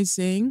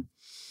rising?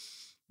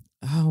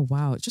 Oh,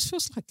 wow. It just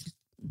feels like,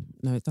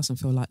 no, it doesn't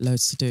feel like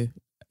loads to do.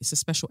 It's a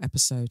special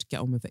episode. Get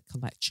on with it,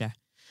 Collector.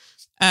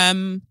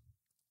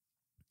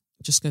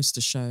 Just goes to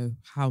show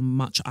how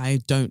much I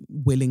don't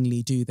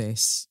willingly do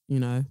this,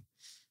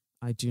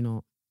 I do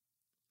not.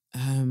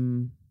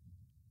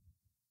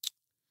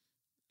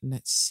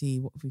 Let's see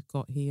what we've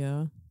got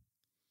here.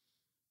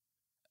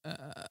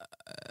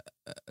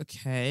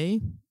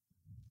 Okay.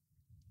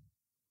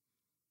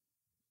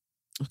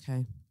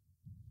 I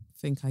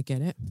think I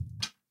get it.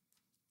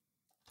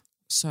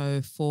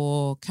 So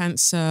for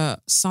Cancer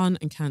Sun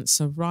and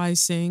Cancer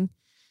rising,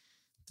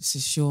 this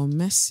is your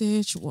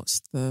message.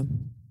 What's the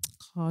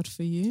card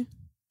for you?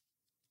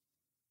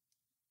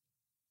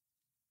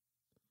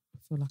 I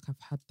feel like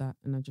I've had that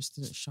and I just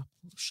didn't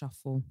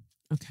shuffle.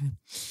 Okay.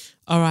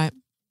 All right.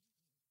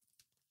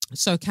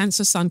 So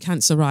Cancer Sun,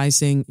 Cancer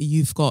rising,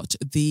 you've got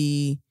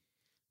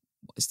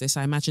what is this?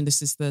 I imagine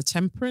this is the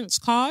Temperance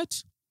card.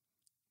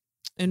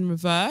 In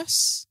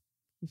reverse,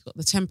 you've got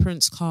the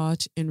Temperance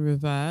card in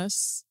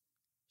reverse.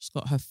 She's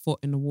got her foot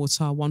in the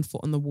water, 1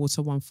 foot on the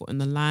water, 1 foot in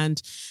the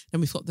land. Then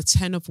we've got the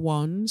 10 of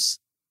Wands.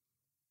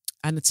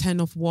 And the 10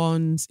 of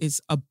Wands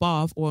is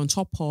above or on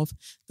top of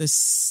the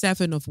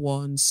 7 of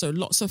Wands. So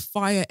lots of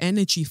fire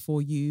energy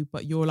for you,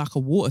 but you're like a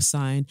water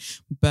sign.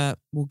 But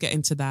we'll get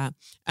into that.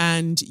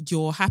 And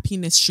your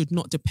happiness should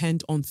not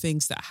depend on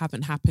things that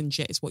haven't happened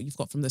yet, is what you've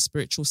got from the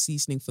spiritual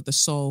seasoning for the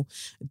soul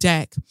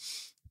deck.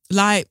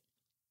 Like,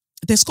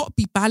 there's got to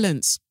be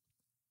balance.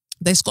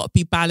 There's got to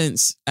be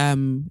balance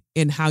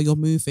in how you're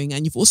moving.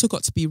 And you've also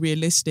got to be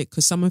realistic,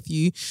 because some of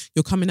you,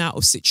 you're coming out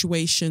of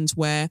situations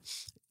where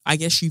I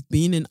guess you've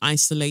been in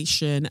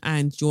isolation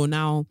and you're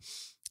now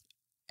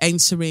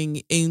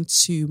entering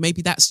into,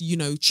 maybe that's, you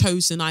know,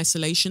 chosen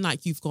isolation.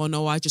 Like you've gone,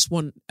 oh, I just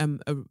want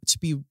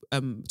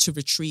to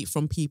retreat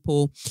from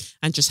people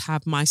and just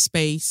have my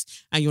space.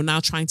 And you're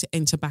now trying to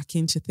enter back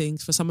into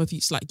things. For some of you,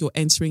 it's like you're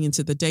entering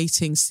into the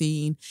dating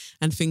scene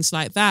and things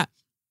like that.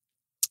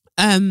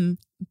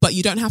 But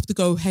you don't have to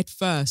go head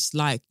first.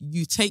 Like,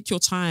 you take your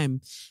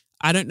time.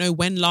 I don't know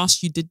when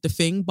last you did the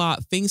thing,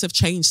 but things have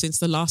changed since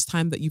the last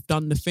time that you've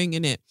done the thing,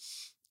 innit?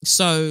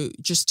 So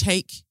just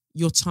take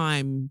your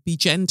time, be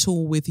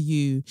gentle with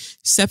you.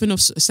 Seven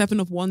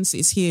of Wands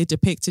is here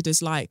depicted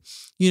as like,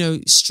 you know,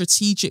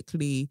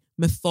 strategically,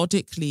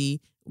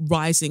 methodically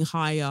rising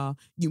higher.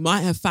 You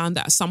might have found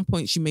that at some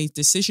points you made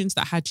decisions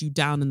that had you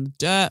down in the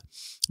dirt,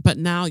 but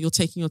now you're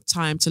taking your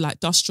time to like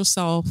dust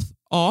yourself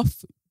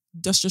off,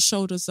 dust your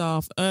shoulders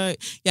off. And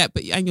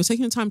you're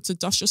taking the time to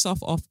dust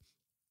yourself off.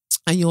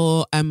 And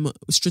you're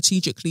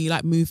strategically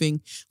like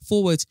moving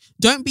forward.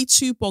 Don't be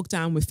too bogged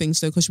down with things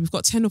though, because we've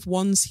got 10 of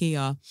Wands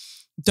here.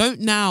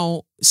 Don't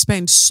now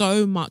spend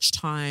so much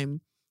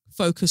time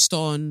focused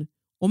on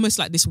almost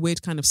like this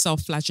weird kind of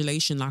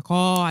self-flagellation, like,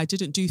 oh, I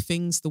didn't do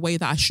things the way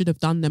that I should have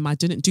done them. I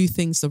didn't do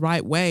things the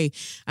right way.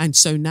 And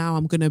so now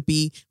I'm going to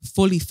be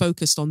fully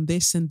focused on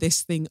this and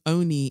this thing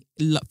only.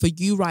 For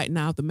you right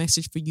now, the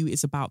message for you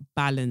is about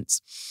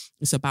balance.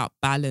 It's about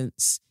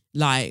balance.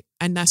 Like,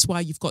 and that's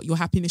why you've got, your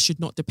happiness should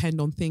not depend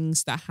on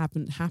things that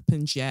haven't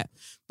happened yet,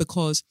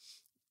 because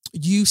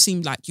you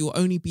seem like you'll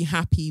only be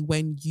happy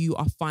when you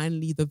are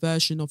finally the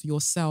version of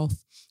yourself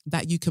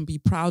that you can be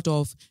proud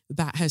of,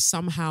 that has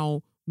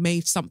somehow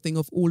made something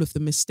of all of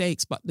the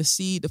mistakes. But the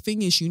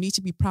thing is, you need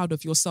to be proud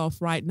of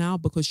yourself right now,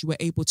 because you were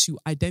able to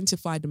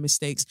identify the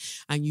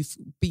mistakes and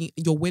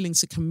you're willing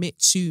to commit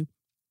to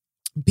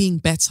being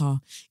better,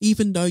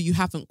 even though you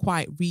haven't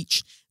quite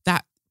reached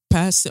that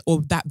person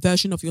or that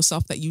version of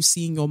yourself that you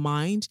see in your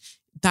mind.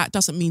 That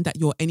doesn't mean that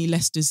you're any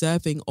less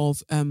deserving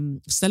of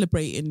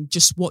celebrating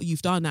just what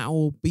you've done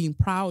or being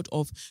proud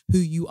of who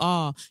you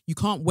are. You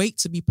can't wait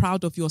to be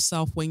proud of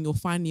yourself when you're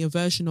finally a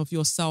version of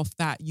yourself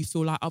that you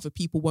feel like other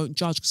people won't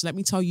judge. Because let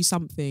me tell you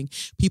something,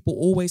 people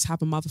always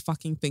have a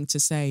motherfucking thing to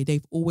say.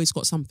 They've always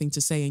got something to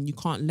say, and you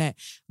can't let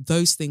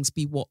those things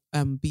be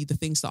be the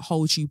things that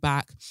hold you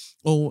back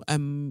or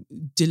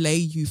delay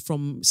you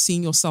from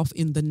seeing yourself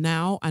in the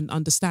now and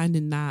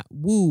understanding that,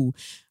 woo,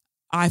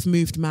 I've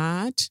moved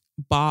mad,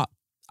 but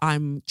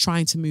I'm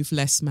trying to move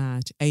less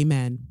mad.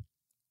 Amen.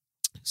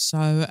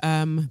 So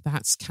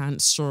that's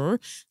Cancer,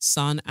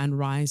 Sun and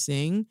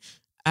Rising.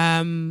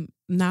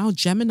 Now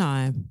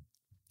Gemini,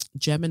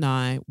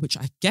 which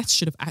I guess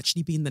should have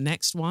actually been the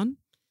next one,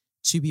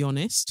 to be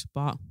honest,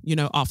 but you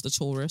know, after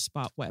Taurus,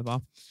 but whatever.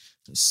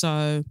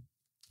 So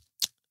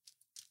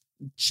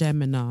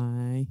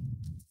Gemini,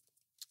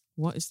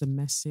 what is the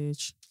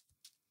message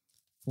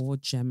for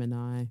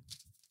Gemini?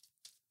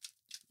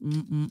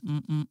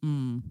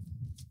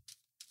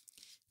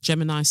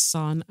 Gemini,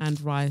 Sun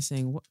and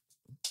Rising. What?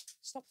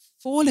 Stop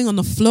falling on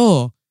the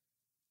floor.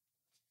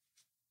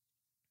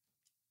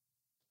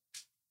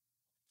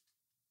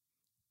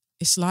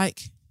 It's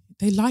like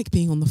they like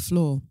being on the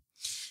floor.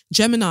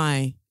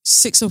 Gemini,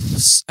 six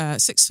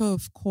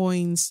of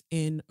coins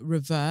in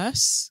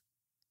reverse.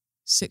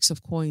 6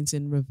 of coins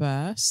in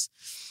reverse.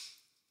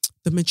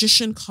 The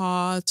Magician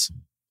card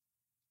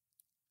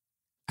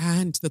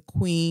and the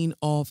Queen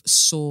of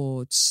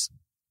Swords.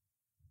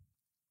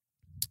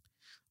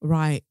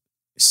 Right.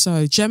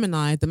 So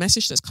Gemini, the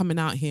message that's coming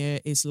out here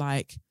is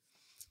like,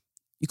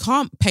 you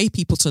can't pay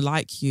people to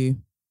like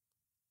you.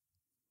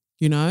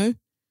 You know,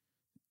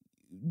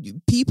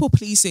 people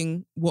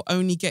pleasing will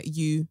only get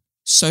you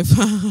so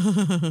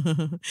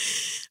far.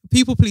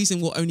 People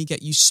pleasing will only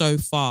get you so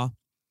far.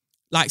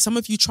 Like, some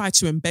of you try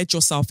to embed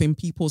yourself in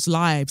people's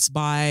lives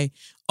by,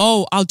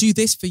 oh, I'll do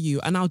this for you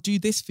and I'll do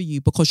this for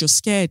you, because you're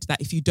scared that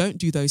if you don't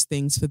do those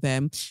things for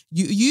them,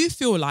 you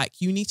feel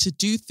like you need to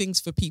do things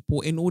for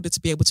people in order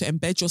to be able to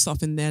embed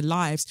yourself in their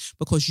lives,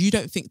 because you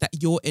don't think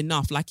that you're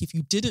enough. Like, if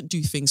you didn't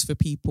do things for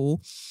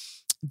people,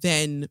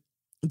 then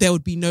there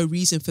would be no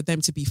reason for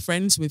them to be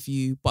friends with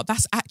you. But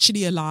that's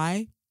actually a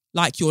lie.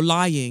 Like, you're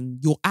lying.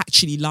 You're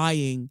actually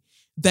lying.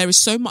 There is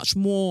so much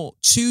more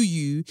to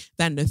you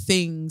than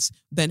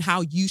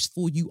how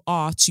useful you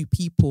are to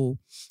people,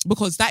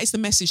 because that is the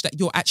message that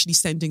you're actually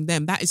sending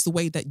them. That is the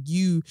way that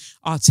you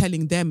are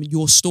telling them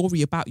your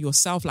story about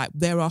yourself. Like,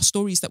 there are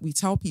stories that we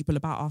tell people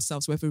about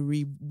ourselves, whether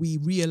we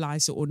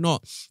realize it or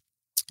not.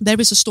 there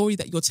is a story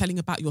that you're telling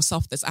about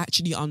yourself that's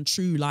actually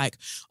untrue. Like,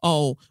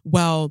 oh,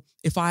 well,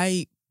 if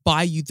I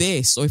buy you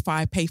this, or if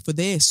I pay for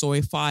this, or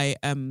if I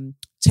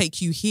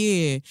take you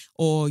here,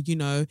 or, you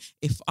know,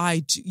 if I,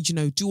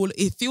 do all,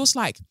 it feels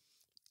like,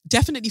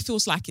 definitely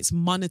feels like it's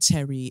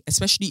monetary,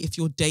 especially if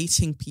you're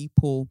dating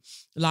people.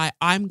 Like,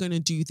 I'm going to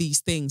do these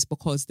things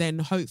because then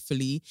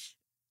hopefully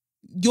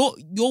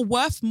you're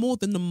worth more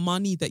than the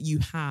money that you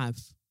have.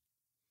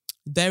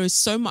 There is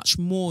so much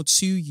more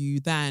to you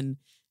than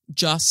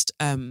just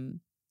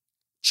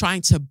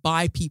trying to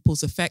buy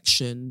people's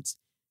affections.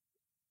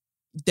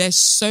 There's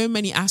so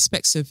many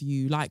aspects of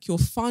you. Like, you're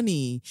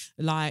funny.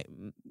 Like,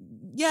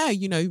 yeah,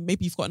 you know,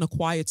 maybe you've got an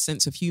acquired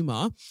sense of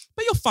humor,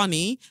 but you're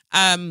funny.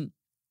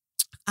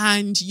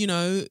 And, you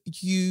know,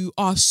 you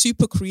are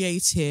super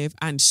creative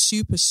and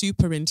super,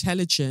 super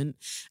intelligent,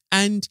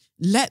 and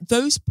let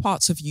those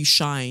parts of you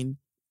shine.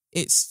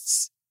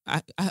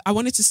 I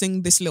wanted to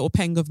sing This Little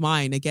Pang of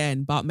Mine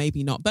again, but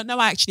maybe not. But no,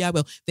 actually I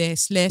will.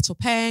 This little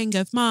pang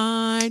of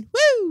mine,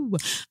 woo!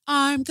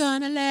 I'm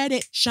gonna let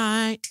it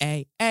shine,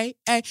 ay, ay,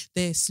 ay.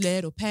 This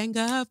little pang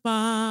of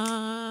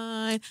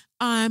mine,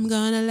 I'm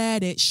gonna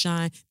let it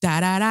shine, da,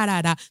 da, da,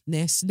 da, da.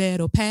 This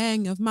little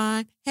pang of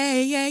mine,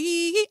 hey,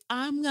 hey,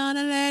 I'm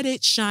gonna let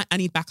it shine. I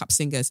need backup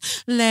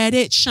singers. Let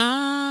it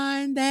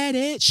shine, let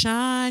it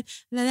shine,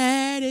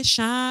 let it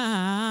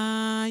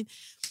shine.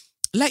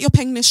 Let your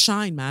pangness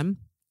shine, man.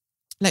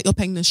 Let your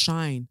pangness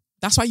shine.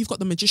 That's why you've got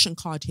the magician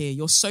card here.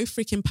 You're so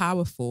freaking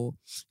powerful.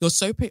 You're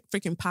so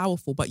freaking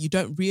powerful, but you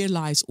don't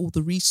realize all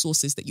the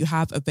resources that you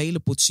have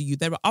available to you.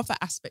 There are other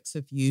aspects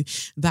of you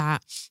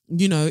that,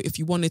 you know, if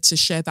you wanted to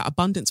share that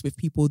abundance with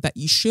people, that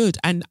you should.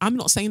 And I'm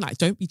not saying like,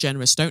 don't be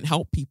generous, don't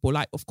help people.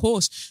 Like, of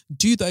course,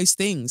 do those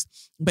things.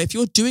 But if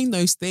you're doing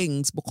those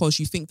things because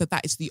you think that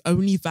that is the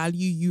only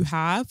value you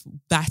have,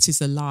 that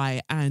is a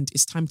lie. And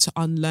it's time to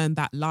unlearn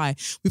that lie.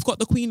 We've got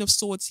the Queen of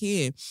Swords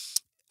here.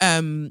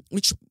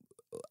 Which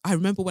I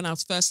remember when I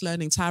was first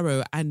learning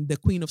tarot, and the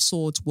Queen of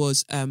Swords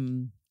was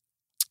kind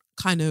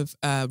of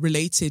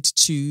related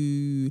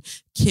to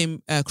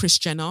Kris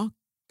Jenner,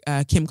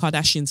 Kim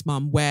Kardashian's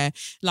mum, where,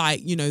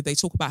 like, you know, they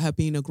talk about her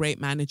being a great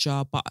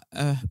manager but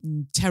a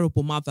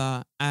terrible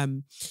mother,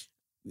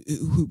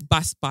 who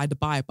by the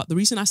by. But the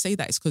reason I say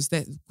that is because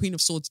the Queen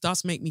of Swords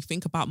does make me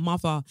think about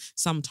mother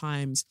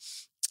sometimes.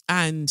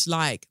 And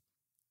like,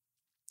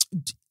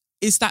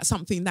 is that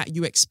something that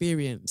you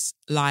experience?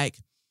 Like,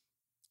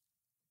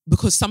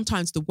 because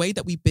sometimes the way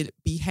that we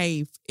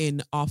behave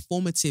in our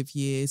formative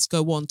years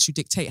go on to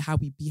dictate how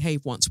we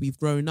behave once we've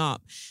grown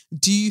up.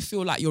 Do you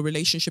feel like your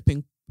relationship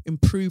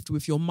improved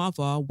with your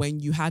mother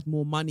when you had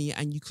more money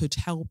and you could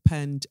help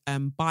and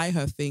buy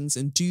her things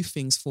and do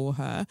things for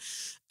her?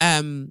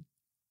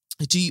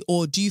 Do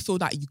you feel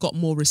that you got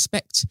more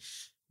respect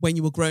when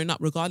you were growing up,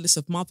 regardless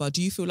of mother?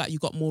 Do you feel like you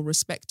got more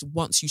respect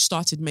once you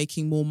started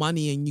making more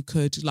money and you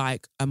could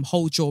like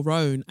hold your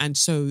own? And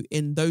so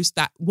in those,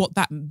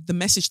 the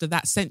message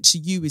that sent to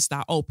you is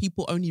that, oh,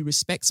 people only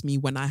respect me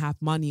when I have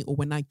money or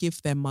when I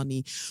give them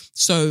money.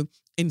 So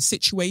in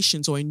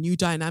situations or in new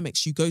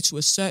dynamics, you go to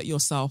assert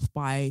yourself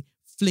by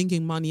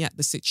flinging money at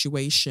the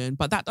situation,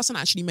 but that doesn't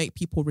actually make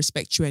people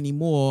respect you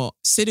anymore.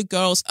 City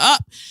girls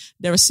up.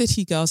 There are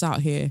city girls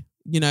out here,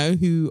 you know,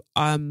 who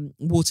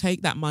will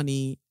take that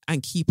money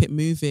and keep it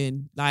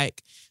moving.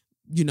 Like,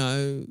 you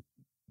know,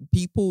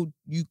 people,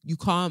 you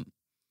can't,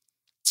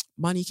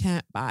 money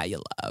can't buy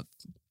your love.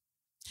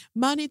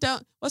 Money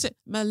don't, what's it?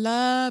 My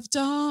love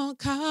don't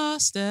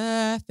cost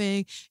a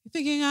thing. You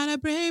think you're gonna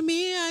bring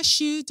me ice,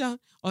 you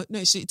don't. Oh, no,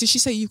 did she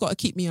say you've got to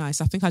keep me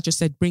ice? I think I just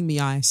said bring me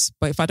ice.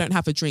 But if I don't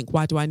have a drink,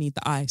 why do I need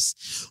the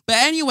ice? But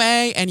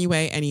anyway,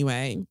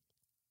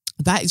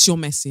 that is your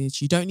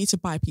message. You don't need to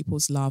buy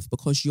people's love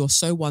because you're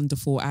so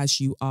wonderful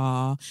as you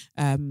are.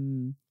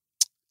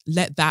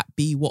 Let that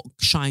be what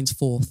shines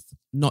forth,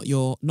 not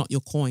your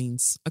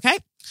coins. Okay.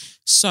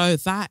 So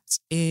that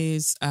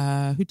is,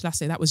 who did I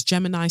say? That was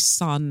Gemini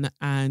Sun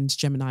and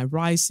Gemini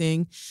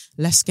Rising.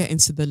 Let's get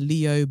into the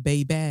Leo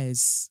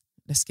babies.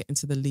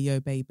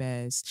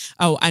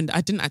 Oh, and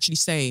I didn't actually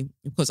say,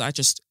 because I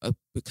just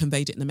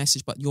conveyed it in the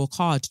message, but your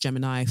card,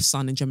 Gemini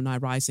Sun and Gemini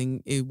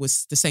Rising, it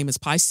was the same as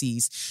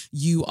Pisces.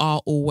 You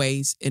are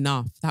always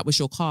enough. That was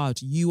your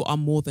card. You are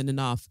more than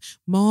enough.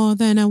 More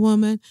than a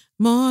woman,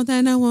 more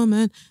than a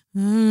woman.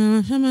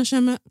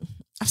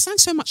 I sang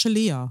so much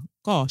Aaliyah.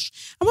 Gosh.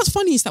 And what's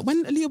funny is that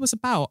when Aaliyah was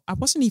about, I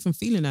wasn't even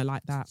feeling her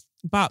like that.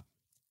 But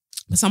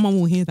someone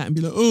will hear that and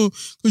be like, oh,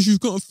 because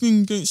you've got a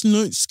thing against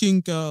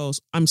light-skinned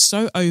girls. I'm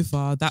so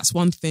over. That's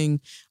one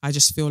thing. I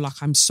just feel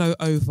like I'm so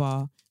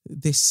over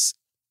this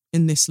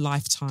in this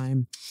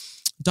lifetime.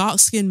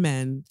 Dark-skinned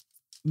men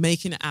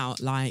making it out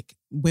like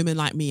women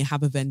like me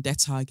have a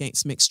vendetta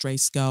against mixed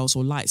race girls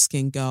or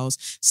light-skinned girls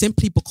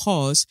simply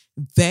because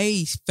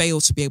they fail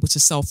to be able to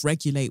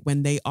self-regulate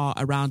when they are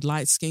around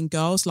light-skinned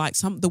girls. Like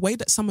the way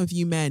that some of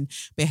you men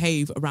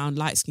behave around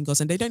light-skinned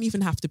girls, and they don't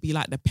even have to be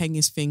like the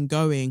pengest thing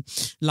going.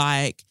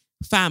 Like,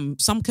 fam,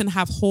 some can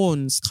have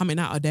horns coming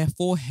out of their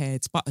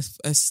foreheads, but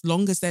as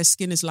long as their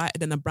skin is lighter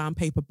than a brown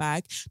paper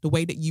bag, the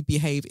way that you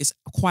behave is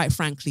quite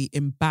frankly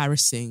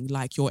embarrassing.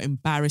 Like, you're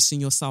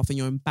embarrassing yourself and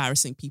you're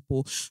embarrassing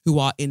people who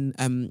are in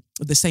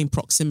the same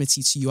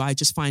proximity to you.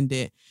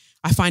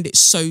 I find it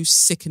so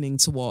sickening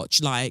to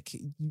watch. Like,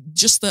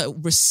 just the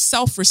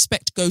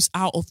self-respect goes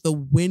out of the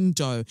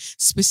window,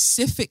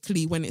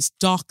 specifically when it's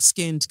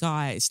dark-skinned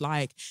guys.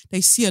 Like,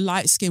 they see a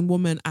light-skinned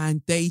woman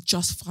and they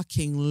just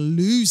fucking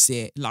lose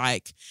it.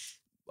 Like,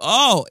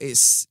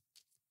 it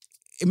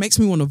makes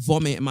me want to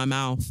vomit in my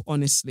mouth,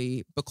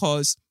 honestly,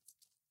 because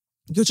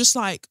you're just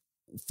like,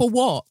 for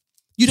what?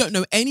 You don't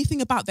know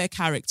anything about their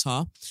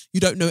character.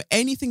 You don't know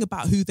anything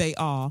about who they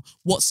are.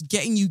 What's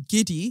getting you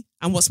giddy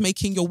and what's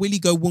making your willy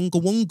go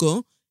wunga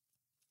wunga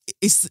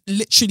is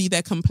literally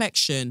their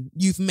complexion.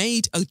 You've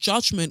made a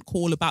judgment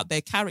call about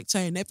their character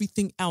and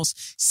everything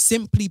else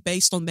simply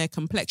based on their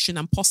complexion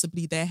and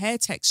possibly their hair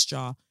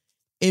texture.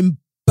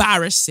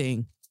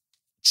 Embarrassing.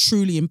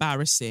 Truly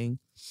embarrassing.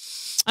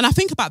 And I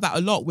think about that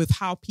a lot with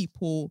how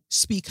people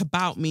speak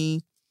about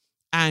me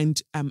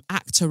and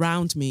act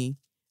around me.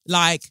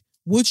 Like,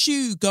 would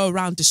you go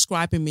around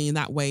describing me in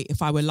that way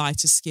if I were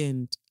lighter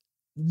skinned?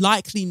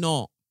 Likely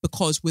not,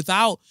 because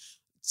without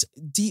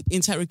deep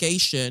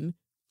interrogation,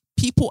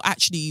 people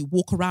actually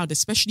walk around,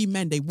 especially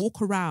men, they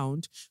walk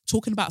around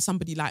talking about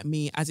somebody like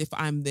me as if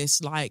I'm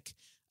this like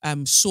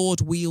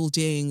sword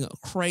wielding,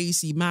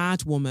 crazy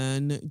mad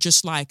woman,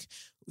 just like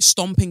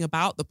stomping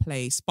about the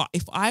place. But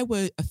if I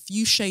were a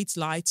few shades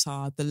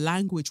lighter, the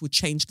language would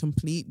change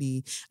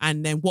completely.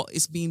 And then what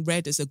is being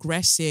read as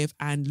aggressive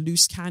and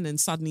loose cannon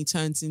suddenly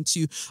turns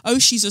into, oh,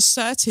 she's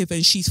assertive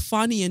and she's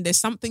funny and there's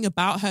something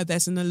about her,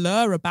 there's an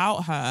allure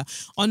about her.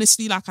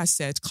 Honestly, like I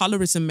said,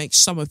 colorism makes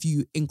some of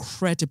you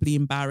incredibly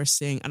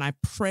embarrassing, and I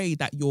pray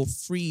that you're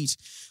freed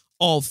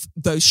of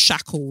those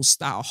shackles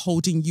that are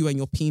holding you and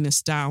your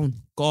penis down.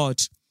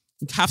 God.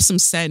 Have some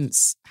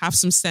sense. Have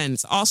some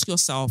sense. Ask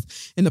yourself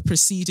in the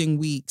preceding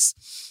weeks,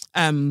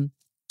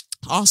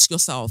 ask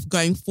yourself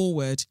going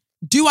forward,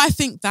 do I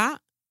think that?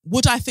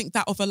 Would I think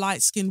that of a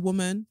light-skinned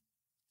woman?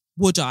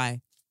 Would I?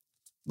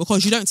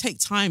 Because you don't take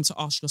time to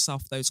ask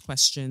yourself those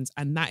questions,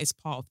 and that is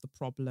part of the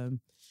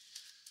problem.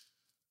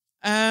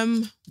 What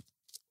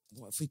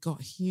have we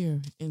got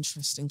here?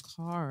 Interesting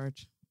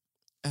card.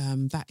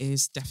 That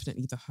is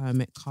definitely the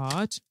Hermit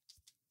card.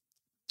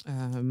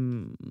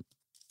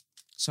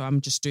 So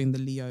I'm just doing the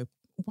Leo.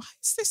 Why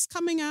is this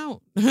coming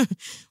out?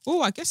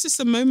 Oh, I guess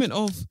it's a moment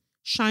of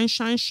shine,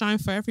 shine, shine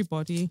for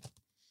everybody.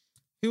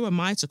 Who am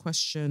I to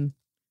question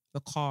the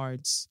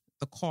cards,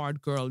 the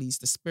card girlies,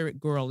 the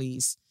spirit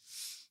girlies?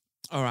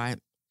 All right.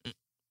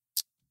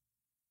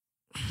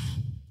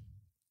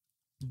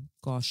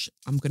 Gosh,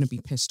 I'm going to be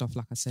pissed off,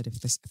 like I said,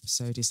 if this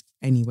episode is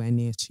anywhere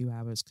near 2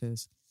 hours,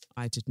 because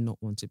I did not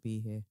want to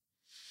be here.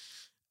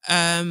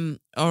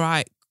 All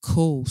right,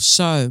 cool.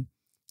 So,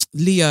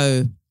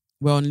 Leo.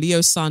 We're on Leo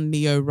Sun,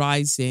 Leo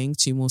Rising.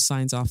 2 more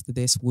signs after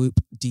this.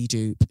 Whoop,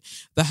 de-doop.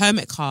 The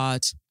Hermit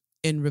card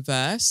in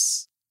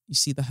reverse. You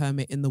see the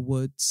Hermit in the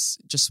woods,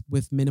 just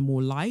with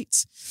minimal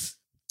light.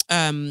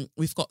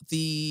 We've got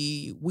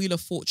the Wheel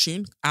of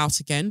Fortune out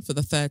again for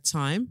the 3rd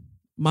time.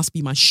 Must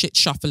be my shit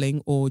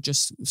shuffling, or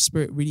just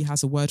Spirit really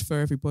has a word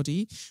for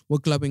everybody. We're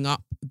glowing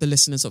up the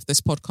listeners of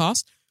this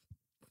podcast.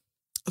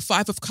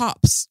 5 of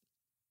Cups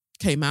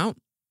came out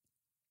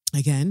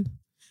again.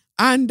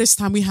 And this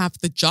time we have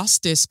the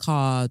Justice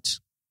card,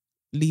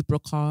 Libra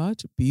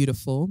card,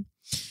 beautiful.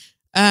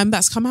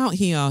 That's come out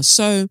here.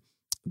 So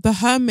the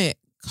Hermit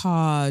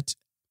card,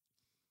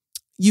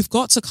 you've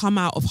got to come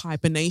out of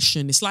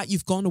hibernation. It's like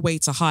you've gone away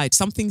to hide.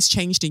 Something's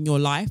changed in your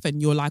life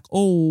and you're like,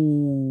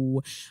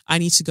 oh, I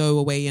need to go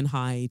away and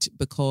hide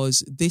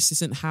because this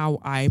isn't how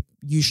I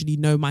usually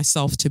know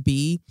myself to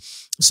be.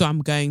 So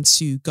I'm going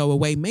to go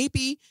away.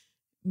 Maybe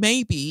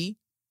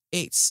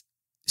it's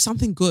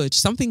something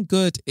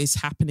good is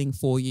happening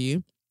for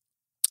you,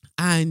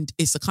 and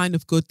it's the kind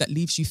of good that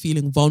leaves you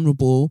feeling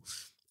vulnerable,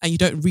 and you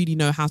don't really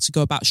know how to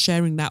go about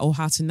sharing that or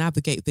how to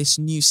navigate this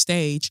new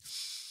stage,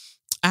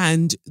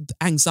 and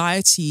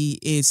anxiety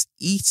is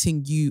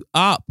eating you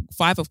up.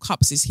 5 of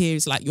Cups is here.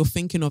 It's like you're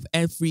thinking of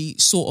every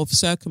sort of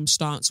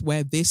circumstance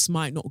where this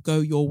might not go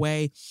your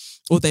way,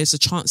 or there's a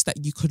chance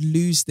that you could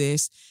lose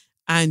this.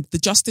 And the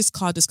Justice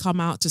card has come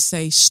out to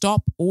say,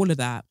 stop all of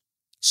that.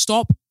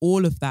 Stop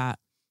all of that.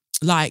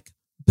 Like,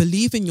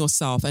 believe in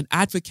yourself and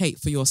advocate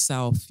for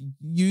yourself.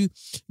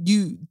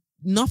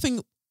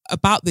 Nothing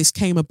about this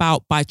came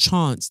about by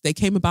chance. They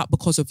came about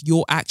because of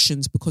your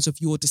actions, because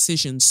of your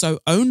decisions. So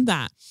own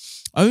that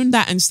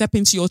and step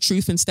into your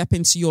truth and step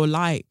into your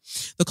light.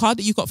 The card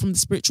that you got from the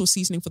Spiritual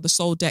Seasoning for the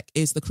Soul deck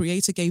is the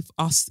Creator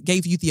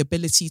gave you the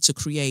ability to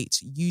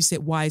create. Use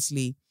it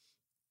wisely.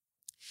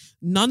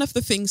 None of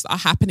the things that are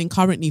happening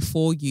currently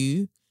for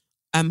you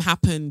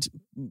happened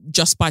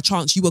just by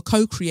chance. You were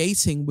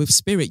co-creating with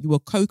spirit. You were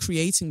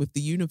co-creating with the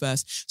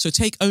universe. So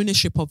take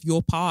ownership of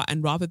your part,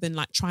 and rather than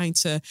like trying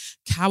to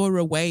cower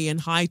away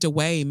and hide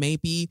away,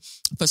 maybe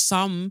for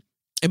some,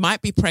 It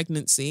might be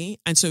pregnancy.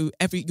 And so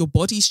your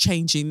body's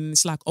changing.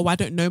 It's like, oh, I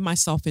don't know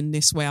myself in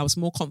this way. I was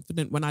more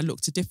confident when I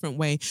looked a different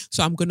way.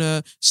 So I'm going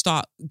to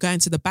start going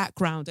to the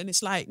background. And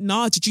it's like,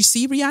 nah, did you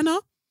see Rihanna?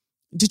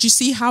 Did you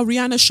see how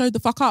Rihanna showed the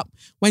fuck up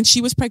when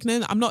she was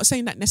pregnant? I'm not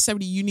saying that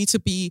necessarily you need to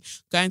be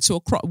going to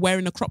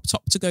wearing a crop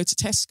top to go to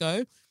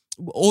Tesco.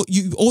 Or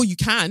you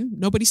can.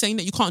 Nobody's saying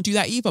that you can't do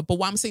that either. But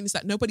what I'm saying is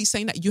that nobody's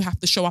saying that you have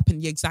to show up in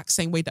the exact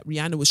same way that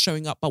Rihanna was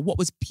showing up. But what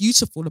was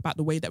beautiful about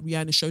the way that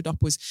Rihanna showed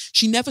up was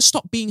she never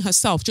stopped being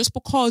herself. Just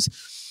because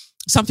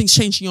something's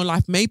changed in your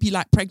life, maybe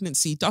like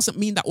pregnancy, doesn't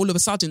mean that all of a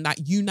sudden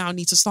that you now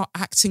need to start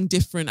acting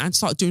different and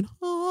start doing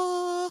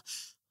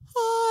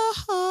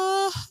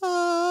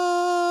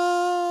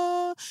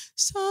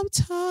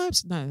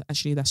sometimes. No,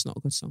 actually, that's not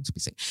a good song to be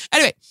singing.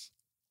 Anyway,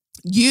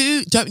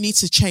 you don't need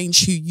to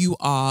change who you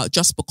are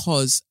just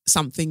because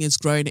something is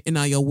growing in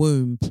your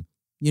womb,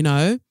 you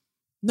know?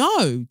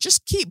 No,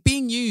 just keep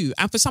being you.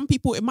 And for some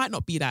people, it might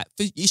not be that.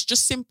 It's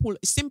just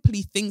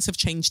simply things have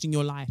changed in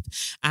your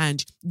life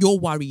and you're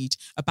worried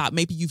about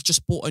maybe you've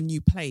just bought a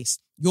new place.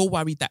 You're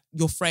worried that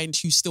your friend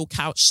who's still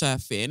couch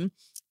surfing,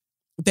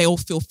 they all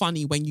feel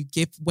funny when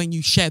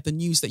you share the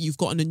news that you've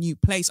gotten a new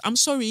place. I'm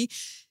sorry,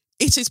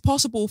 it is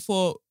possible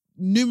for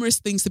numerous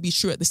things to be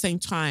true at the same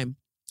time,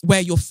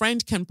 where your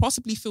friend can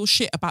possibly feel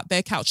shit about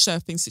their couch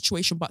surfing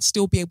situation, but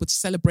still be able to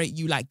celebrate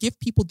you. Like, give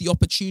people the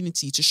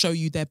opportunity to show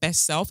you their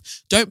best self.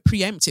 Don't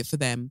preempt it for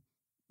them.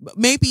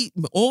 Maybe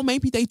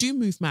they do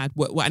move mad,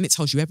 and it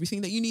tells you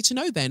everything that you need to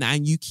know then,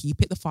 and you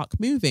keep it the fuck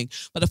moving.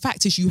 But the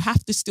fact is, you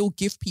have to still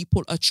give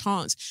people a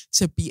chance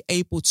to be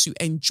able to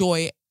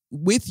enjoy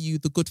with you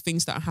the good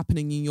things that are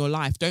happening in your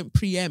life. Don't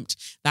preempt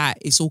that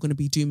it's all going to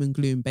be doom and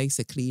gloom,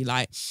 basically.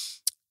 Like,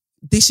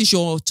 this is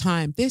your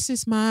time. This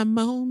is my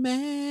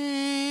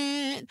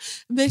moment.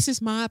 This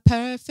is my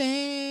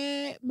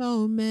perfect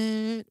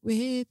moment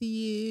with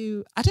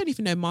you. I don't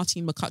even know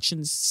Martine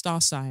McCutcheon's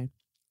star sign.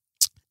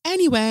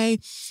 Anyway,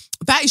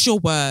 that is your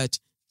word.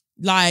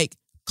 Like,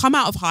 come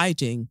out of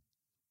hiding.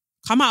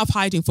 Come out of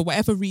hiding for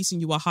whatever reason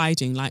you are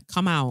hiding. Like,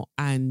 come out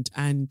and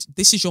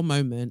this is your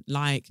moment.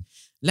 Like,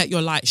 let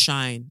your light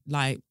shine.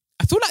 Like,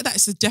 I feel like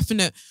that's a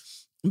definite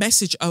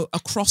message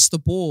across the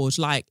board.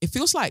 Like, it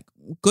feels like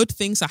good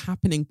things are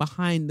happening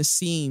behind the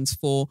scenes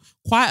for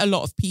quite a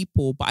lot of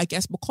people, but I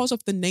guess because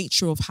of the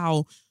nature of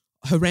how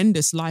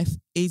horrendous life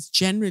is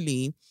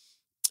generally,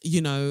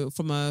 you know,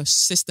 from a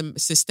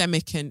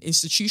systemic and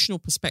institutional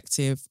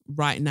perspective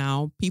right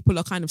now, people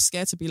are kind of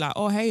scared to be like,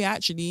 oh, hey,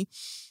 actually,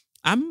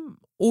 I'm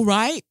all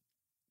right.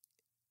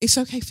 It's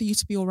okay for you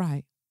to be all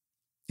right.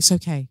 It's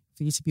okay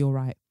for you to be all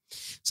right.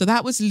 So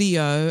that was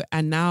Leo,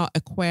 and now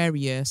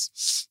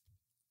Aquarius.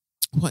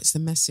 What's the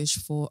message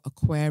for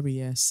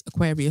Aquarius?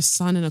 Aquarius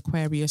Sun and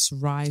Aquarius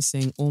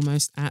Rising,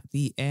 almost at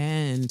the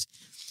end.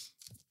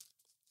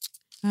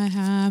 I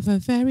have a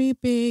very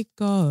big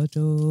God,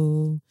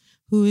 who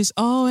is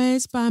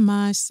always by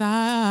my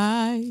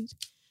side.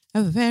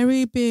 A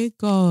very big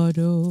God,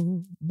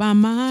 by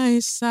my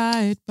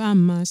side, by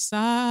my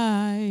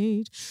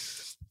side.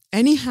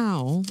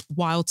 Anyhow,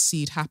 Wild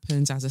Seed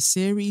happens as a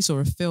series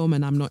or a film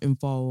and I'm not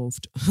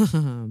involved.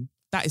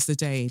 That is the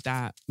day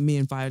that me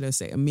and Viola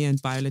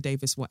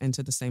Davis will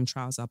enter the same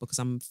trouser, because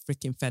I'm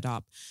freaking fed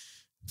up.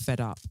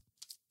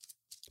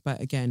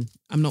 But again,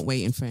 I'm not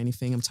waiting for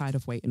anything. I'm tired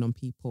of waiting on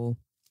people.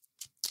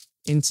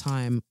 In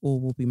time, all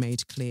will be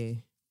made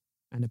clear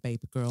and a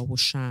baby girl will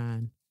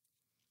shine.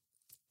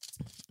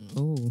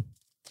 Oh,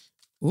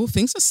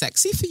 things are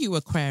sexy for you,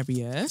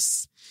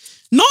 Aquarius.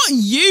 Not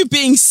you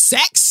being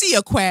sexy,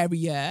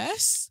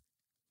 Aquarius.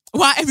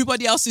 While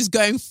everybody else is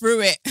going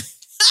through it.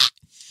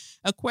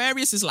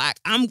 Aquarius is like,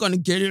 I'm going to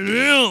get it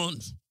in.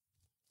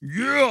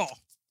 Yeah.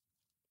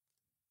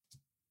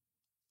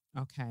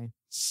 Okay.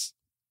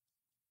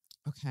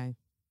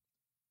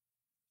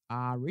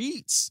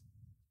 Aries.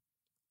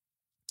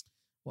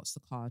 What's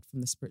the card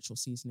from the spiritual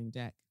seasoning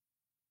deck?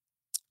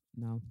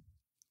 No,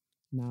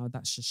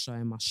 that's just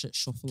showing my shit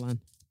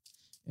shuffling.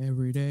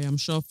 Every day I'm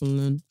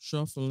shuffling.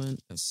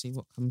 Let's see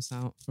what comes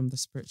out from the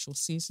spiritual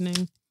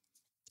seasoning.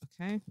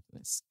 Okay,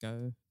 let's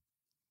go.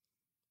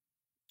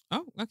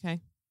 Oh,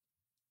 okay.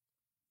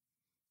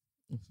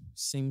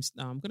 Seems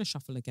I'm going to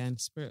shuffle again.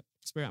 Spirit,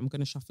 I'm going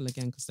to shuffle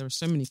again because there are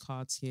so many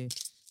cards here.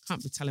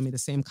 Can't be telling me the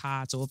same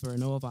cards over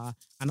and over.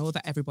 I know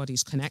that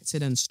everybody's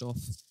connected and stuff,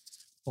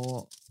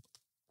 but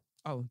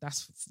oh,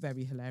 that's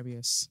very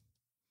hilarious.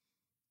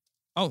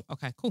 Oh,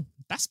 okay, cool.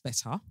 That's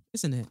better,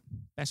 isn't it?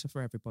 Better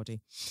for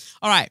everybody.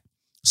 All right.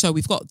 So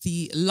we've got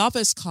the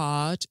Lovers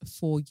card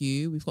for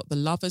you. We've got the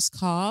Lovers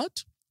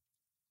card.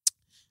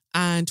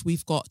 And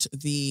we've got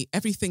the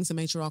Everything's a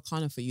Major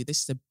Arcana for you.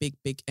 This is a big,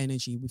 big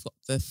energy. We've got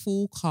the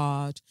Fool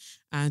card,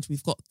 and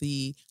we've got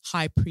the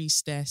High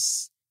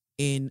Priestess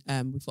in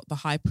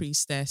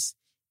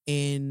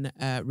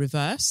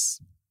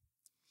reverse.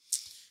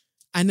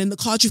 And then the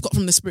card you've got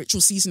from the spiritual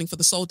seasoning for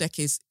the soul deck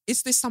is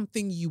this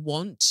something you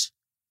want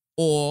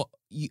or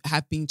you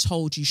have been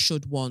told you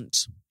should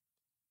want?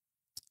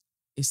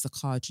 Is the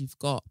card you've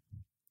got.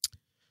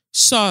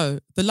 So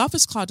the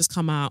Lovers card has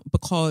come out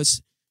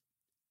because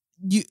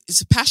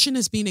passion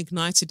has been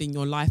ignited in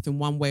your life in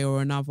one way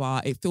or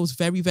another. It feels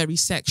very, very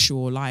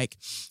sexual. Like,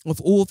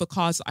 of all the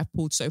cards that I've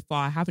pulled so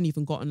far, I haven't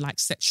even gotten like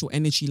sexual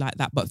energy like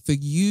that. But for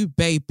you,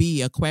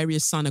 baby,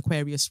 Aquarius Sun,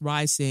 Aquarius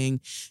Rising,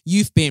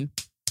 you've been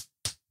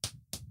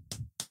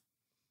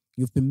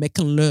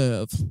making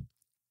love.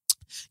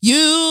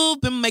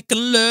 You've been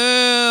making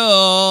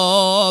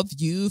love.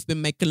 You've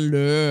been making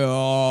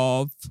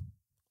love.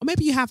 Or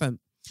maybe you haven't.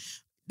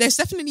 There's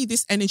definitely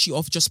this energy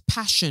of just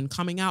passion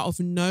coming out of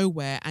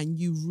nowhere, and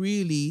you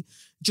really,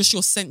 just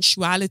your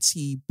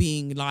sensuality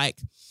being like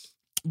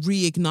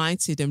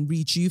reignited and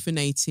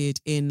rejuvenated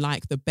in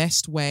like the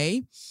best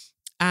way.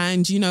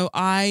 And, you know,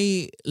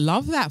 I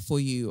love that for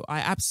you. I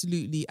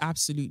absolutely,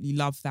 absolutely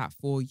love that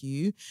for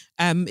you.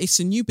 It's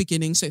a new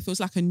beginning, so it feels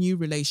like a new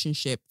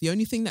relationship. The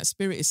only thing that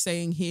Spirit is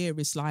saying here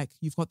is like,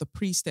 you've got the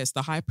priestess,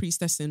 the high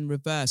priestess in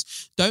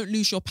reverse. Don't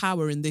lose your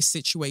power in this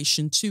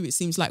situation too. It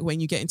seems like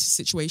when you get into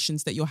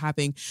situations that you're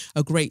having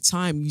a great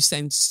time, you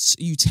tend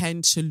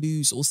to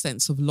lose all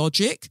sense of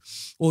logic,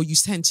 or you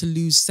tend to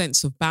lose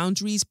sense of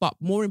boundaries. But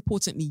more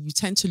importantly, you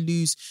tend to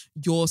lose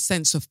your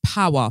sense of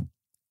power.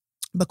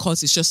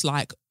 Because it's just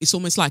like, it's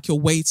almost like you're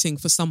waiting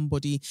for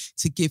somebody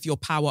to give your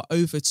power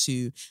over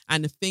to.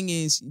 And the thing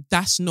is,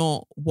 that's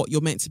not what you're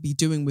meant to be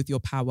doing with your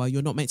power.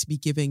 You're not meant to be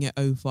giving it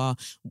over.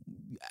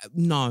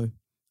 No.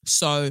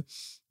 So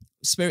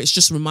Spirit's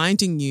just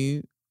reminding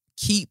you,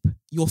 keep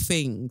your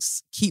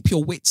things, keep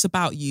your wits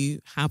about you,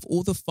 have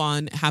all the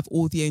fun, have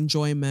all the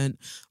enjoyment,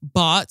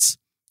 but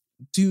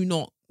do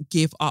not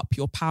give up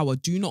your power.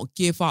 Do not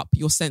give up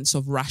your sense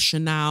of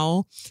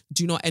rationale.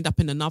 Do not end up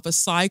in another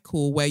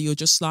cycle where you're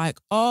just like,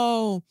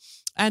 oh,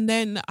 and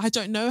then I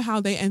don't know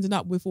how they ended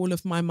up with all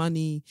of my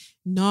money.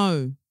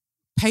 No,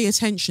 pay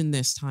attention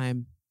this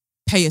time.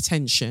 Pay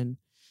attention.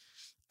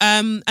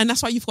 And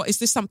that's why you've got, is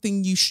this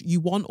something you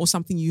want, or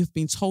something you've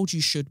been told you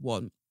should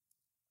want?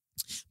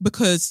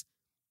 Because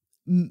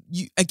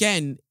you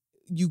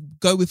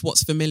go with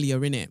what's familiar,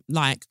 innit?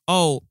 Like,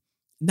 oh,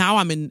 now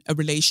I'm in a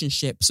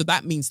relationship, so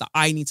that means that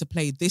I need to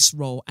play this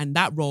role, and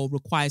that role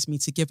requires me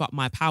to give up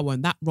my power,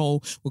 and that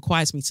role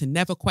requires me to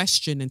never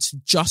question and to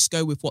just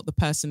go with what the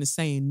person is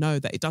saying. No,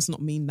 that it does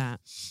not mean that.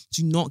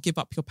 Do not give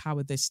up your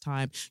power this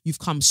time. You've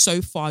come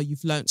so far.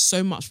 You've learned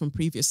so much from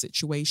previous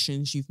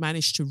situations. You've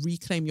managed to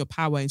reclaim your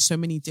power in so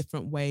many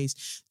different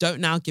ways.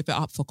 Don't now give it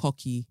up for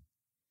cocky.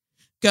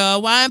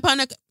 Girl, why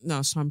panic?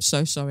 No, so I'm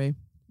so sorry.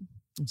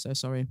 I'm so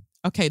sorry.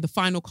 Okay, the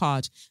final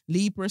card,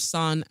 Libra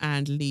Sun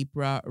and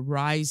Libra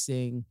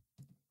Rising.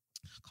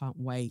 I can't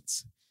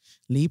wait.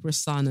 Libra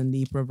Sun and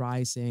Libra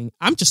Rising.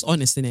 I'm just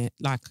honest in it.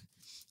 Like,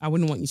 I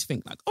wouldn't want you to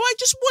think like, oh, I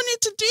just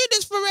wanted to do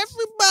this for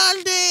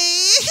everybody.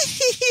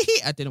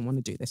 I didn't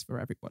want to do this for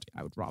everybody.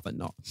 I would rather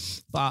not.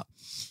 But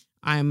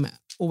I'm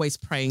always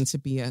praying to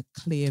be a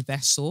clear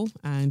vessel,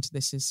 and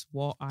this is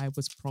what I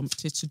was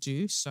prompted to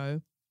do. So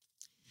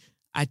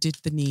I did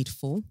the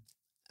needful.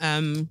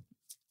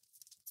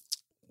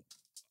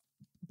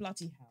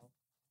 Bloody hell.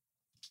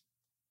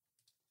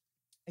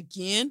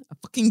 Again,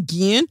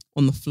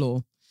 on the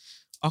floor.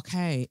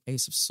 Okay,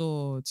 Ace of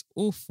Swords.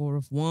 Oh, 4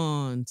 of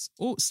Wands.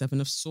 Oh, 7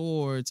 of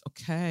Swords.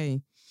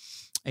 Okay.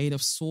 8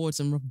 of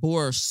Swords and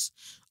reverse.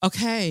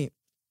 Okay.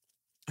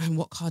 And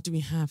what card do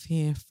we have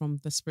here from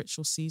the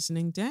Spiritual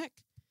Seasoning deck?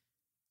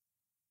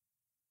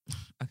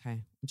 Okay,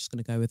 I'm just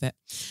going to go with it.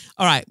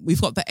 All right,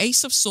 we've got the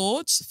Ace of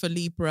Swords for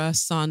Libra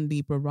Sun,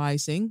 Libra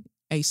Rising.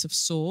 Ace of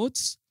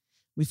Swords.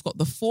 We've got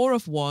the 4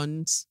 of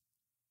Wands,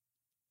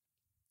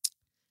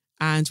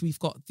 and we've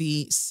got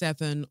the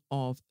 7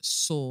 of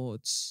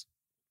Swords.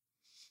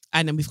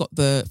 And then we've got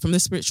from the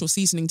Spiritual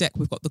Seasoning deck,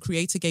 we've got the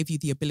Creator gave you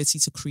the ability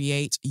to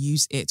create,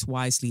 use it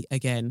wisely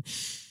again.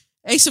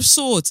 Ace of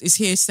Swords is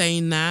here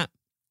saying that,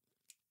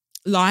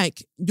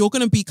 like, you're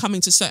going to be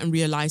coming to certain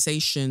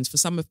realizations. For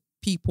some of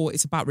people,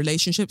 it's about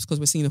relationships, because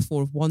we're seeing the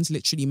 4 of Wands,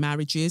 literally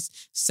marriages.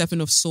 7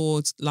 of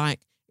Swords, like,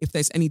 if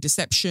there's any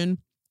deception,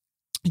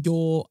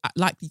 you're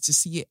likely to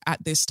see it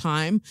at this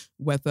time,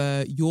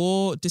 whether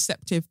you're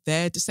deceptive,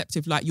 they're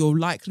deceptive, like you're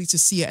likely to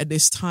see it at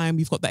this time.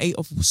 You've got the 8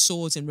 of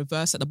Swords in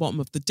reverse at the bottom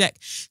of the deck,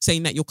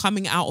 saying that you're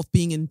coming out of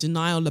being in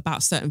denial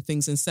about certain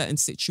things in certain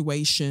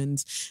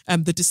situations.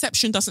 The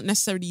deception doesn't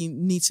necessarily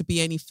need to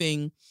be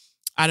anything,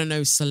 I don't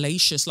know,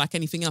 salacious like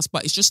anything else,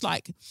 but it's just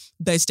like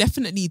there's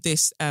definitely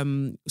this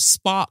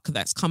spark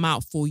that's come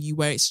out for you,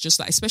 where it's just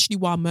like, especially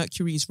while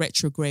Mercury is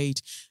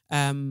retrograde,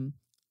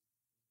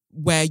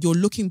 where you're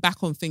looking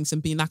back on things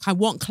and being like, I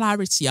want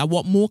clarity. I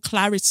want more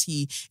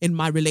clarity in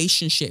my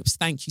relationships.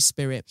 Thank you,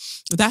 Spirit.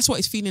 That's what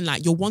it's feeling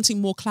like. You're wanting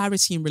more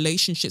clarity in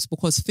relationships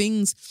because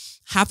things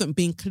haven't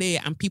been clear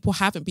and people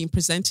haven't been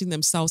presenting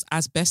themselves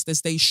as best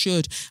as they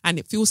should. And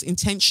it feels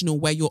intentional,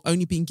 where you're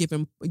only being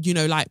given, you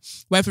know, like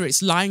whether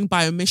it's lying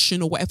by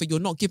omission or whatever, you're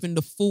not given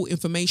the full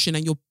information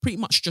and you're pretty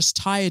much just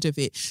tired of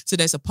it. So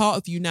there's a part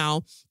of you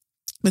now,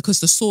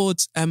 because the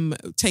swords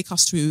take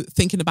us to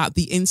thinking about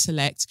the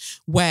intellect,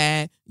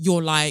 where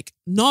you're like,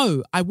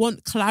 no, I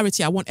want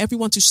clarity. I want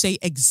everyone to say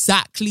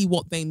exactly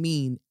what they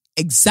mean.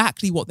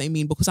 exactly what they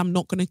mean, because I'm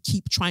not going to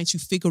keep trying to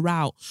figure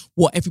out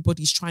what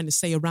everybody's trying to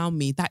say around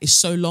me. That is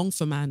so long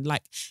for, man.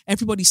 Like,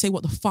 everybody say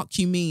what the fuck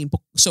you mean,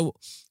 so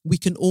we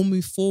can all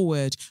move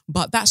forward.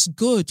 But that's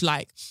good.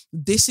 Like,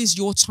 this is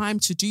your time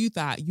to do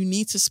that. You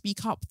need to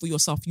speak up for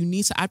yourself. You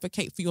need to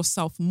advocate for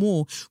yourself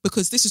more,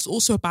 because this is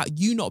also about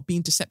you not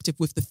being deceptive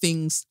with the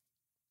things.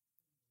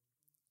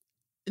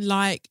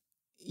 Like,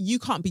 you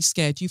can't be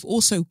scared. You've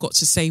also got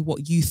to say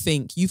what you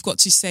think. You've got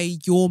to say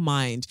your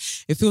mind.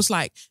 It feels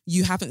like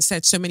you haven't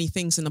said so many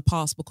things in the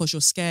past because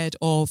you're scared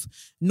of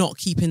not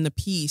keeping the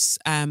peace.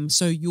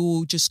 So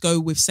you'll just go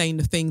with saying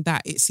the thing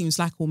that it seems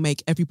like will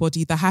make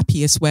everybody the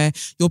happiest, where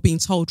you're being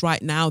told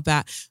right now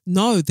that,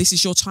 no, this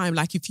is your time.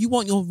 Like, if you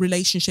want your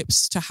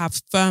relationships to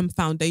have firm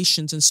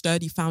foundations and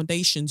sturdy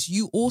foundations,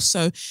 you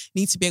also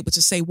need to be able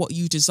to say what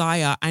you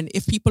desire. And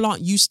if people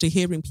aren't used to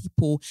hearing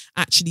people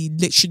actually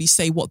literally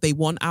say what they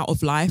want out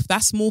of life,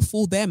 that's more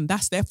for them.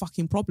 That's their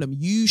fucking problem.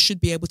 You should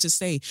be able to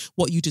say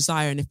what you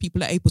desire. And if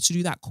people are able to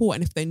do that, cool.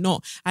 And if they're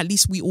not, at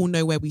least we all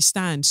know where we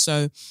stand.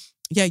 So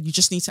yeah, you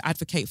just need to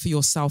advocate for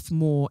yourself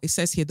more. It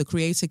says here, the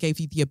creator gave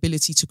you the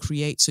ability to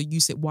create, so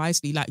use it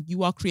wisely. Like,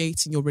 you are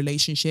creating your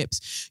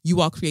relationships.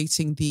 You are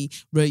creating the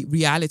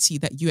reality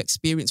that you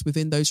experience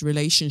within those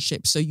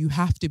relationships. So you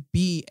have to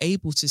be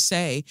able to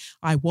say,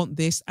 I want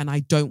this and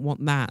I don't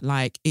want that.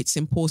 Like, it's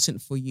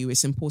important for you.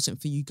 It's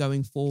important for you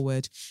going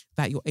forward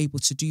that you're able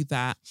to do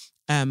that.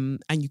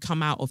 And you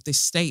come out of this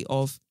state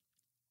of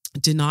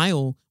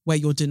denial, where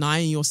you're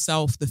denying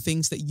yourself the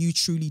things that you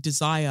truly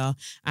desire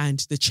and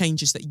the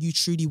changes that you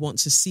truly want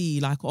to see.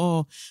 Like,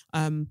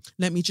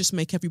 let me just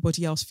make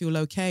everybody else feel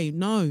okay.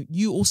 No,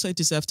 you also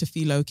deserve to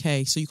feel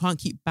okay. So you can't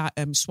keep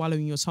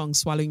swallowing your tongue.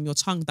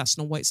 That's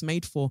not what it's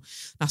made for.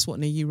 That's what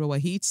Nayira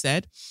Wahid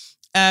said.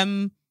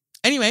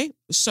 Anyway,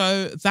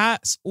 so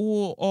that's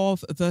all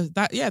of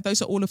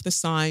those are all of the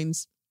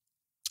signs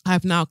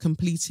I've now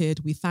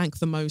completed. We thank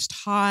the Most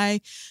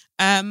High.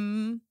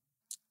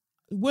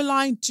 Will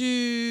I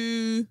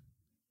do...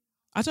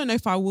 I don't know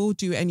if I will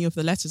do any of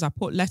the letters. I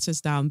put letters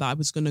down that I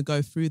was going to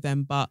go through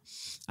them, but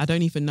I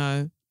don't even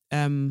know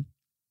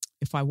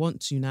if I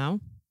want to now.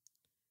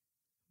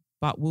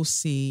 But we'll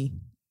see.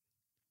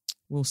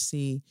 We'll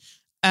see.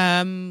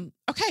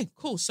 Okay,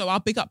 cool. So I'll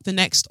big up the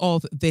next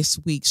of this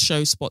week's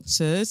show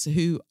sponsors,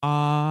 who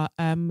are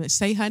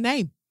Say Her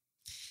Name.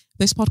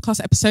 This podcast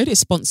episode is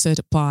sponsored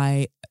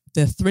by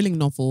the thrilling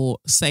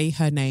novel Say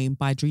Her Name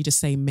by Dreda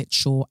Say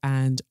Mitchell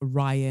and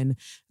Ryan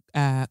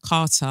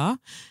Carter.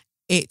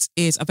 It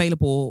is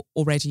available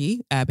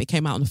already. It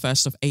came out on the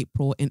 1st of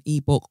April in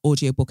ebook,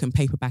 audiobook and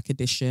paperback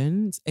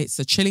editions. It's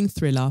a chilling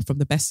thriller from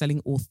the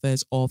best-selling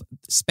authors of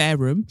Spare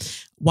Room.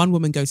 One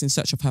woman goes in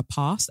search of her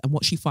past, and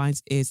what she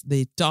finds is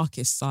the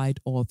darkest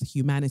side of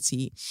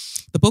humanity.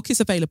 The book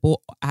is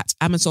available at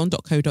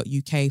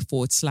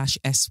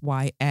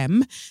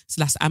amazon.co.uk/SYM.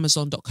 So that's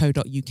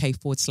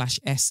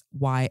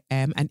amazon.co.uk/SYM.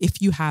 And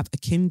if you have a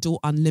Kindle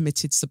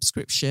Unlimited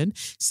subscription,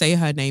 Say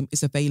Her Name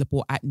is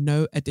available at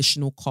no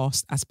additional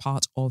cost as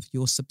part of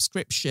your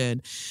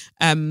subscription.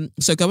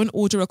 So go and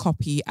order a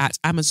copy at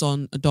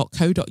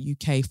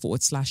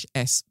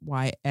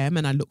amazon.co.uk/SYM.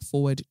 And I look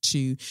forward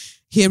to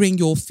hearing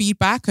your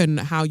feedback and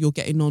how you're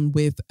getting on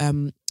with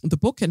the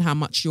book and how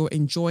much you're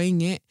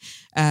enjoying it.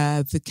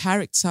 The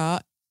character,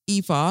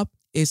 Eva,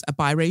 is a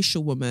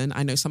biracial woman.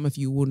 I know some of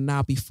you will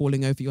now be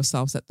falling over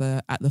yourselves at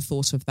the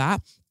thought of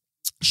that.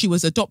 She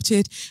was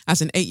adopted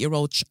as an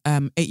 8-year-old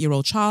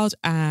child.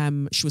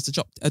 She was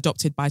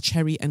adopted by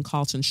Cherry and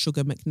Carlton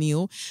Sugar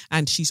McNeil,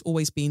 and they've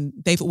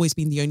always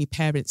been the only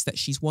parents that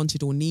she's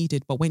wanted or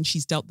needed. But when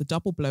she's dealt the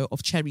double blow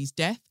of Cherry's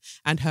death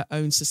and her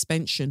own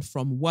suspension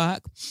from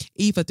work,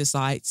 Eva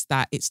decides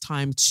that it's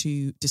time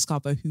to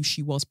discover who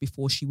she was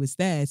before she was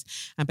theirs,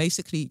 and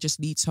basically it just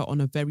leads her on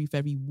a very,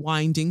 very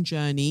winding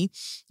journey,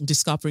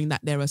 discovering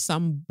that there are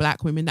some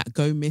Black women that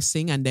go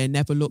missing and they're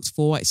never looked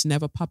for. It's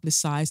never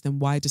publicized, and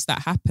why does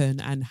that happen,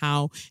 and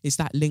how is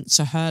that linked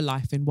to her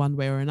life in one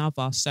way or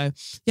another? So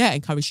yeah, I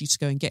encourage you to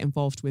go and get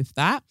involved with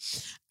that.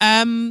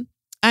 And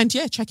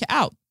yeah, check it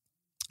out.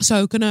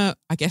 So gonna,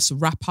 I guess,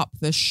 wrap up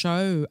the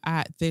show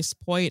at this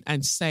point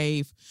and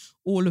save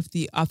all of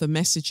the other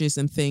messages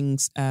and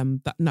things. Shall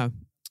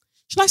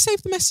I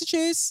save the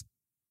messages?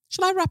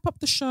 Shall I wrap up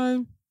the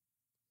show?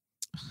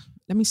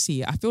 Let me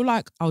see. I feel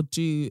like I'll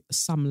do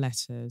some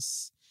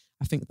letters.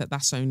 I think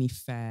that's only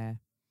fair.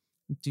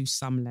 Do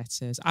some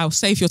letters. I'll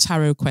save your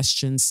tarot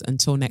questions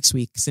until next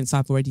week, since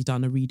I've already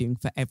done a reading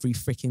for every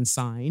freaking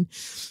sign.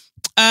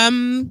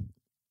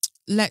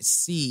 Let's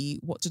see.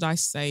 What did I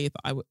say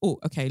that I would? Oh,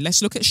 okay.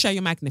 Let's look at Share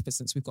Your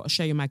Magnificence. We've got a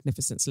Share Your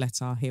Magnificence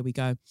letter. Here we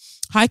go.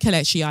 Hi,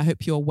 Kelechi. I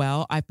hope you're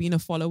well. I've been a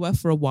follower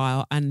for a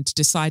while and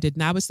decided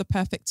now is the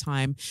perfect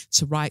time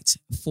to write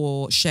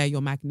for Share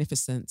Your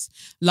Magnificence.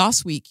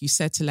 Last week, you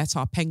said to let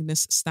our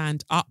penguins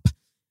stand up.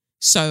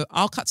 So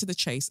I'll cut to the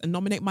chase and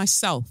nominate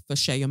myself for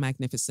Share Your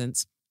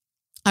Magnificence.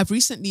 I've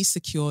recently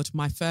secured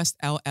my first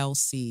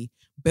LLC,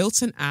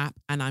 built an app,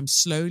 and I'm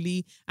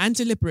slowly and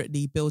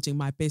deliberately building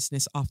my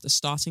business after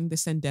starting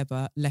this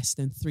endeavor less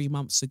than 3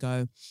 months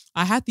ago.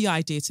 I had the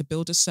idea to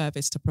build a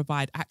service to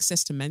provide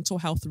access to mental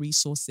health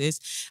resources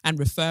and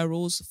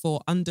referrals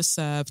for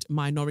underserved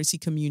minority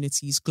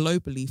communities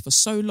globally for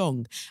so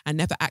long and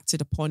never acted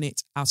upon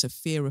it out of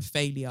fear of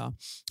failure.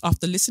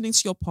 After listening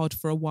to your pod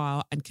for a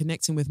while and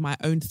connecting with my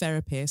own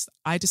therapist,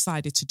 I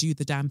decided to do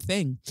the damn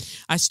thing.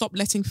 I stopped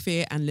letting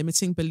fear and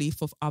limiting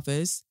beliefs of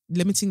others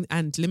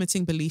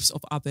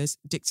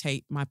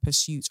dictate my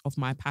pursuit of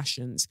my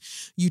passions.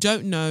 You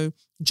don't know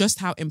just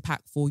how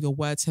impactful your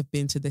words have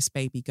been to this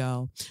baby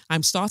girl.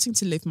 I'm starting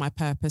to live my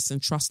purpose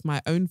and trust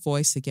my own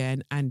voice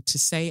again, and to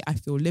say I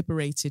feel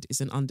liberated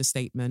is an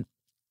understatement.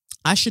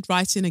 I should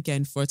write in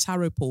again for a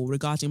tarot poll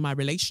regarding my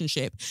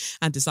relationship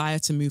and desire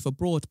to move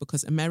abroad,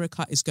 because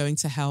America is going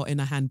to hell in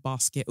a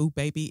handbasket. Oh,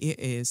 baby, it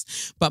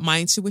is. But my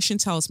intuition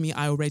tells me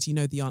I already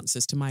know the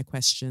answers to my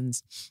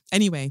questions.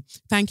 Anyway,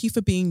 thank you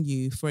for being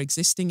you, for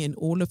existing in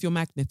all of your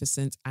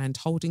magnificence and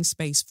holding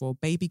space for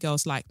baby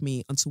girls like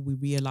me until we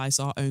realize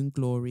our own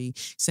glory.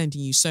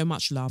 Sending you so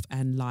much love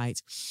and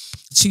light.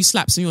 2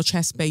 slaps on your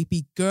chest,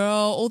 baby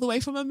girl, all the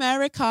way from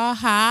America.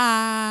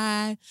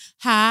 Hi.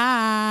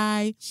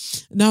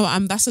 No,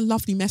 that's a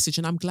lovely message,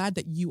 and I'm glad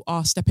that you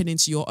are stepping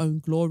into your own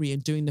glory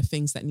and doing the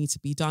things that need to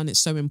be done.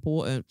 It's so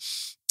important.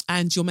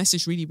 And your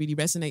message really, really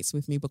resonates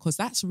with me, because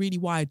that's really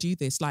why I do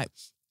this. Like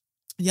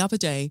the other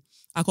day,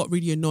 I got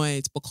really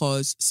annoyed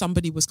because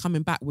somebody was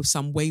coming back with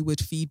some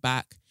wayward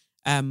feedback,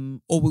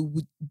 or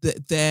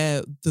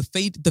the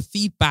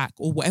feedback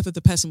or whatever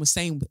the person was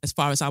saying, as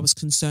far as I was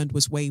concerned,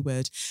 was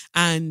wayward.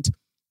 And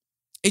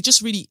it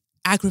just really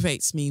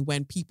aggravates me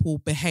when people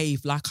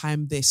behave like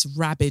I'm this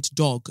rabid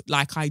dog,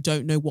 like I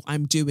don't know what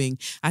I'm doing,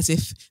 as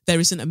if there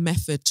isn't a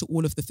method to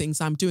all of the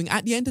things I'm doing.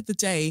 At the end of the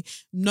day,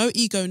 no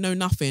ego, no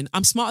nothing.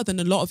 I'm smarter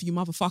than a lot of you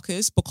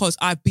motherfuckers, because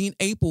I've been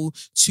able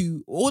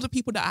to, all the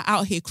people that are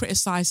out here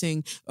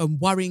criticizing and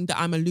worrying that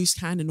I'm a loose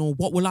cannon, or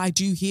what will I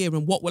do here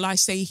and what will I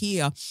say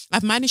here,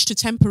 I've managed to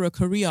temper a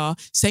career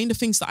saying the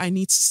things that I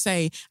need to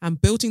say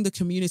and building the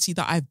community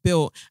that I've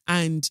built.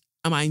 And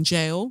am I in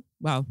jail?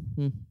 Well,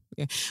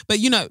 yeah. But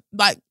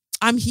like,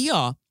 I'm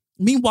here.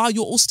 Meanwhile,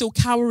 you're all still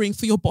cowering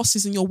for your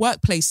bosses in your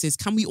workplaces.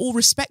 Can we all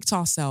respect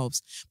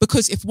ourselves?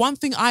 Because if one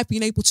thing I've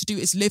been able to do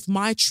is live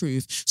my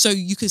truth, so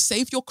you can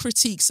save your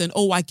critiques and,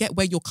 I get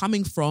where you're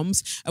coming from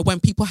when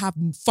people have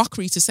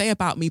fuckery to say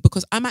about me,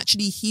 because I'm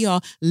actually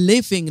here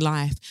living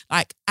life,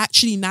 like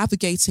actually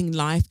navigating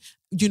life,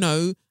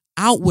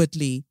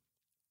 outwardly.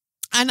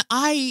 And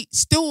I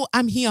still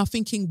am here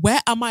thinking,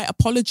 where are my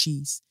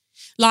apologies?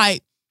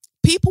 Like,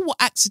 people will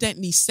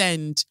accidentally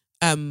send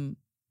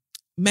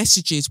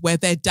messages where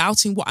they're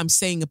doubting what I'm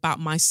saying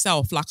about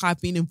myself. Like, I've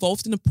been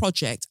involved in a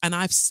project and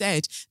I've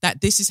said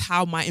that this is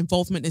how my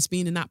involvement has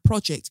been in that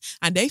project,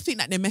 and they think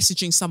that they're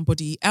messaging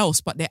somebody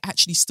else, but they're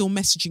actually still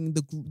messaging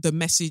the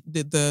message,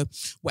 the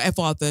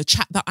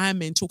chat that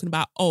I'm in, talking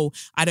about,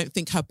 I don't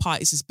think her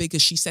part is as big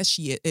as she says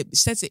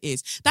it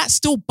is. That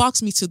still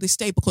bugs me to this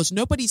day, because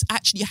nobody's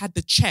actually had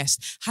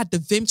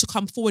the vim to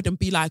come forward and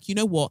be like, you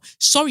know what,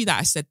 sorry that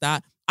I said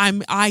that.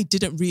 I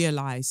didn't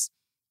realize.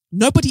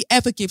 Nobody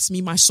ever gives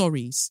me my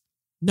sorries.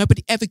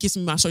 Nobody ever gives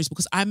me my sorries,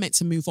 because I'm meant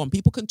to move on.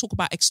 People can talk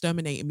about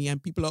exterminating me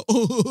and people are,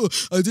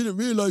 I didn't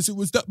realize it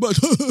was that much.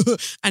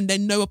 And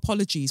then no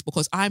apologies,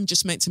 because I'm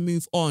just meant to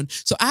move on.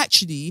 So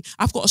actually,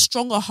 I've got a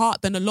stronger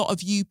heart than a lot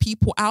of you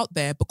people out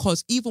there,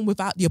 because even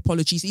without the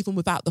apologies, even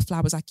without the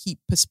flowers, I keep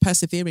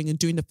persevering and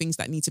doing the things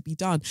that need to be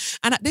done.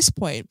 And at this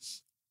point,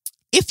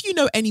 if you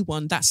know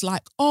anyone that's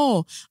like,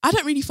 I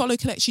don't really follow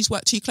Kelechi's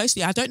work too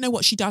closely, I don't know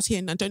what she does here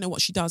and I don't know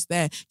what she does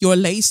there, you're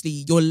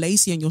lazy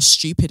and you're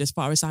stupid as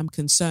far as I'm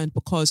concerned,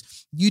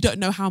 because you don't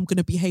know how I'm going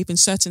to behave in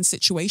certain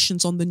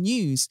situations on the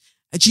news.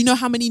 Do you know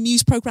how many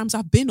news programs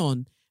I've been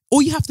on?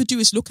 All you have to do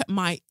is look at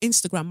my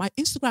Instagram. My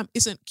Instagram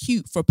isn't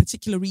cute for a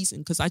particular reason,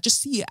 because I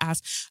just see it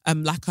as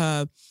like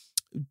a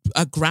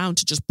ground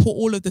to just put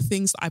all of the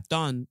things that I've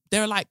done.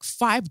 There are like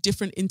 5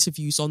 different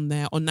interviews on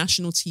there on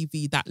national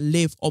TV that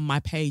live on my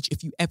page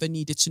if you ever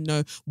needed to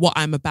know what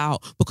I'm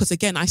about. Because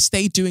again, I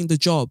stay doing the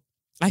job.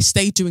 I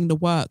stay doing the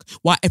work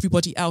while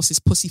everybody else is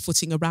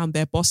pussyfooting around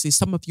their bosses.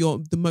 Some of you are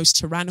the most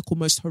tyrannical,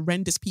 most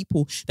horrendous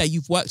people that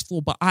you've worked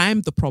for, but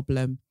I'm the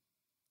problem.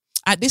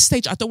 At this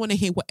stage, I don't want to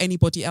hear what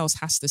anybody else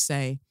has to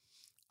say.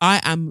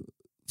 I am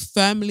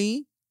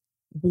firmly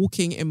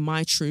walking in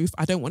my truth.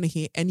 I don't want to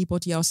hear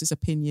anybody else's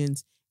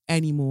opinions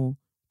anymore,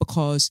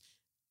 because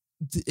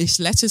it's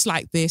letters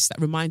like this that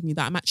remind me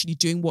that I'm actually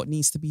doing what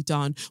needs to be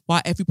done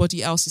while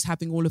everybody else is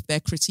having all of their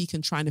critique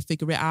and trying to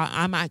figure it out.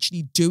 I'm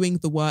actually doing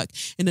the work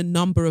in a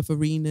number of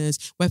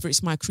arenas, whether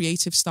it's my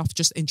creative stuff,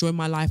 just enjoying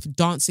my life,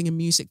 dancing and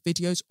music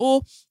videos,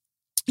 or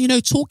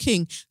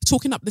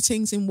talking up the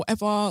things in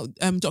whatever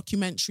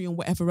documentary and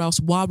whatever else,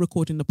 while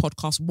recording the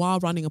podcast, while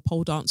running a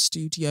pole dance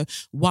studio,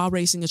 while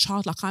raising a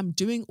child. Like, I'm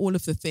doing all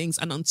of the things.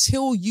 And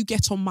until you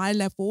get on my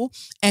level,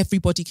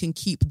 everybody can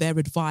keep their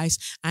advice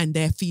and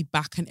their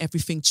feedback and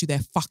everything to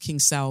their fucking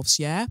selves,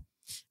 yeah?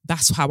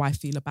 That's how I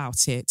feel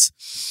about it.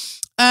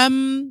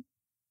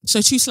 So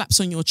 2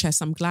 slaps on your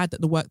chest. I'm glad that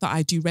the work that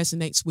I do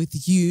resonates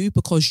with you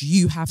because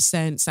you have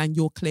sense and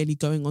you're clearly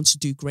going on to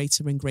do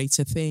greater and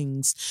greater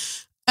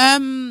things.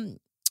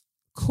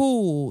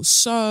 Cool.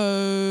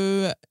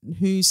 So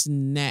who's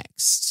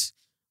next?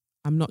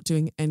 I'm not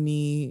doing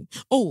any.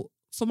 Oh,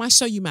 for my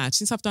So You Mad,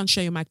 since I've done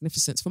Share Your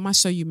Magnificence, for my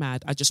So You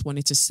Mad, I just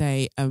wanted to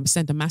say,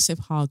 send a massive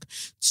hug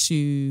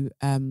to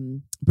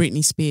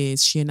Britney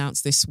Spears. She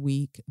announced this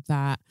week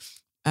that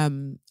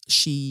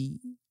she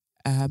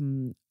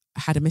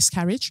had a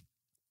miscarriage,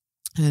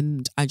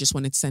 and I just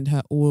wanted to send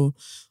her all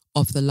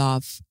of the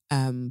love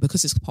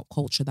because it's pop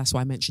culture. That's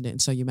why I mentioned it.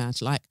 And So You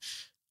Mad, like,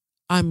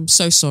 I'm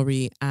so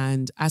sorry,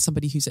 and as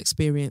somebody who's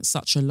experienced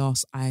such a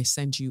loss, I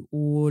send you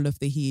all of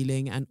the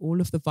healing and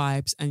all of the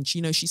vibes. And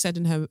you know, she said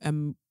in her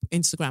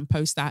Instagram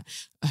post that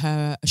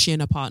she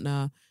and her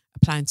partner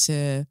plan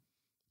to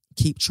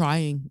keep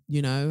trying,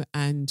 you know,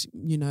 and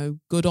you know,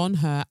 good on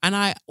her. And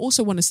I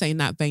also want to say in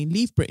that vein,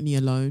 leave Britney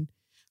alone.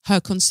 Her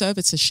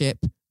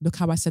conservatorship, look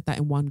how I said that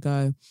in one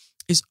go,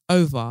 is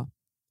over.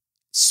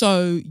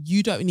 So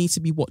you don't need to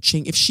be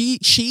watching. If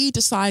she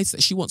decides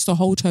that she wants to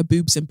hold her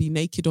boobs and be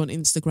naked on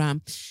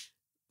Instagram,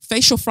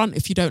 face your front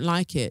if you don't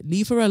like it.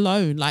 Leave her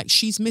alone. Like,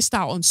 she's missed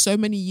out on so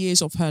many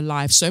years of her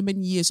life, so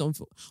many years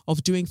of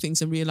doing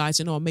things and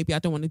realizing, oh, maybe I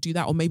don't want to do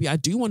that, or maybe I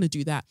do want to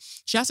do that.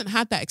 She hasn't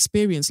had that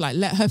experience. Like,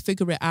 let her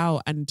figure it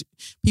out. And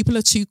people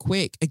are too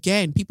quick.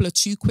 Again, people are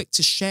too quick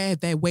to share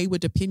their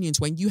wayward opinions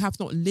when you have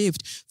not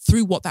lived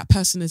through what that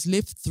person has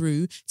lived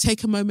through.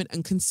 Take a moment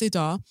and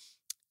consider,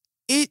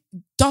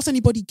 does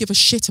anybody give a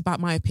shit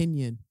about my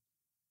opinion?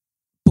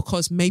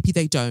 Because maybe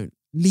they don't.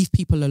 Leave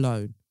people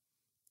alone.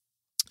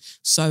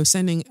 So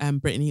sending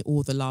Brittany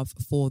all the love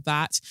for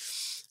that.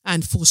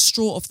 And for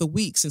straw of the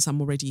week, since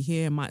I'm already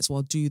here, I might as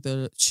well do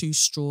the 2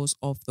 straws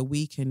of the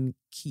week and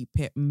keep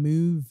it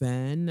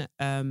moving.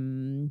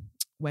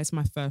 Where's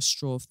my first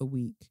straw of the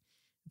week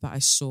that I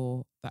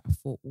saw that I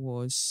thought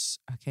was...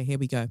 Okay, here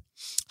we go.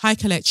 Hi,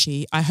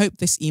 Kelechi. I hope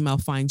this email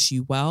finds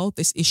you well.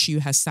 This issue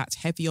has sat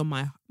heavy on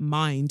my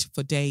mind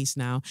for days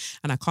now,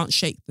 and I can't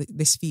shake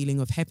this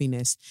feeling of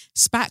heaviness.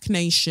 SPAC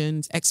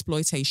Nation's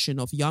exploitation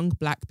of young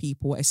Black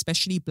people,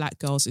 especially Black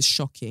girls, is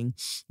shocking.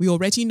 We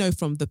already know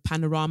from the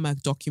Panorama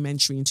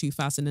documentary in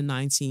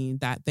 2019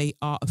 that they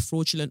are a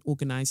fraudulent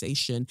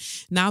organization.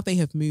 Now they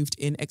have moved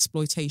in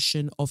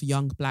exploitation of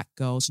young Black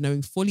girls,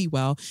 knowing fully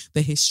well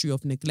the history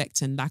of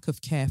neglect and lack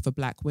of care for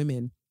Black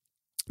women.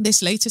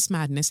 This latest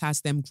madness has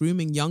them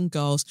grooming young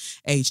girls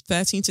aged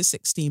 13 to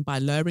 16 by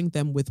luring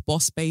them with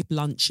boss babe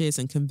lunches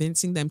and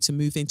convincing them to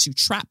move into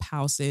trap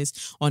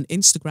houses on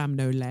Instagram,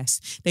 no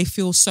less. They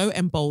feel so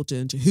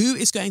emboldened. Who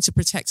is going to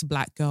protect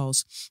Black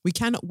girls? We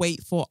cannot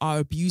wait for our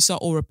abuser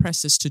or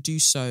oppressors to do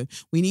so.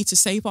 We need to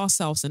save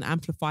ourselves and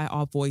amplify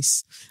our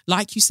voice.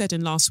 Like you said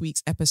in last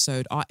week's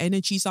episode, our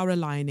energies are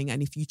aligning,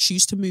 and if you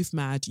choose to move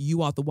mad,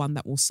 you are the one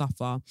that will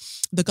suffer.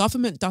 The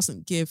government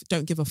don't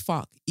give a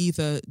fuck.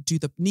 Neither do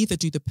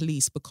the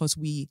police, because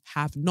we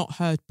have not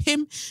heard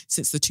PIM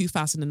since the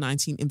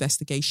 2019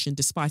 investigation,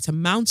 despite a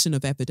mountain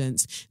of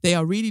evidence. They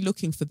are really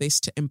looking for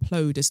this to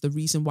implode as the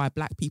reason why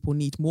Black people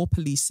need more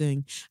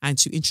policing and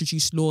to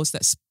introduce laws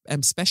that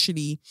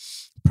especially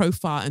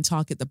profile and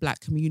target the Black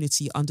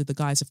community under the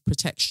guise of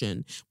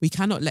protection. We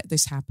cannot let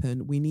this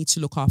happen. We need to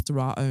look after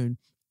our own.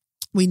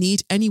 We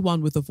need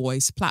anyone with a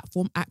voice,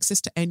 platform,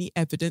 access to any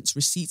evidence,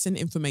 receipts and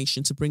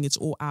information to bring it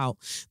all out.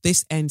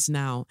 This ends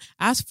now.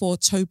 As for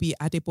Toby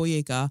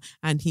Adeboyega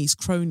and his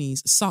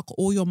cronies, suck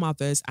all your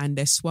mothers and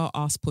their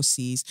swell-ass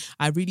pussies.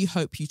 I really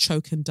hope you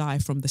choke and die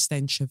from the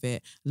stench of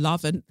it.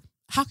 Love and...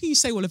 How can you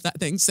say all of that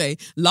then? Say,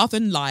 love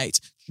and light,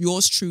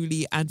 yours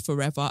truly and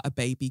forever, a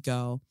baby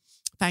girl.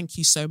 Thank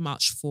you so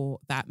much for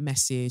that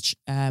message.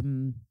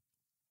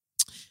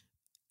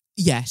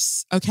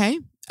 Yes, okay.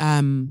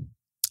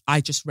 I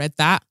just read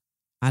that,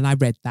 and I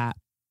read that,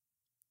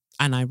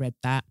 and I read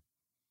that,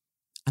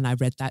 and I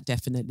read that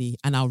definitely.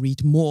 And I'll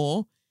read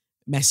more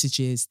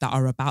messages that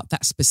are about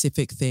that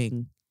specific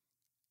thing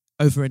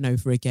over and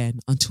over again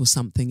until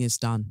something is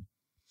done.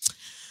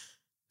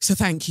 So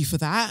thank you for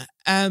that.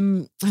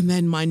 And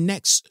then my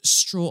next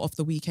straw of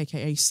the week,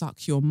 aka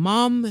suck your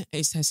mum.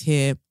 It says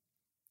here,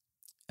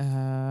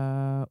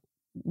 okay,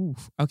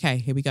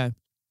 here we go.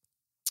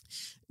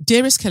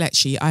 Dearest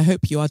Kelechi, I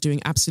hope you are doing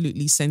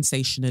absolutely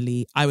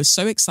sensationally. I was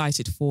so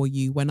excited for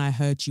you when I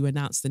heard you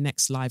announce the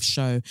next live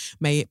show.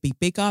 May it be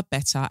bigger,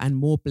 better, and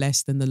more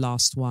blessed than the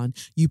last one.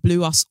 You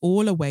blew us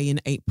all away in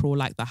April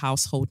like the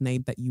household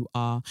name that you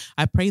are.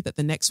 I pray that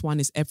the next one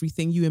is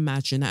everything you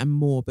imagine and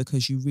more,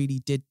 because you really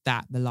did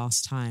that the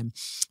last time.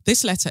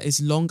 This letter is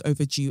long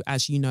overdue,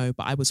 as you know,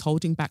 but I was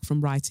holding back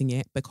from writing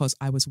it because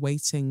I was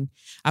awaiting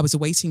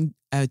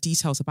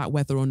details about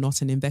whether or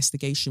not an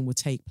investigation would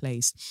take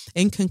place.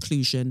 In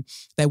conclusion,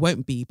 there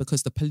won't be,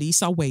 because the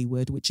police are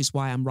wayward, which is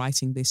why I'm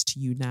writing this to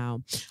you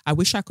now. I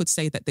wish I could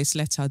say that this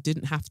letter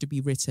didn't have to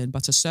be written,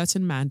 but a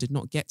certain man did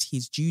not get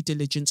his due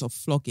diligence of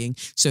flogging,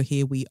 so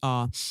here we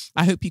are.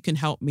 I hope you can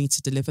help me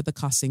to deliver the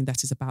cussing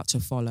that is about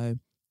to follow.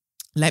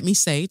 Let me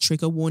say,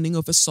 trigger warning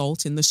of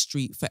assault in the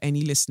street for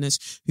any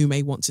listeners who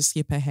may want to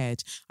skip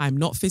ahead. I'm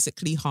not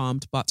physically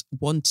harmed, but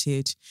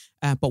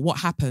what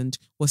happened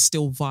was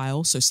still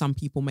vile, so some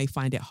people may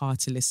find it hard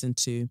to listen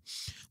to.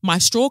 My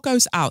straw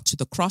goes out to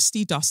the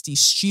crusty, dusty,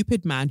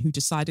 stupid man who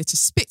decided to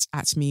spit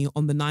at me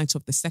on the night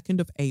of the 2nd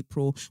of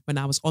April when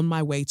I was on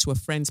my way to a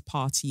friend's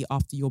party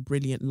after your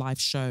brilliant live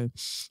show.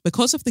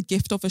 Because of the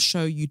gift of a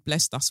show you'd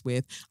blessed us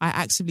with, I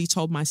actively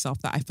told myself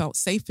that I felt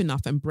safe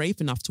enough and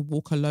brave enough to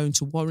walk alone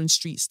to Warren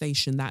Street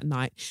Station that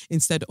night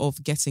instead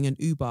of getting an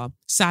Uber.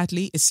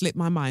 Sadly, it slipped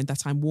my mind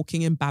that I'm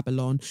walking in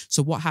Babylon,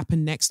 so what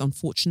happened next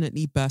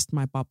unfortunately burst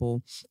my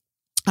bubble.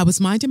 I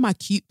was minding my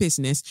cute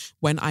business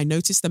when I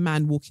noticed the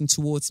man walking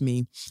towards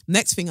me.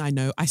 Next thing I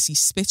know, I see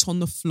spit on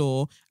the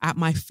floor at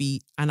my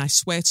feet, and I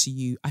swear to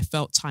you, I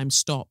felt time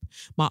stop.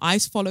 My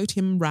eyes followed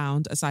him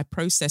round as I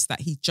processed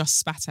that he just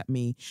spat at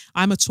me.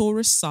 I'm a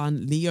Taurus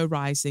sun, Leo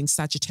rising,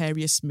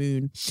 Sagittarius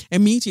moon.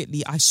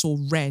 Immediately, I saw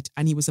red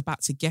and he was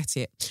about to get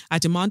it. I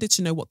demanded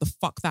to know what the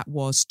fuck that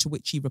was, to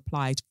which he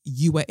replied,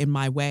 "You were in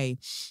my way."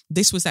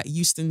 This was at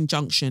Euston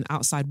Junction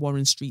outside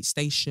Warren Street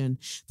Station.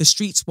 The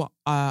streets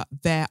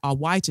there are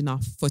wide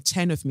enough for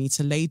 10 of me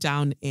to lay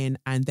down in,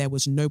 and there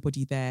was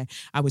nobody there.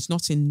 I was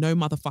not in no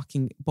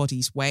motherfucking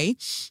body's way.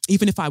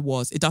 Even if I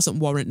was, it doesn't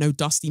warrant no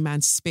dusty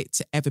man's spit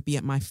to ever be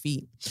at my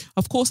feet.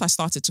 Of course, I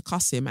started to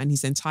cuss him and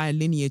his entire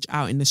lineage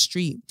out in the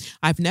street.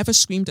 I've never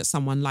screamed at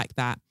someone like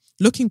that.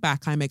 Looking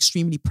back, I'm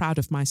extremely proud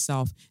of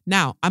myself.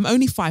 Now, I'm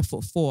only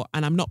 5'4"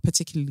 and I'm not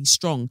particularly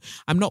strong.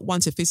 I'm not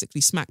one to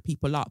physically smack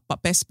people up,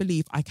 but best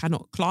believe I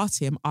cannot class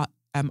him.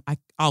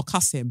 I'll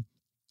cuss him.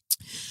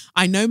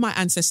 I know my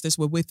ancestors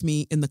were with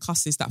me in the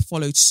cusses that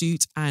followed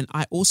suit, and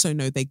I also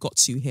know they got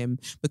to him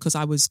because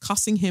I was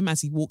cussing him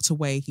as he walked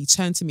away. He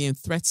turned to me and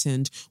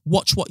threatened,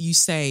 "Watch what you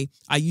say.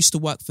 I used to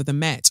work for the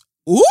Met."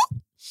 Ooh!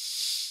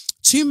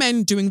 2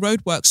 men doing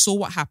roadwork saw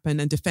what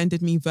happened and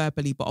defended me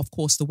verbally, but of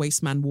course the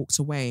waste man walked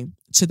away.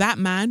 To that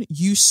man,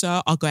 you,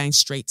 sir, are going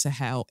straight to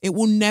hell. It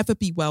will never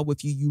be well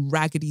with you, you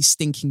raggedy,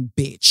 stinking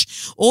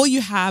bitch. All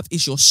you have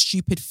is your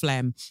stupid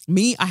phlegm.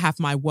 Me, I have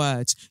my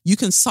words. You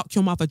can suck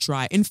your mother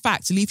dry. In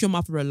fact, leave your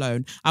mother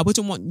alone. I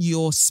wouldn't want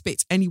your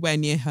spit anywhere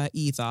near her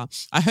either.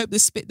 I hope the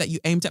spit that you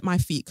aimed at my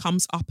feet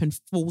comes up and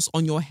falls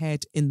on your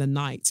head in the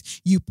night.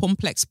 You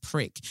complex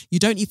prick. You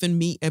don't even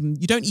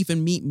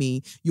meet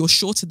me. You're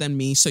shorter than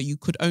me, so you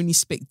could only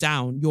spit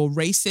down. You're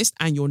racist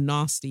and you're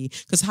nasty.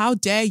 Because how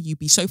dare you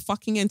be so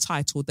fucking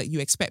entitled that you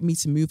expect me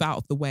to move out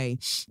of the way?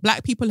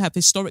 Black people have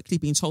historically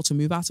been told to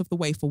move out of the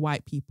way for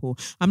white people.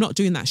 I'm not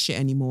doing that shit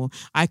anymore.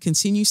 I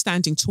continue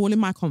standing tall in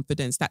my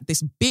confidence that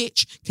this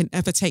bitch can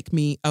ever take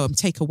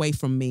away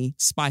from me.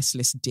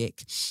 Spiceless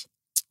dick.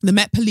 The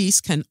Met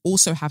Police can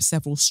also have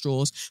several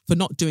straws for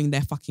not doing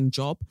their fucking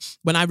job.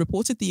 When I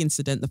reported the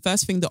incident, the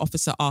first thing the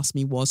officer asked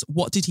me was,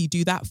 "What did he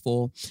do that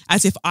for?"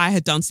 As if I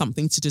had done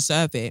something to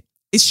deserve it.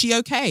 Is she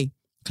okay?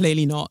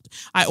 Clearly not.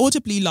 I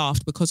audibly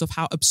laughed because of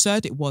how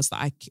absurd it was,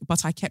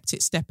 but I kept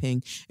it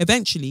stepping.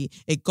 Eventually,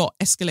 it got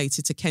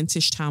escalated to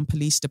Kentish Town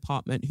Police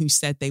Department, who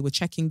said they were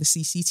checking the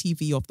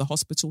CCTV of the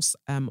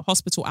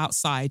hospital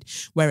outside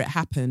where it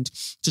happened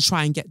to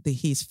try and get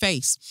his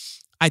face.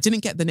 I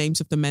didn't get the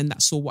names of the men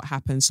that saw what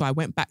happened, so I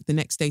went back the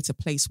next day to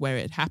place where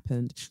it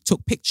happened,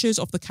 took pictures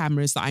of the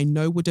cameras that I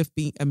know would have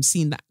been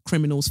seen that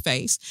criminal's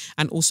face,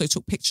 and also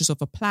took pictures of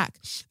a plaque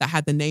that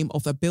had the name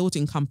of a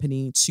building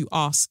company to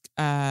ask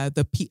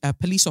the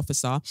police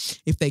officer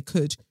if they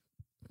could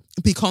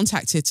be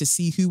contacted to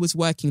see who was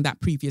working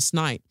that previous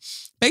night.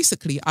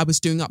 Basically, I was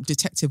doing up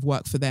detective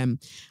work for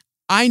them.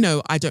 I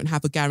know I don't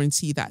have a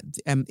guarantee that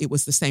it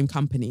was the same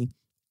company,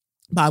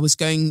 but I was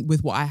going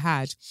with what I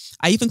had.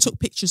 I even took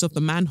pictures of the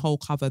manhole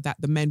cover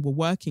that the men were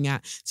working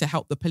at to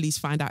help the police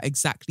find out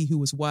exactly who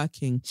was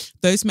working.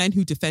 Those men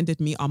who defended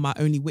me are my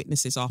only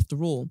witnesses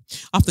after all.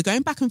 After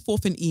going back and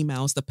forth in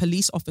emails, the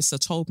police officer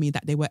told me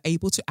that they were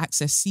able to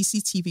access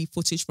CCTV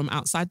footage from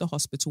outside the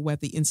hospital where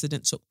the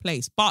incident took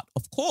place. But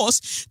of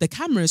course, the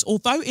cameras,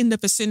 although in the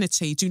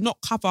vicinity, do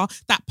not cover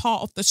that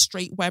part of the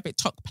street where it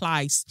took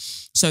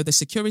place. So the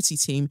security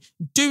team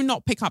do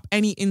not pick up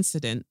any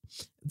incident.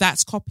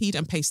 That's copied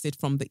and pasted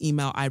from the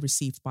email I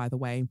received, by the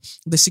way.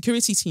 The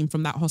security team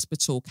from that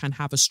hospital can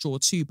have a straw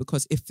too,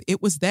 because if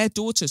it was their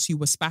daughters who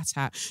were spat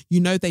at, you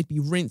know they'd be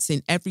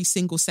rinsing every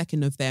single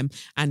second of them,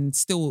 and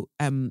still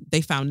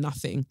they found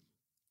nothing.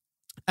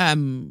 They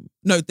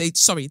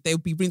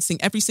would be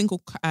rinsing every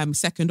single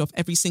second of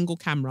every single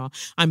camera.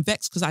 I'm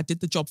vexed because I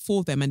did the job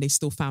for them and they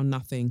still found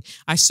nothing.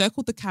 I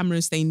circled the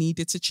cameras they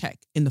needed to check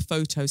in the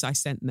photos I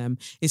sent them.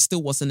 It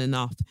still wasn't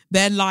enough.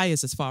 They're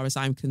liars as far as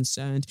I'm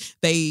concerned.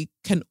 They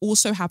can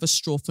also have a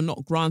straw for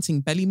not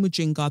granting Belly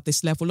Mujinga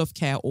this level of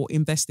care or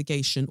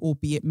investigation,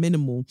 albeit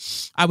minimal.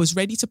 I was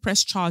ready to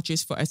press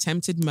charges for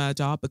attempted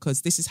murder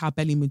because this is how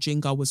Belly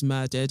Mujinga was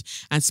murdered,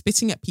 and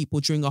spitting at people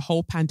during a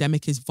whole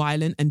pandemic is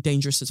violent and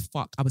dangerous as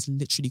fuck. I was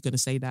literally going to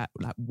say that,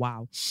 like,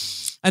 wow.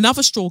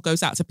 Another straw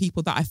goes out to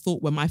people that I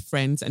thought were my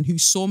friends and who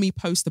saw me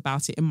post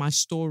about it in my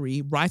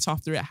story right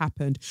after it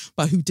happened,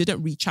 but who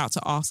didn't reach out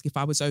to ask if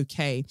I was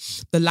okay.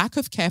 The lack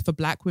of care for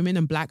Black women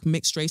and Black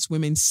mixed race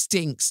women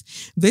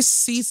stinks. This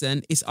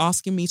season is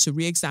asking me to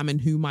re-examine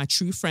who my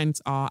true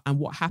friends are, and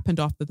what happened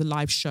after the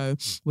live show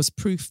was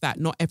proof that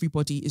not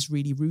everybody is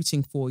really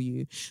rooting for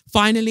you.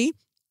 Finally,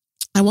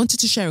 I wanted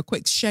to share a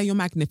quick share your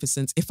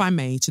magnificence, if I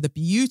may, to the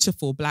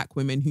beautiful Black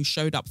women who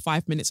showed up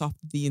 5 minutes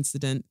after the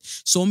incident,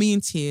 saw me in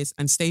tears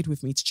and stayed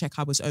with me to check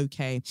I was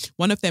okay.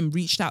 One of them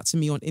reached out to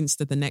me on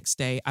Insta the next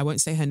day. I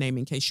won't say her name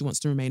in case she wants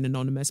to remain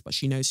anonymous, but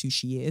she knows who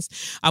she is.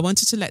 I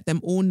wanted to let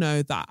them all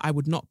know that I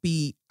would not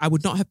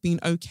have been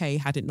okay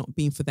had it not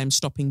been for them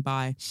stopping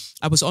by.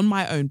 I was on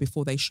my own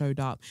before they showed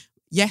up.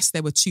 Yes,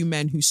 there were 2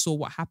 men who saw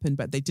what happened,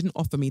 but they didn't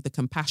offer me the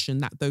compassion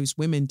that those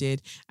women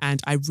did. And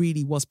I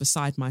really was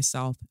beside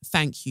myself.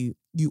 Thank you.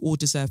 You all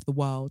deserve the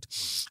world.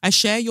 A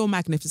share your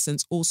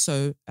magnificence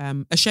also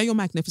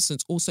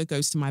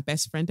goes to my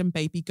best friend and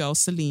baby girl,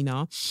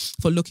 Selena,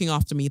 for looking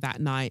after me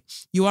that night.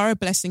 You are a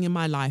blessing in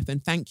my life,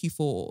 and thank you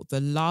for the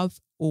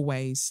love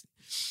always.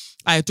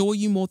 I adore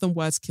you more than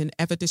words can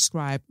ever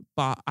describe,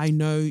 but I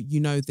know you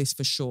know this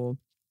for sure.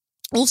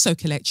 Also,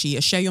 Kelechi,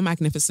 a share your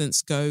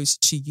magnificence goes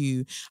to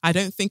you. I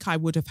don't think I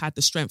would have had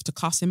the strength to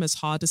cuss him as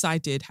hard as I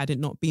did had it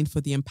not been for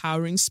the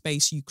empowering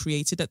space you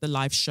created at the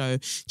live show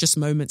just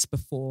moments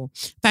before.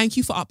 Thank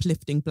you for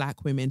uplifting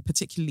Black women,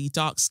 particularly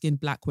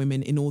dark-skinned Black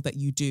women, in all that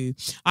you do.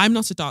 I'm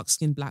not a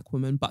dark-skinned Black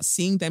woman, but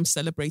seeing them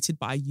celebrated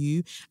by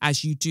you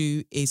as you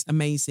do is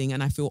amazing,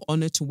 and I feel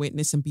honored to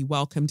witness and be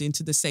welcomed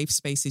into the safe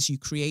spaces you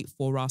create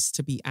for us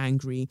to be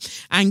angry.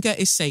 Anger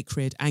is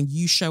sacred, and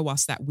you show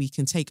us that we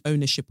can take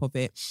ownership of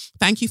it.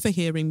 Thank you for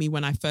hearing me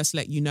when I first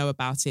let you know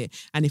about it.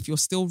 And if you're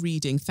still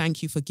reading,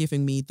 thank you for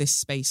giving me this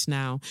space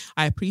now.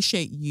 I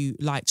appreciate you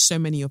like so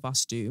many of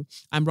us do.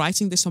 I'm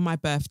writing this on my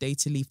birthday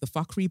to leave the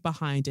fuckery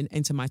behind and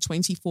enter my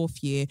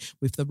 24th year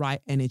with the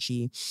right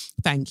energy.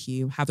 Thank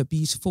you. Have a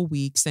beautiful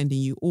week. Sending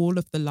you all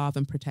of the love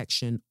and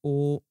protection.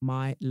 All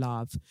my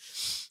love.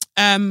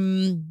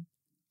 Thank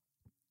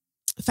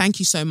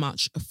you so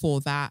much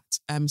for that,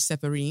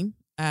 Severine.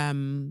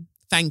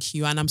 Thank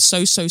you. And I'm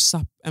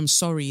I'm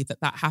sorry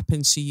that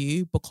happened to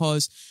you,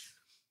 because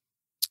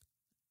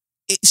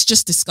it's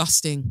just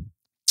disgusting.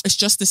 It's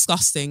just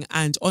disgusting.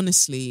 And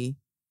honestly,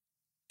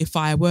 if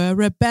I were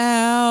a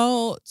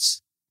belt,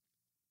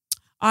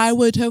 I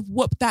would have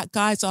whooped that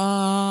guy's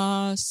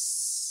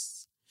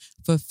ass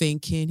for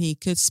thinking he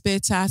could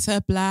spit at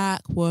a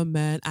Black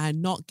woman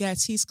and not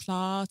get his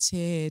clot.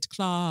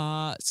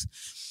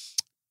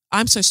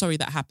 I'm so sorry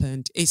that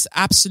happened. It's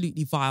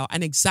absolutely vile.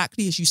 And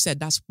exactly as you said,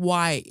 that's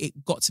why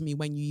it got to me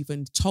when you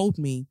even told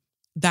me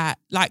that,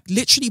 like,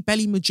 literally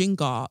Belly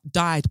Mujinga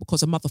died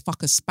because a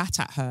motherfucker spat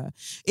at her.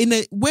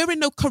 We're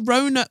in a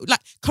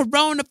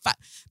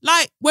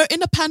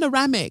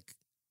panoramic.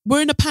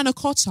 We're in a panna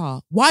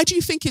cotta. Why do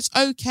you think it's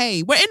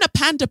okay? We're in a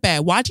panda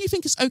bear. Why do you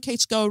think it's okay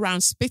to go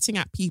around spitting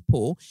at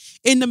people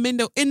in the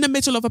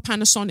middle of a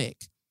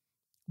Panasonic?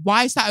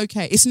 Why is that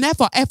okay? It's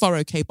never, ever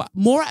okay. But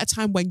more at a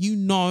time when you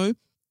know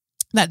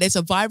that there's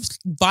a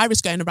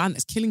virus going around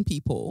that's killing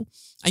people,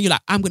 and you're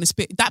like, I'm going to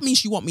spit. That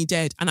means you want me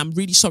dead. And I'm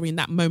really sorry, in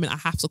that moment, I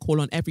have to call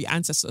on every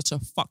ancestor to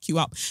fuck you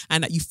up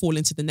and that you fall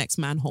into the next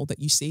manhole that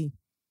you see.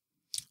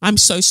 I'm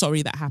so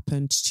sorry that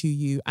happened to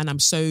you. And I'm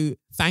so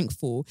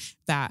thankful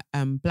that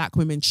Black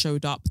women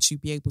showed up to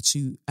be able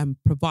to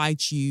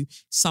provide you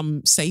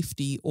some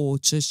safety, or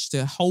just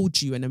to hold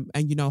you and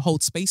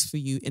hold space for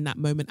you in that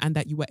moment, and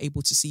that you were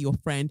able to see your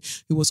friend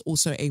who was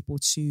also able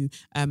to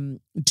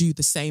do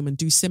the same and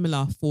do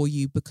similar for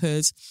you,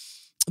 because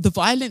the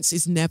violence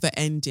is never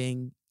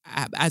ending.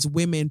 As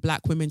women,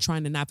 Black women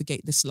trying to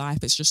navigate this life,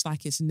 it's just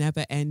like it's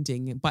never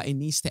ending, but it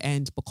needs to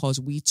end, because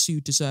we too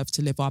deserve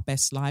to live our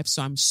best lives.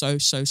 So I'm so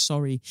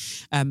sorry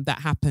that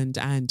happened.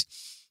 And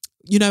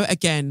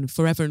again,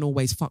 forever and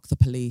always, fuck the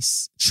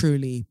police,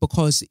 truly,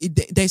 because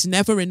there's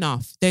never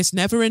enough. There's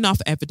never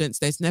enough evidence.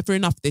 There's never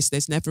enough this.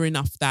 There's never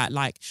enough that.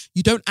 Like,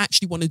 you don't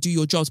actually want to do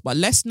your jobs, but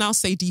let's now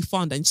say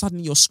defund, and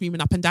suddenly you're screaming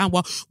up and down,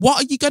 well,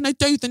 what are you going to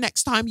do the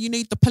next time you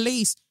need the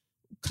police?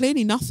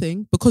 Clearly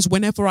nothing, because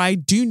whenever I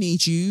do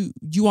need you,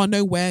 you are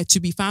nowhere to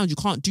be found. You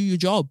can't do your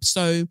job.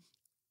 So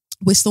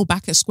we're still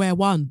back at square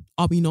one,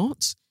 are we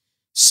not?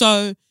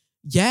 So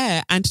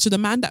yeah, and to the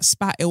man that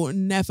spat, it will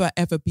never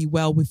ever be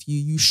well with you,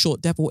 you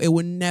short devil. It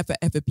will never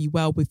ever be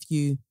well with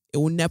you. It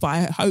will never.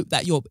 I hope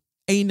that your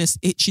anus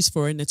itches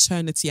for an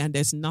eternity and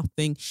there's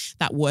nothing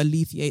that will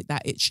alleviate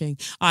that itching.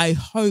 I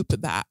hope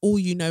that all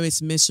you know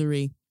is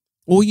misery.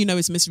 All you know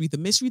is misery. The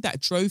misery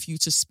that drove you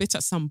to spit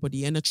at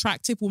somebody, an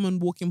attractive woman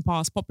walking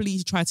past,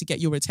 probably tried to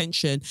get your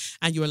attention,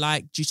 and you were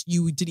like,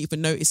 you didn't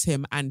even notice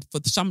him. And for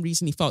some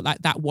reason, he felt like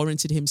that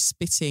warranted him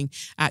spitting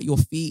at your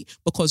feet,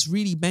 because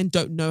really men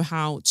don't know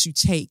how to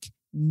take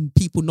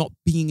people not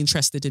being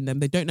interested in them.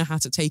 They don't know how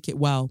to take it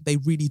well. They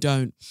really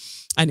don't.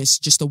 And it's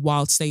just a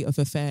wild state of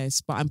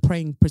affairs. But I'm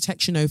praying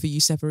protection over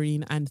you,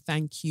 Severine, and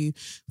thank you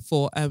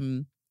for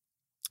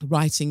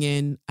writing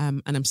in,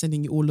 and I'm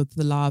sending you all of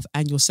the love,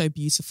 and you're so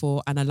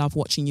beautiful, and I love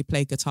watching you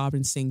play guitar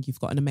and sing. You've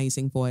got an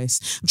amazing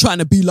voice. I'm trying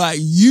to be like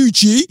you,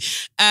 G.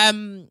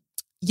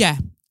 Yeah,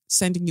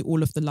 sending you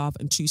all of the love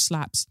and 2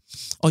 slaps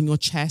on your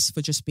chest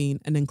for just being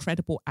an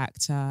incredible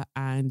actor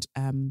and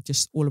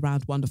just all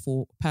around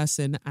wonderful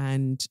person.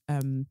 And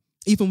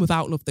even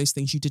without all of those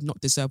things, you did not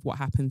deserve what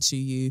happened to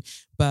you.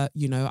 But,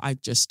 you know,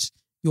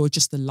 you're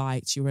just a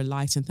light. You're a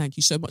light. And thank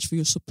you so much for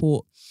your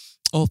support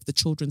of the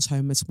children's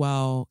home as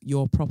well.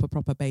 You're a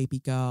proper baby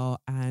girl.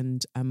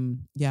 And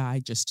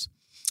I just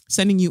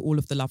sending you all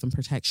of the love and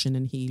protection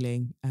and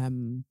healing,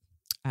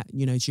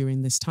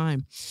 during this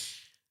time.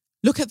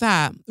 Look at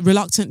that.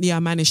 Reluctantly, I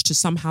managed to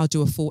somehow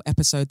do a full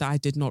episode that I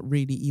did not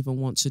really even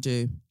want to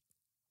do.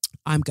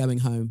 I'm going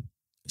home.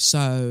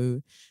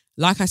 So,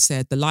 like I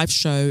said, the live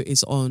show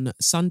is on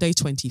Sunday,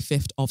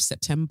 25th of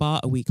September,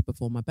 a week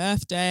before my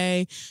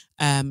birthday.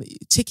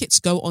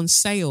 Tickets go on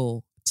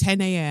sale 10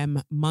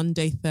 a.m.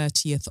 Monday,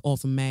 30th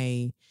of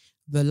May.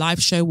 The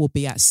live show will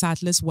be at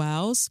Sadler's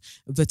Wells.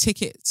 The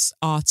tickets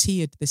are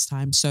tiered this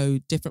time, so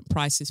different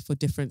prices for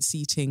different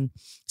seating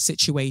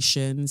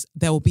situations.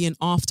 There will be an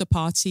after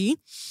party.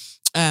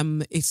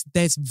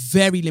 There's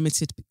very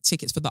limited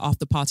tickets for the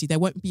after party. There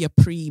won't be a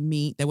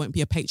pre-meet. There won't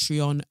be a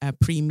Patreon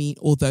pre-meet,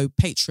 although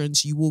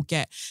patrons, you will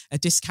get a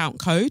discount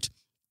code.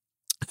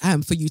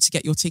 For you to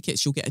get your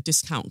tickets, you'll get a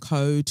discount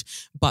code,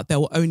 but there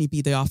will only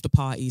be the after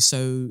party.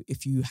 So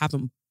if you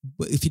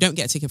don't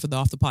get a ticket for the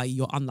after party,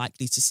 you're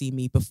unlikely to see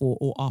me before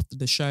or after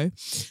the show.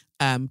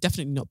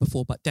 Definitely not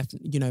before, but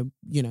definitely,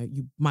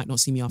 you might not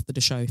see me after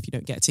the show if you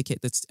don't get a ticket.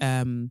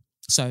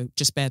 So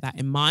just bear that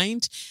in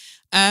mind.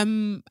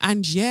 And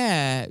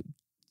yeah,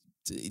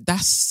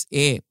 that's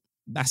it.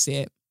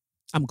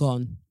 I'm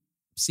gone.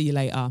 See you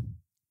later.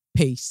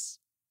 Peace.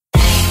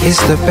 It's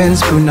the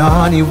Benz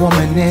Brunani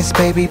womanist,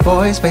 baby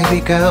boys,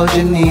 baby girls,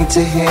 you need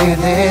to hear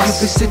this.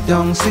 If you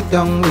sit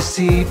down,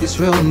 receive this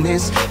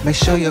realness. Make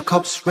sure your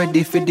cup's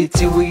ready for the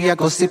tea, we are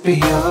go sip it,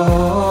 yo.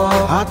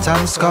 Hard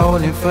time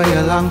scrolling for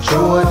your long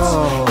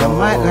throats. You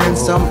might learn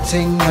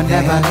something you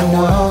never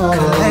know.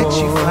 Collect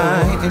you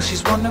fine, and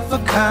she's one of a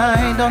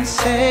kind. Don't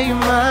say you're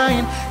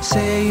mine,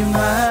 say you're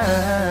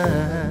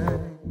mine.